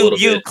talk a little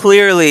You bit.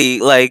 clearly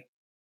like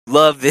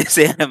love this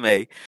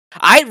anime.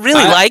 I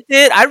really I- liked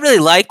it. I really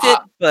liked it,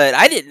 I- but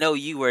I didn't know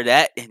you were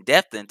that in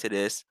depth into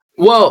this.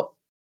 Well,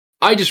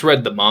 I just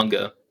read the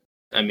manga.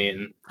 I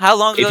mean, How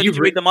long if ago you did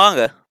you read the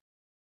manga?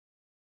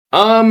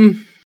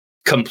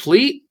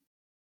 complete,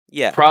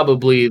 Yeah.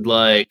 probably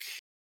like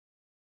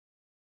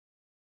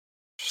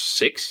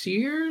 6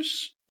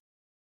 years,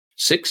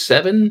 6,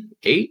 7,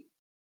 8.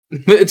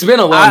 It's been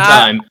a long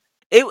time.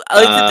 The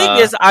thing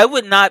is, I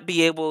would not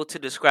be able to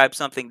describe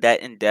something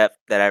that in depth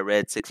that I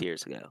read 6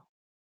 years ago.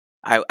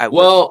 I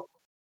Well,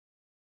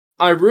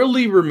 I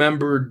really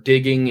remember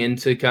digging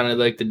into kind of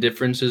like the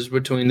differences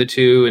between the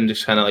two and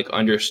just kind of like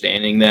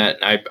understanding that.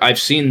 I've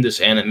seen this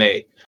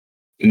anime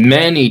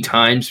many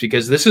times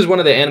because this is one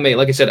of the anime.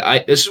 Like I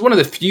said, this is one of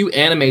the few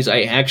animes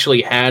I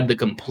actually had the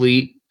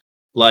complete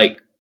like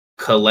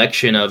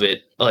collection of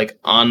it like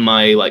on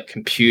my like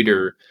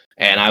computer,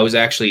 and I was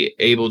actually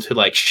able to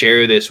like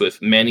share this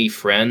with many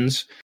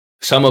friends.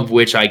 Some of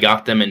which I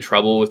got them in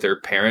trouble with their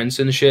parents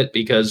and shit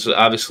because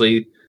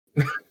obviously,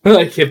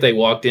 like if they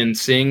walked in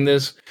seeing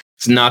this,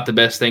 it's not the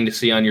best thing to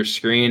see on your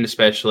screen,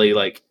 especially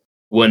like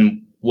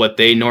when what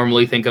they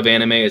normally think of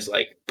anime is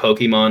like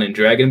Pokemon and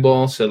Dragon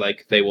Ball. So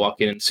like they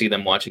walk in and see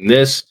them watching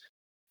this,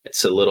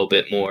 it's a little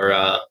bit more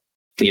out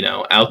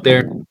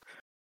there.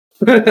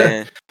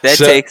 that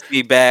So takes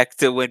me back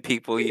to when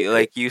people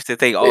like used to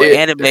think, "Oh,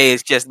 anime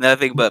is just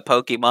nothing but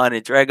Pokemon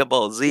and Dragon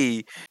Ball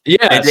Z,"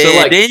 yeah, and so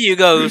like then you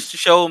go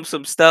show them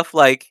some stuff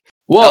like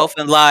well,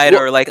 Elfen Light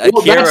or like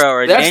well Akira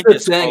or that's the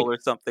Ninja thing. Scroll or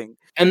something.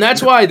 And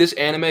that's why this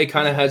anime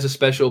kind of has a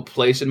special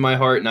place in my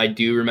heart, and I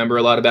do remember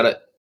a lot about it.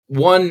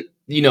 One,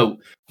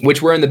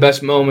 which were in the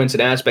best moments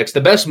and aspects.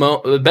 The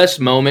best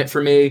moment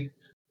for me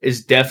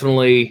is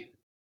definitely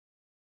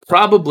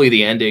probably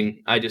the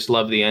ending. I just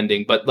love the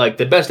ending, but like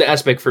the best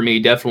aspect for me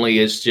definitely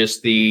is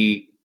just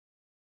the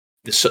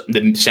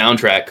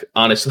soundtrack.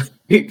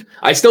 Honestly,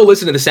 I still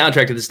listen to the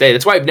soundtrack to this day.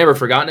 That's why I've never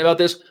forgotten about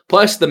this.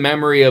 Plus the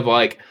memory of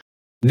like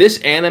this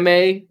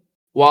anime,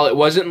 while it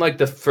wasn't like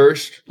the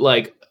first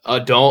like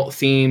adult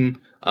theme,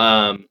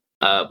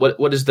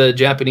 what is the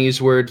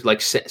Japanese word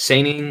like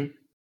seinen?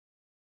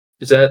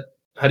 Is that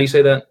how do you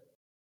say that?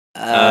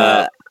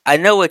 I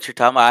know what you're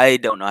talking about. I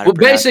don't know how to Well,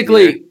 pronounce it either.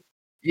 basically,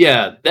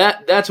 yeah,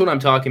 that's what I'm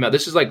talking about.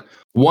 This is like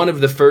one of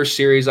the first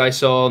series I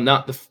saw,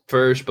 not the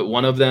first, but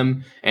one of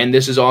them. And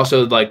this is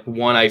also like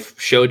one I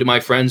showed to my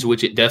friends,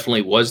 which it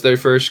definitely was their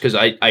first because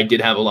I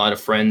did have a lot of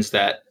friends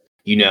that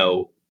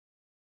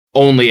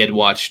only had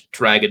watched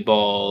Dragon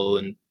Ball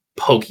and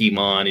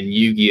Pokemon and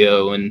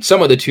Yu-Gi-Oh! And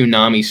some of the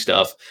Toonami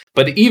stuff.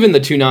 But even the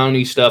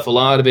Toonami stuff, a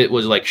lot of it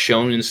was like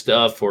shonen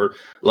stuff or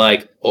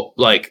like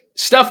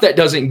stuff that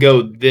doesn't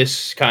go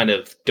this kind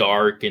of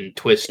dark and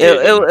twisted.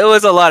 It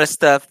was a lot of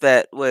stuff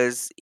that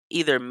was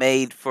either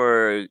made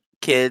for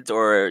kids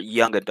or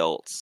young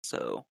adults.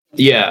 So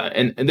yeah,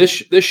 and this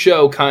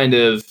show kind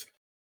of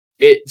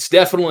it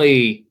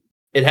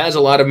has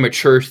a lot of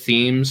mature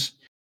themes,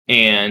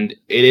 and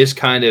it is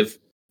kind of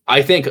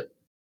I think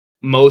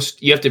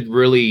you have to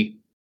really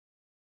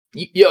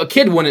a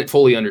kid wouldn't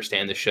fully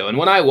understand the show. And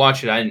when I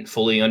watched it, I didn't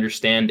fully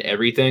understand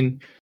everything.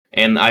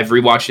 And I've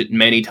rewatched it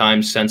many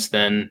times since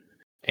then.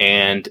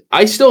 And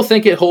I still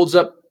think it holds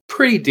up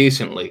pretty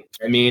decently.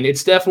 I mean,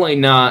 it's definitely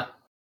not,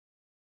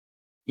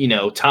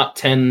 top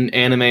 10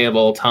 anime of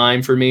all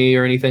time for me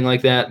or anything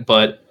like that.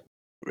 But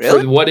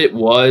really, for what it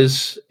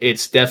was,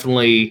 it's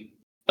definitely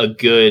a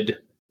good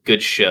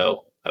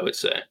show, I would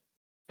say.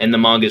 And the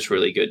manga's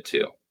really good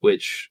too,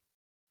 which,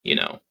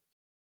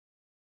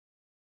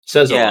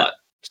 says a lot.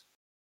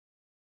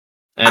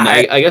 And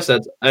I guess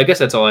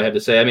that's all I have to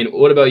say. I mean,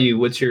 what about you?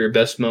 What's your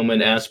best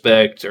moment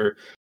aspect, or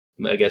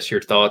I guess your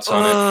thoughts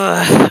on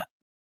it?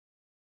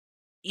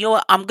 You know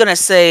what? I'm gonna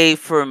say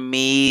for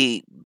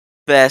me,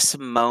 best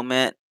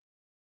moment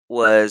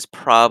was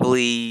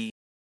probably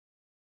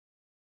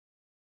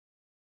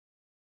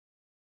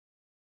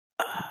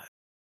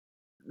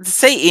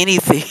say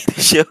anything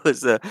to show us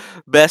the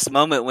best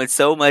moment when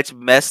so much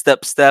messed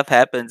up stuff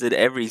happens in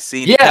every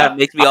scene. It kind of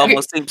makes me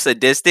almost seem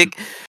sadistic.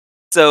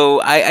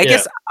 So I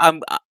guess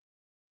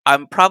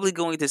I'm probably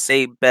going to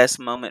say best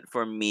moment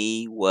for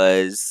me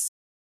was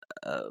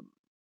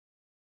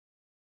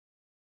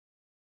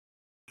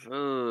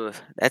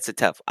that's a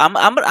tough.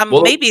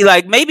 Well,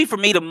 maybe for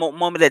me the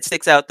moment that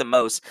sticks out the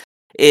most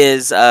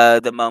is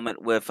the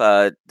moment with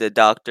the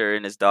doctor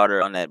and his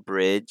daughter on that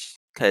bridge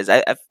because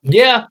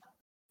yeah.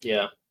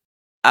 That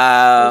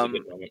was a um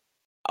good moment.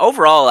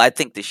 overall I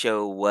think the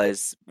show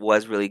was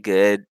really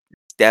good.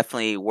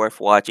 Definitely worth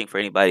watching for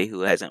anybody who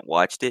hasn't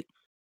watched it.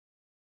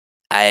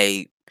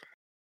 So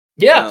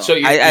you're just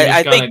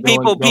I kind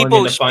think of going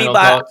into final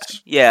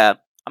thoughts. yeah.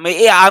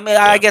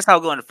 I guess I'll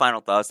go into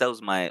final thoughts. That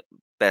was my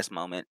best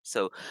moment.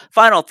 So,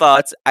 final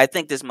thoughts. I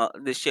think this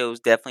show is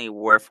definitely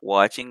worth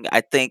watching.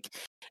 I think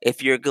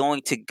if you're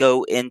going to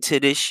go into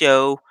this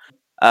show,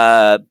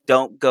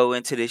 don't go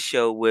into this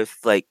show with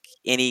like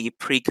any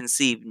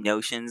preconceived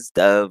notions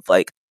of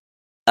like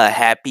a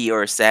happy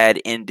or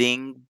sad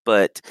ending,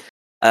 but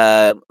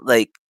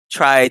like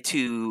try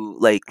to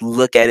like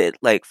look at it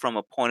like from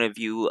a point of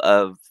view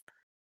of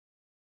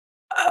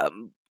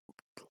um,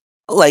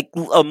 like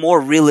a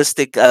more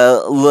realistic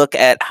look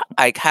at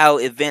like how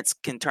events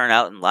can turn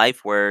out in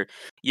life, where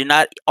you're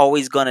not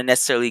always going to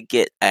necessarily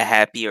get a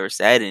happy or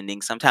sad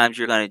ending. Sometimes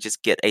you're going to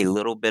just get a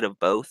little bit of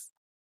both.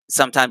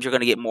 Sometimes you're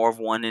going to get more of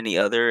one than the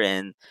other,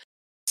 and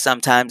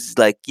sometimes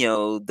like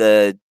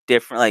the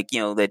different like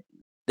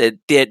the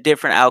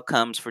different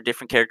outcomes for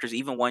different characters,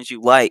 even ones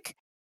you like,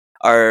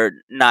 are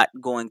not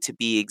going to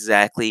be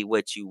exactly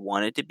what you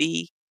want it to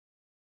be.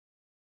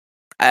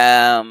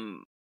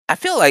 I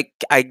feel like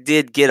I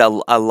did get a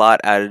lot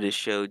out of this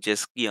show,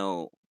 just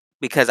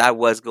because I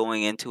was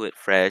going into it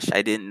fresh.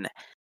 I didn't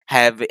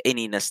have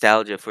any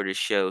nostalgia for the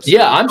show. So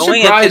Yeah, I'm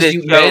going into surprised this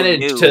you show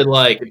managed to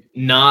like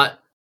not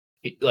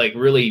like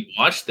really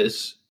watch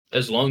this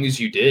as long as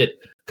you did.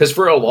 Because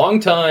for a long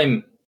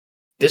time,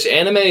 this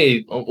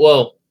anime,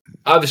 well,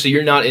 obviously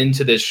you're not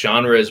into this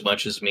genre as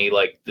much as me,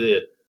 like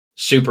the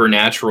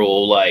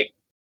supernatural, like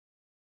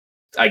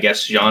I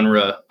guess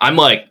genre. I'm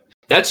like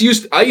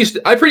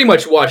I pretty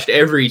much watched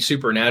every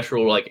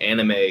supernatural like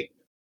anime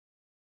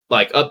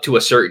like up to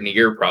a certain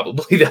year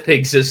probably that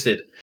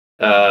existed.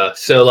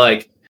 So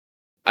like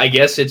I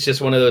guess it's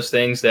just one of those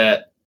things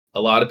that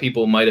a lot of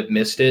people might have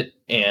missed it,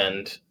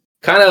 and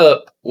kind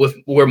of with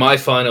where my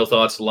final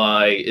thoughts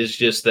lie is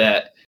just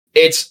that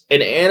it's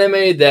an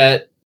anime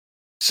that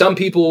some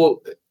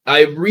people,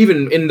 I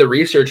even in the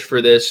research for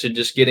this and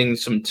just getting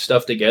some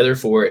stuff together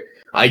for it,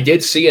 I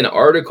did see an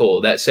article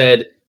that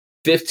said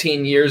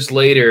 15 years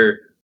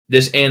later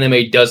this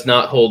anime does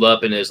not hold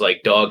up and is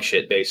like dog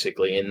shit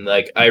basically. And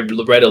like I read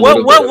a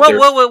little bit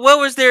what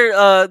was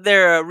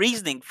their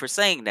reasoning for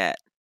saying that?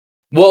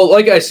 Well,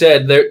 like I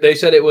said, they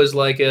said it was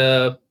like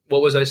a,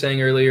 what was I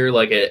saying earlier?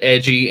 Like an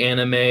edgy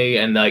anime,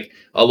 and like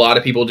a lot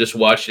of people just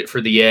watched it for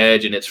the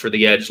edge, and it's for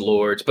the edge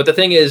lords. But the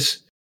thing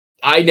is,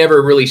 I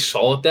never really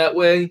saw it that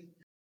way.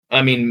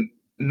 I mean,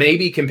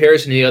 maybe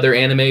comparison to the other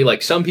anime,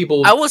 like some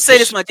people. I will say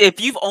this much: if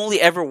you've only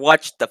ever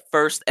watched the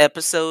first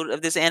episode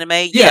of this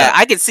anime, yeah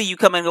I can see you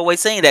coming away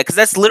saying that, because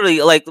that's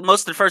literally like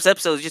most of the first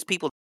episode is just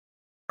people,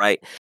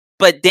 right?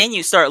 But then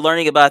you start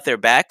learning about their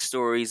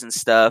backstories and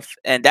stuff,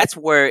 and that's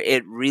where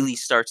it really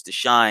starts to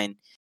shine.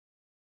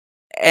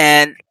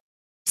 And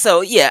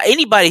so, yeah,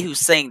 anybody who's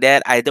saying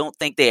that, I don't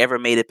think they ever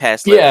made it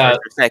past the first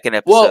or second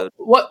episode.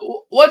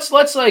 Well, let's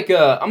like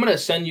I'm gonna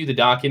send you the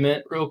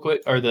document real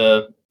quick, or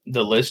the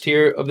list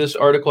here of this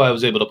article. I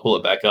was able to pull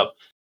it back up.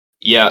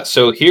 Yeah,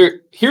 so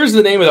here's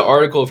the name of the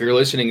article if you're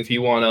listening, if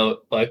you want to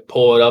like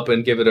pull it up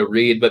and give it a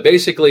read. But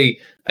basically,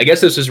 I guess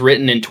this was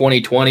written in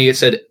 2020. It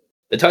said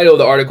the title of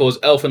the article is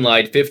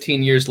Elfenlied,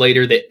 15 years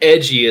later, the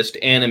edgiest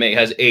anime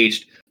has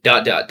aged ...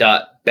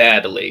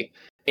 badly.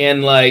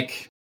 And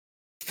like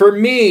for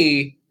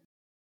me,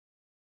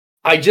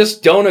 I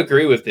just don't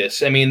agree with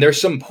this. I mean,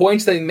 there's some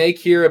points they make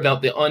here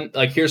about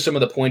here's some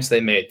of the points they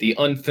made. The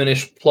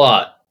unfinished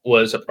plot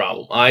was a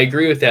problem. I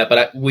agree with that,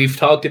 but we've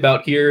talked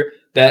about here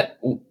that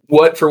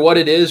for what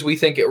it is, we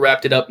think it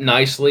wrapped it up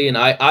nicely, and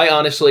I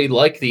honestly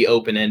like the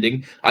open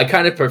ending. I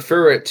kind of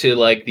prefer it to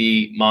like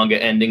the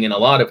manga ending in a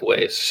lot of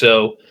ways.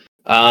 So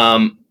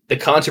the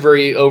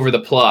controversy over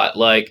the plot,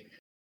 like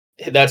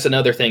that's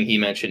another thing he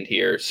mentioned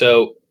here.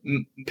 So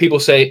people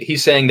say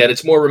he's saying that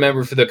it's more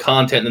remembered for the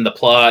content than the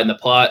plot, and the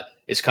plot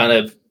is kind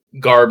of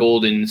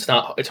garbled and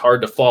it's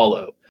hard to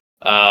follow.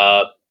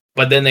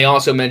 But then they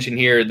also mention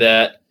here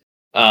that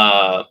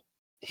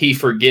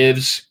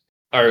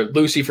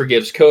Lucy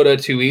forgives Coda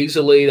too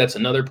easily. That's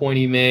another point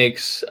he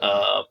makes.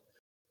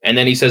 And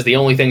then he says the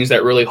only things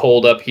that really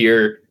hold up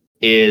here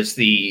is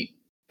the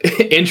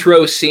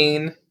intro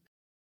scene,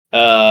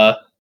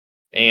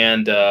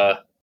 and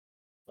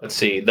let's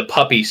see, the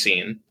puppy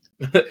scene,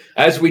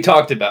 as we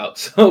talked about.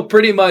 So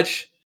pretty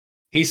much,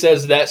 he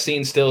says that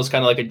scene still is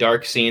kind of like a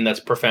dark scene that's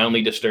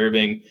profoundly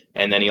disturbing,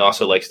 and then he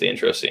also likes the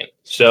intro scene.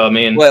 So I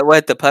mean,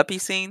 what the puppy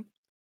scene?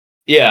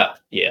 Yeah.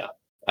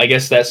 I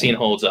guess that scene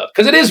holds up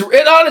because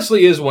it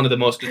honestly is one of the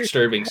most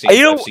disturbing scenes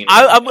I've seen.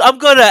 I'm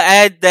gonna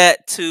add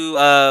that to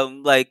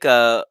like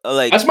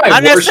that's my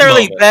not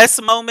necessarily moment.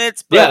 Best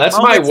moments, but that's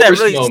moments my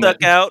worst that really moment.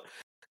 stuck out.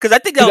 Because I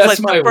think that was that's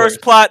like the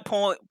first plot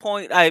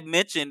point I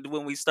mentioned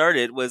when we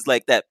started, was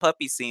like that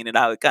puppy scene and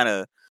how it kind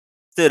of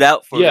stood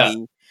out for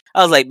me.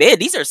 I was like, man,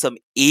 these are some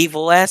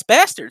evil ass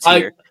bastards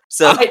here.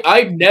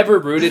 I've never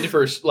rooted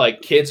for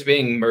like kids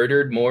being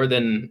murdered more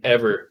than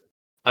ever.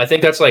 I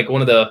think that's like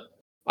one of the.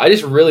 I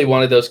just really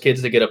wanted those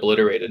kids to get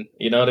obliterated.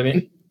 You know what I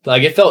mean?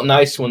 Like it felt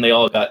nice when they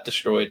all got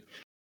destroyed,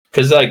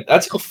 because like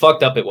that's how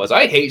fucked up it was.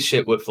 I hate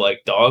shit with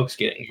like dogs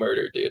getting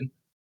murdered, dude.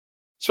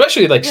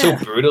 Especially like so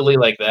brutally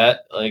like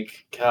that.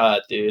 Like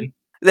God, dude.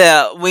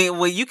 Yeah,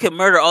 when you can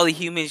murder all the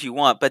humans you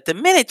want, but the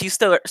minute you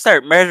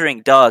start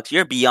murdering dogs,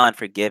 you're beyond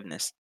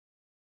forgiveness.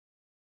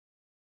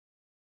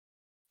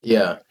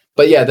 Yeah,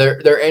 but yeah,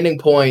 their ending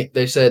point,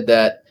 they said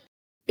that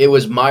it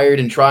was mired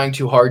in trying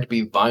too hard to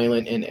be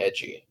violent and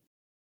edgy,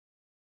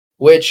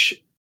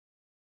 which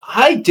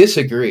I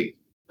disagree.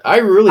 I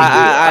really do.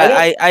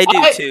 I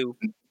do too.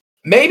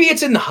 maybe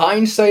it's in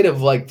hindsight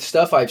of like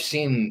stuff I've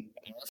seen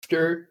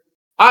after.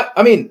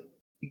 I mean,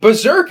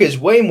 Berserk is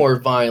way more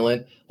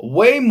violent,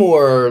 way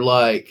more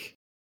like,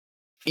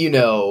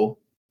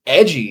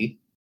 edgy,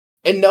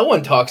 and no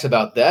one talks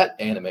about that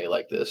anime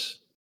like this.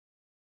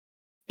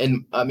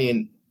 And I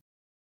mean,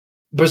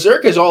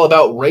 Berserk is all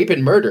about rape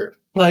and murder.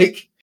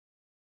 Like,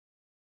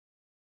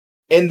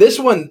 and this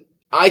one,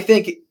 I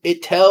think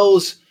it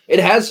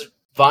has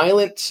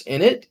violence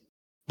in it,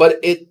 but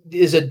it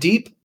is a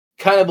deep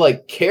kind of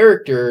like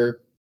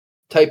character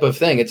type of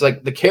thing. It's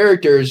like the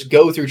characters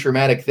go through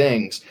traumatic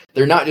things.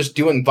 They're not just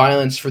doing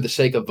violence for the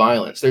sake of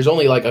violence. There's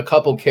only like a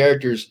couple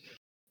characters.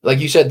 Like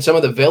you said, some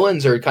of the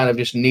villains are kind of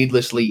just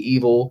needlessly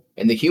evil,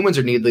 and the humans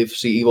are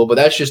needlessly evil, but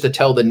that's just to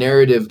tell the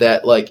narrative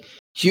that like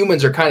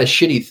humans are kind of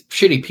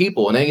shitty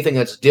people, and anything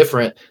that's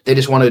different, they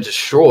just want to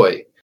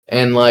destroy.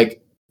 And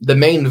like the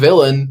main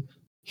villain,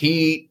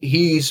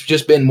 he's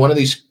just been one of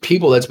these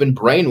people that's been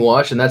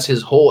brainwashed, and that's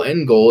his whole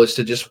end goal is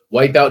to just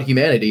wipe out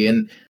humanity.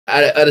 And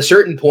at a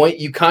certain point,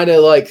 you kind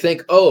of like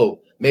think, oh,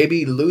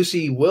 maybe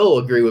Lucy will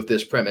agree with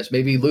this premise.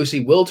 Maybe Lucy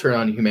will turn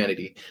on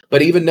humanity.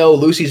 But even though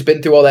Lucy's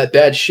been through all that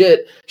bad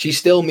shit, she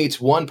still meets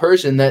one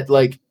person that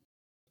like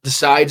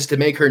decides to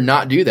make her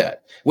not do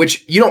that.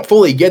 Which you don't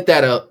fully get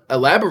that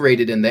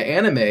elaborated in the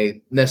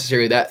anime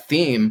necessarily, that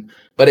theme.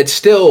 But it's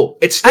still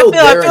there.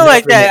 I feel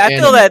like that. I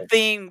feel that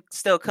theme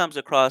still comes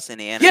across in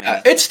the anime.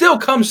 Yeah, it still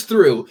comes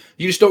through.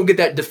 You just don't get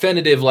that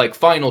definitive like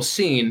final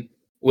scene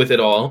with it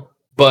all.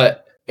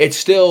 But it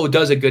still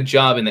does a good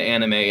job in the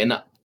anime,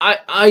 and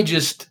I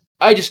just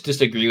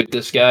disagree with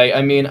this guy.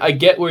 I mean, I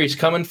get where he's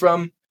coming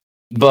from,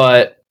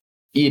 but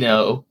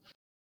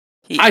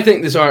I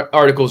think this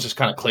article is just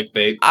kind of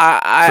clickbait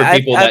for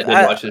people that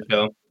did watch the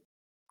show.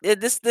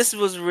 This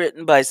was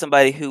written by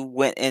somebody who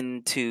went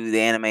into the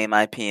anime, in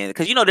my opinion,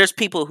 because there's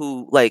people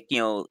who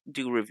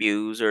do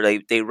reviews or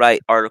they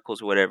write articles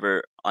or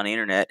whatever on the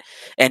internet,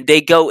 and they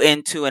go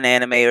into an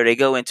anime or they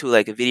go into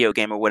like a video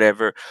game or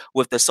whatever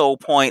with the sole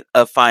point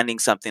of finding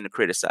something to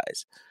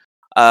criticize.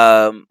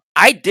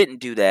 I didn't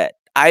do that.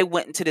 I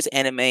went into this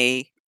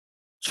anime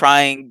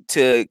trying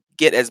to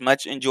get as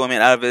much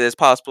enjoyment out of it as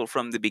possible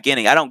from the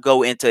beginning. I don't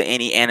go into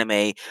any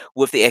anime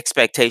with the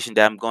expectation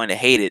that I'm going to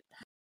hate it.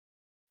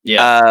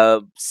 Yeah.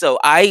 So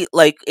I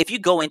like, if you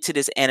go into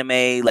this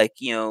anime like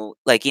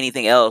like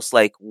anything else,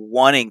 like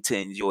wanting to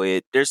enjoy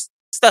it, there's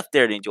stuff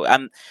there to enjoy.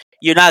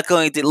 You're not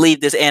going to leave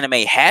this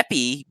anime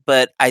happy,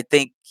 but I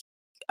think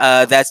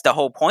that's the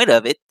whole point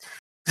of it.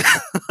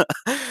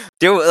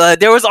 There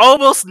was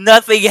almost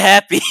nothing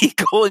happy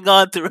going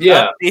on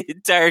throughout the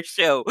entire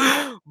show,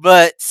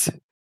 but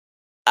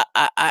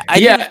I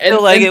didn't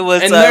feel like it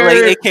was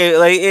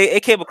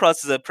it came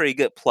across as a pretty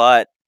good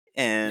plot.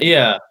 And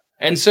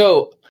and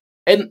so.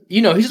 And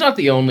he's not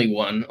the only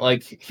one.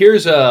 Like,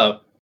 here's a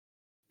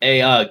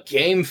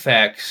game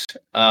facts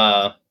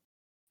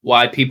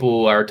why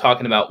people are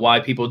talking about why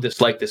people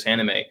dislike this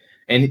anime.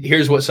 And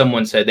here's what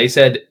someone said. They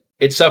said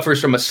it suffers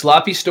from a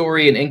sloppy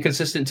story and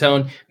inconsistent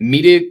tone,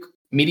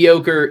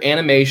 mediocre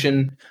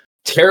animation,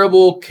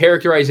 terrible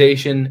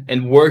characterization,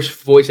 and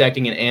worst voice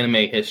acting in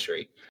anime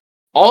history.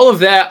 All of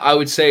that, I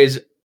would say,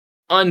 is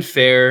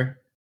unfair.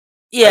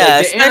 Yeah,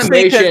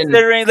 especially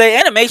considering the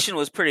animation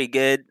was pretty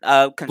good.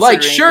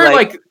 Like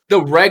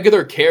the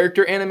regular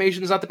character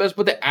animation is not the best,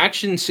 but the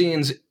action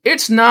scenes,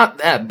 it's not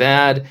that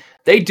bad.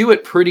 They do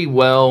it pretty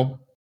well,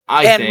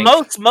 I think.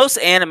 Most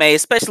anime,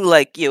 especially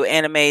like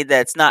anime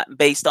that's not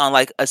based on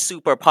like a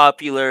super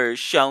popular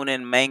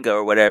shonen manga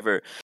or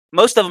whatever,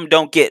 most of them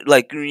don't get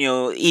like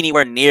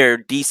anywhere near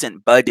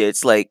decent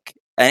budgets. Like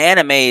an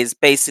anime is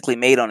basically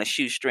made on a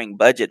shoestring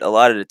budget a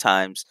lot of the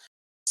times,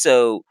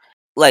 so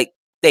like.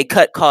 They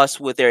cut costs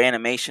with their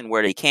animation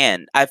where they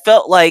can. I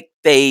felt like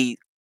they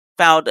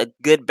found a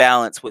good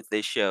balance with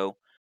this show.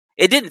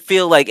 It didn't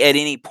feel like at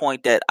any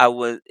point that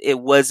it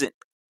wasn't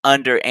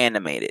under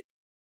animated.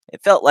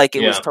 It felt like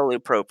it was totally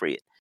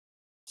appropriate.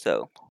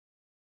 So,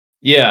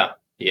 yeah.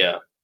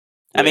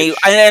 I mean,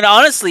 and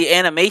honestly,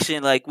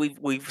 animation, like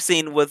we've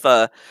seen with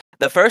the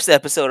first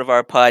episode of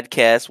our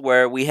podcast,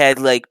 where we had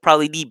like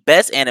probably the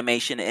best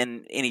animation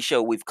in any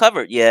show we've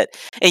covered yet,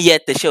 and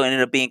yet the show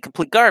ended up being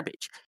complete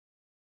garbage.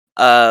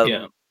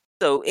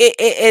 So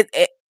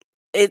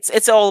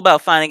it's all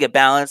about finding a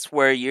balance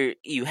where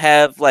you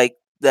have like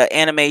the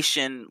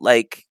animation,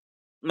 like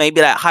maybe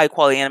that high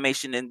quality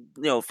animation and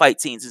fight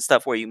scenes and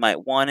stuff where you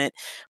might want it,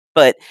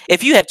 but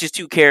if you have just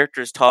two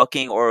characters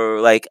talking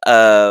or like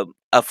a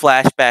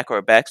flashback or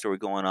a backstory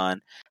going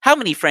on, how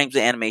many frames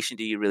of animation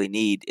do you really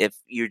need if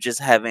you're just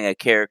having a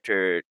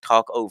character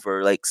talk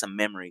over like some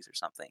memories or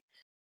something?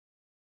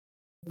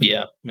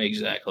 Yeah,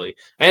 exactly.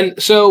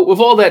 And so with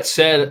all that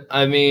said,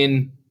 I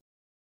mean,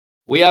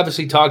 we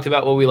obviously talked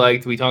about what we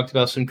liked. We talked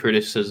about some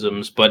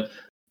criticisms, but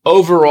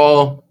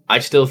overall, I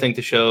still think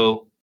the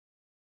show,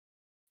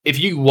 if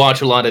you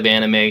watch a lot of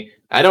anime,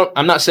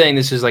 I'm not saying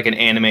this is like an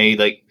anime,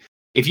 like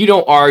if you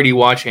don't already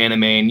watch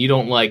anime and you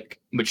don't like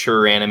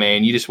mature anime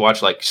and you just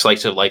watch like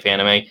slice of life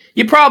anime,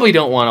 you probably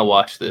don't want to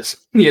watch this.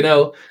 You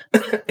know,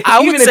 I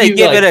would Even if say you,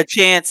 give like- it a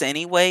chance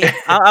anyway.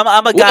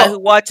 I'm a guy Well- who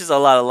watches a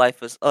lot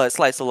of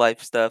slice of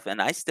life stuff,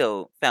 and I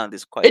still found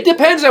this quite. It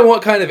depends on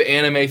what kind of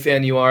anime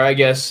fan you are, I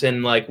guess,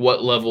 and like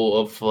what level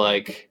of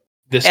like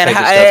this and type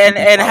how, of stuff you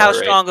can and how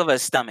tolerate. strong of a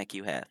stomach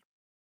you have.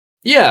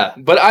 Yeah,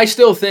 but I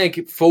still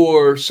think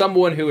for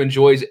someone who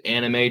enjoys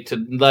anime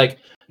to like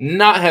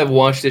not have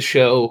watched this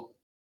show,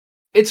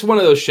 it's one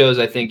of those shows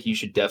I think you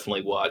should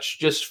definitely watch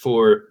just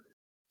for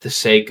the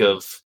sake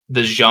of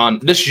the genre,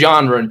 this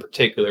genre in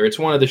particular. It's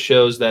one of the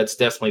shows that's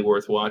definitely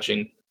worth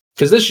watching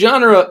because this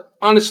genre,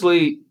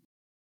 honestly,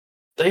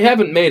 they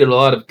haven't made a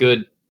lot of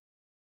good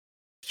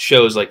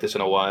shows like this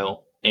in a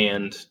while,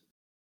 and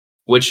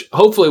which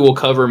hopefully we'll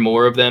cover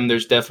more of them.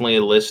 There's definitely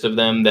a list of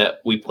them that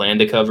we plan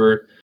to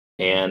cover,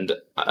 and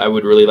I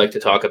would really like to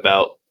talk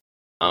about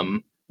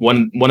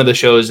one of the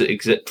shows,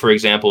 for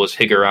example, is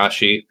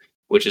Higurashi,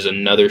 which is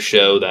another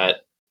show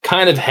that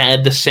kind of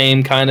had the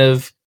same kind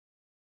of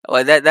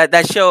Oh,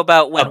 that show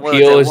about when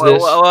appeal as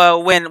this.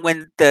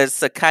 when the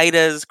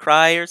cicadas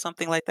cry or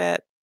something like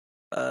that.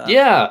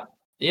 Yeah,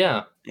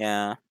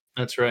 Yeah.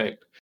 that's right.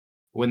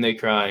 When They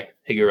Cry,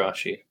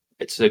 Higurashi.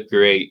 It's a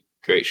great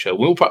show.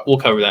 We'll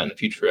cover that in a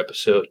future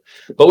episode.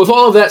 But with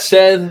all of that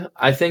said,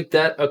 I think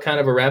that kind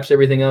of wraps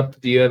everything up.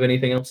 Do you have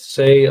anything else to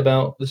say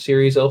about the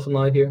series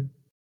Elfenlied here?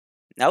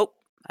 Nope.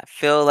 I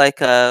feel like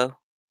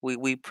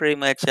we pretty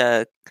much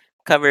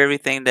covered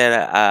everything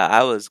that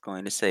I was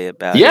going to say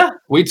about it. Yeah,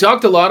 we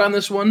talked a lot on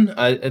this one.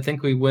 I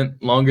think we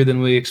went longer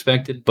than we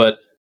expected, but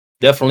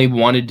definitely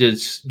wanted to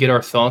get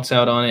our thoughts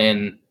out on it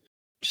and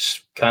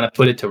just kind of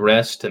put it to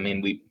rest. I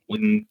mean,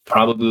 we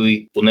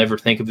probably will never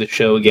think of the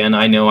show again.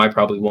 I know I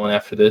probably won't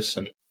after this.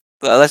 And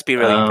Well, let's be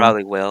real. You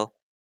probably will.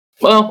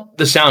 well,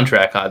 the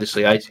soundtrack,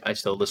 obviously, I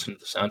still listen to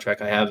the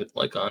soundtrack. I have it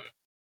like on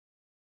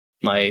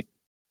my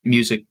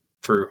music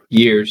for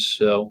years.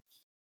 So,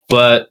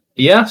 but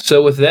yeah.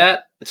 So with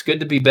that, it's good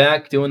to be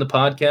back doing the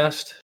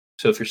podcast.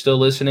 So if you're still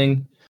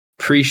listening,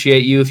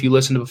 appreciate you. If you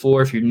listened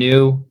before, if you're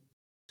new,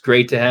 it's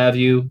great to have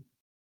you.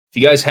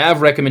 If you guys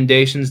have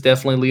recommendations,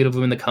 definitely leave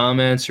them in the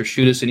comments or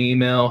shoot us an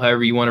email,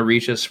 however you want to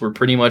reach us. We're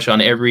pretty much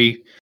on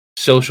every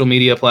social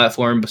media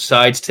platform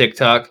besides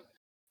TikTok.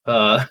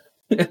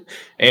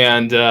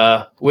 And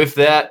with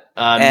that,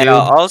 And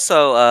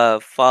also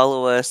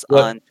follow us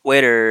What? on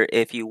Twitter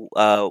if you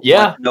want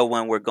Yeah. to know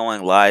when we're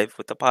going live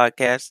with the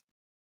podcast.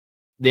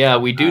 yeah,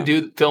 we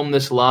do film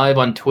this live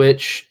on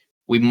Twitch.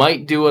 We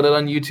might do it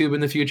on YouTube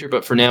in the future,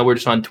 but for now, we're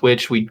just on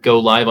Twitch. We go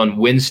live on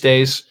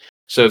Wednesdays.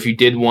 So if you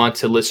did want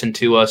to listen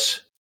to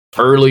us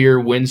earlier,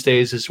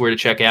 Wednesdays is where to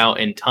check out.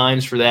 And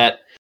times for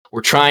that,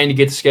 we're trying to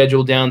get the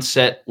schedule down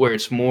set where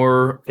it's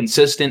more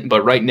consistent.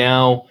 But right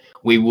now,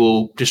 we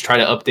will just try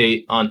to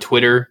update on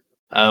Twitter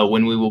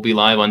when we will be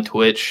live on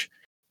Twitch.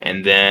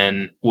 And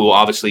then we'll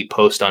obviously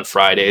post on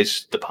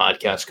Fridays, the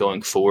podcast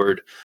going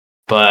forward.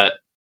 But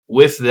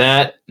with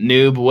that,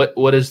 Noob,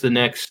 what is the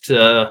next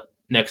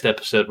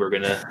episode we're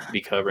going to be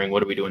covering?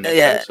 What are we doing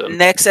next episode?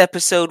 Next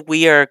episode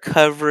we are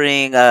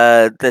covering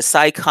the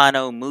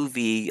Saikano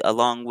movie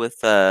along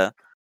with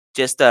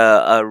just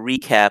a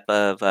recap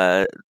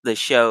of the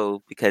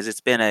show because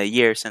it's been a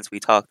year since we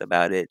talked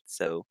about it.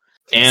 So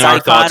and our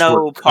thoughts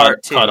were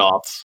Part 2. cut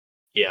off.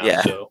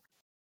 Yeah.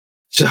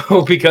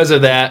 So because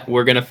of that,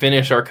 we're going to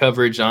finish our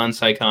coverage on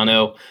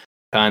Saikano,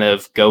 kind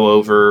of go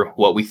over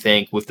what we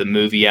think with the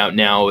movie out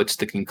now. It's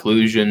the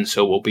conclusion,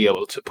 so we'll be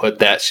able to put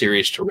that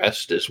series to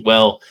rest as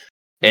well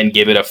and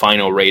give it a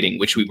final rating,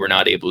 which we were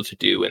not able to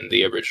do in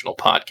the original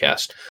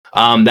podcast.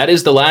 That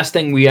is the last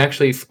thing we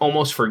actually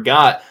almost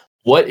forgot.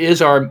 What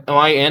is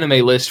my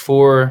anime list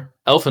for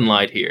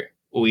Elfenlied here?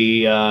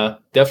 We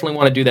definitely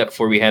want to do that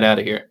before we head out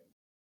of here.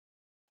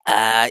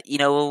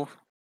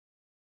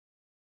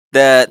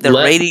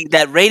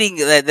 The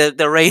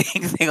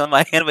rating thing on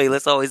my anime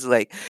list always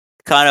like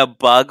kind of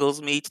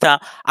boggles me each time.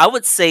 I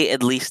would say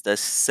at least a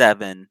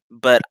 7,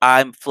 but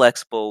I'm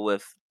flexible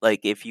with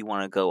like if you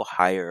want to go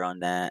higher on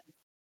that.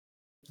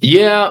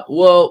 Yeah,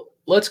 well,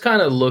 let's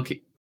kind of look.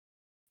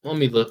 Let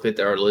me look at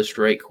our list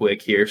right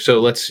quick here. So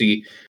let's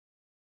see.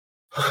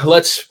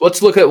 Let's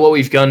look at what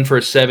we've done for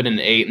a 7 and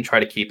 8 and try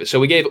to keep it. So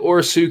we gave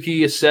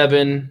Orosuki a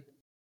 7.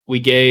 We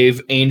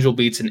gave Angel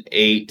Beats an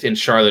 8 and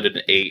Charlotte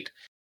an 8.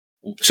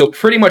 So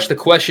pretty much the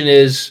question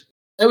is,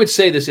 I would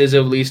say this is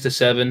at least a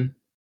 7.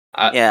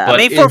 Yeah, but I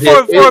mean,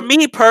 for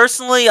me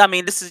personally, I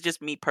mean, this is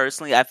just me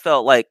personally. I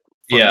felt like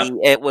for me,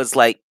 it was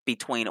like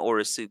between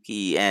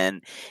Orosuki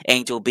and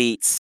Angel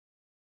Beats.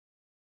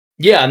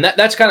 Yeah, and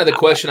that's kind of the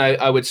question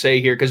I would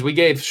say here, because we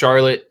gave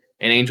Charlotte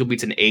and Angel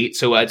Beats an 8,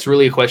 so it's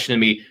really a question to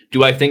me,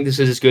 do I think this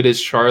is as good as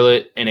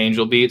Charlotte and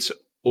Angel Beats,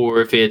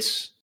 or if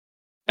it's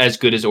as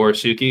good as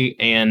Orosuki?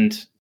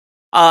 And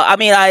I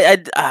mean,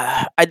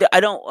 I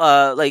don't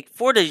like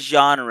for the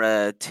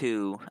genre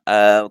too,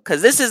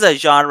 because this is a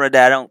genre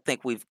that I don't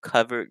think we've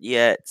covered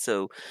yet.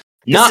 So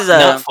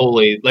not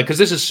fully, like, because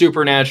this is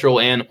supernatural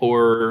and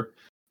horror.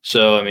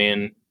 So I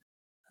mean,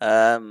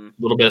 a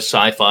little bit of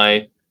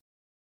sci-fi.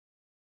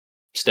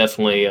 It's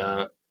definitely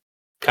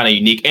kind of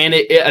unique, and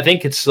I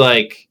think it's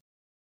like,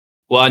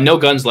 well, No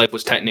Guns Life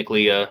was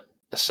technically a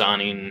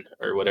signing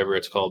or whatever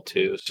it's called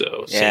too.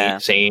 So Yeah.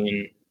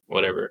 sane,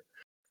 whatever.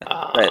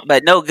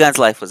 But No Guns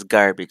Life was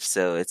garbage,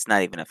 so it's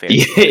not even a fair.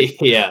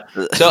 Yeah.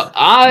 So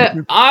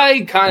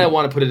I kind of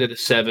want to put it at a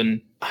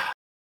 7.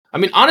 I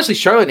mean, honestly,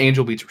 Charlotte and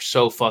Angel Beats were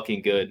so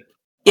fucking good.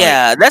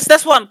 Yeah,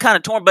 that's why I'm kind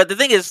of torn. But the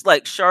thing is,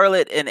 like,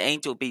 Charlotte and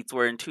Angel Beats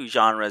were in two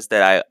genres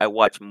that I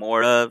watch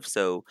more of.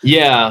 So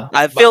yeah,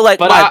 I feel like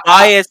but my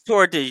bias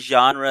toward the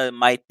genre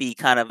might be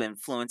kind of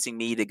influencing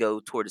me to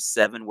go toward a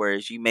 7,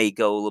 whereas you may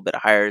go a little bit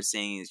higher,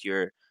 seeing as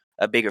you're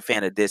a bigger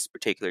fan of this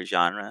particular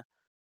genre.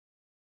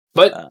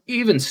 But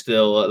even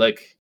still,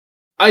 like,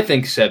 I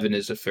think 7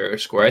 is a fair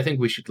score. I think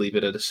we should leave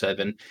it at a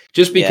 7,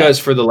 just because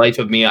for the life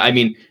of me, I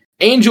mean,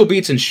 Angel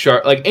Beats and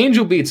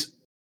Angel Beats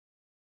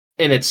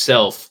in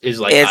itself is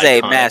like it's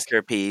iconic. a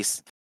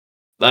masterpiece.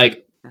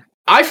 Like,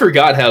 I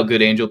forgot how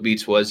good Angel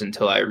Beats was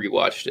until I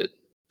rewatched it.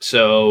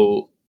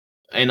 So,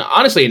 and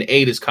honestly, an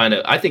 8 is kind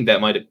of, I think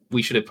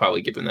we should have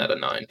probably given that a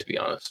 9, to be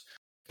honest.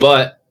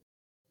 But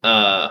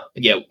yeah,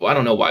 I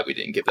don't know why we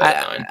didn't give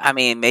that a 9. I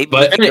mean, maybe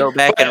we can go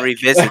back and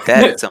revisit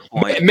that at some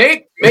point.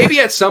 Maybe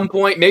at some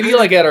point, maybe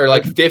like at our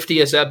like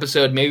 50th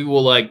episode, maybe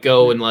we'll like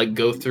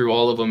go through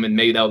all of them, and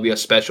maybe that'll be a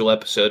special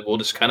episode. We'll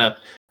just kind of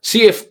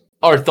see if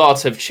our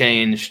thoughts have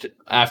changed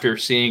after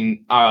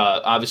seeing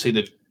obviously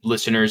the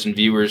listeners and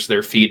viewers,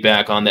 their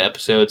feedback on the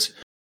episodes.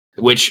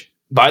 Which,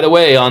 by the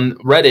way, on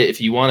Reddit, if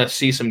you want to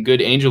see some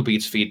good Angel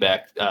Beats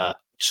feedback,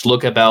 just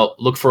look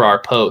for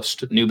our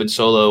post, Noob and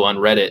Solo on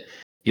Reddit.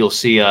 You'll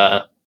see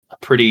a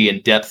pretty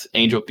in-depth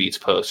Angel Beats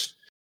post.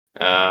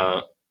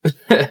 But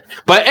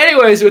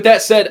anyways, with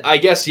that said, I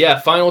guess,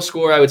 final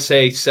score, I would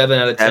say 7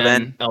 out of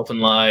 10. Elfen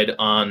Lied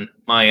on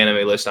my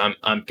anime list.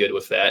 I'm good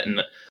with that.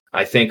 And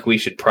I think we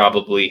should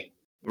probably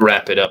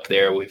wrap it up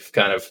there. We've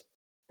kind of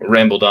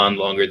rambled on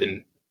longer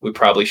than we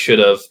probably should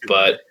have.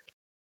 But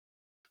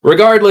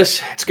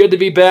regardless, it's good to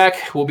be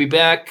back. We'll be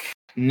back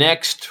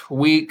next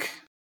week,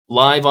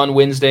 live on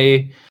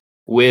Wednesday,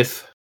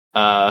 with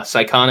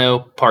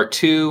Saikano Part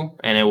 2,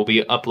 and it will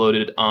be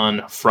uploaded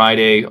on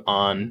Friday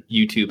on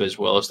YouTube as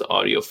well as the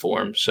audio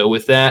form. So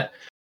with that,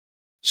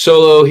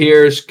 Solo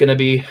here is going to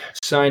be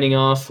signing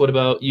off. What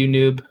about you,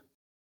 Noob?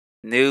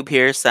 Noob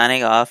here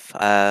signing off.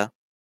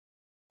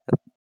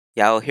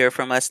 Y'all will hear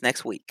from us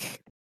next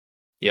week.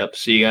 Yep,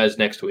 see you guys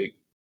next week.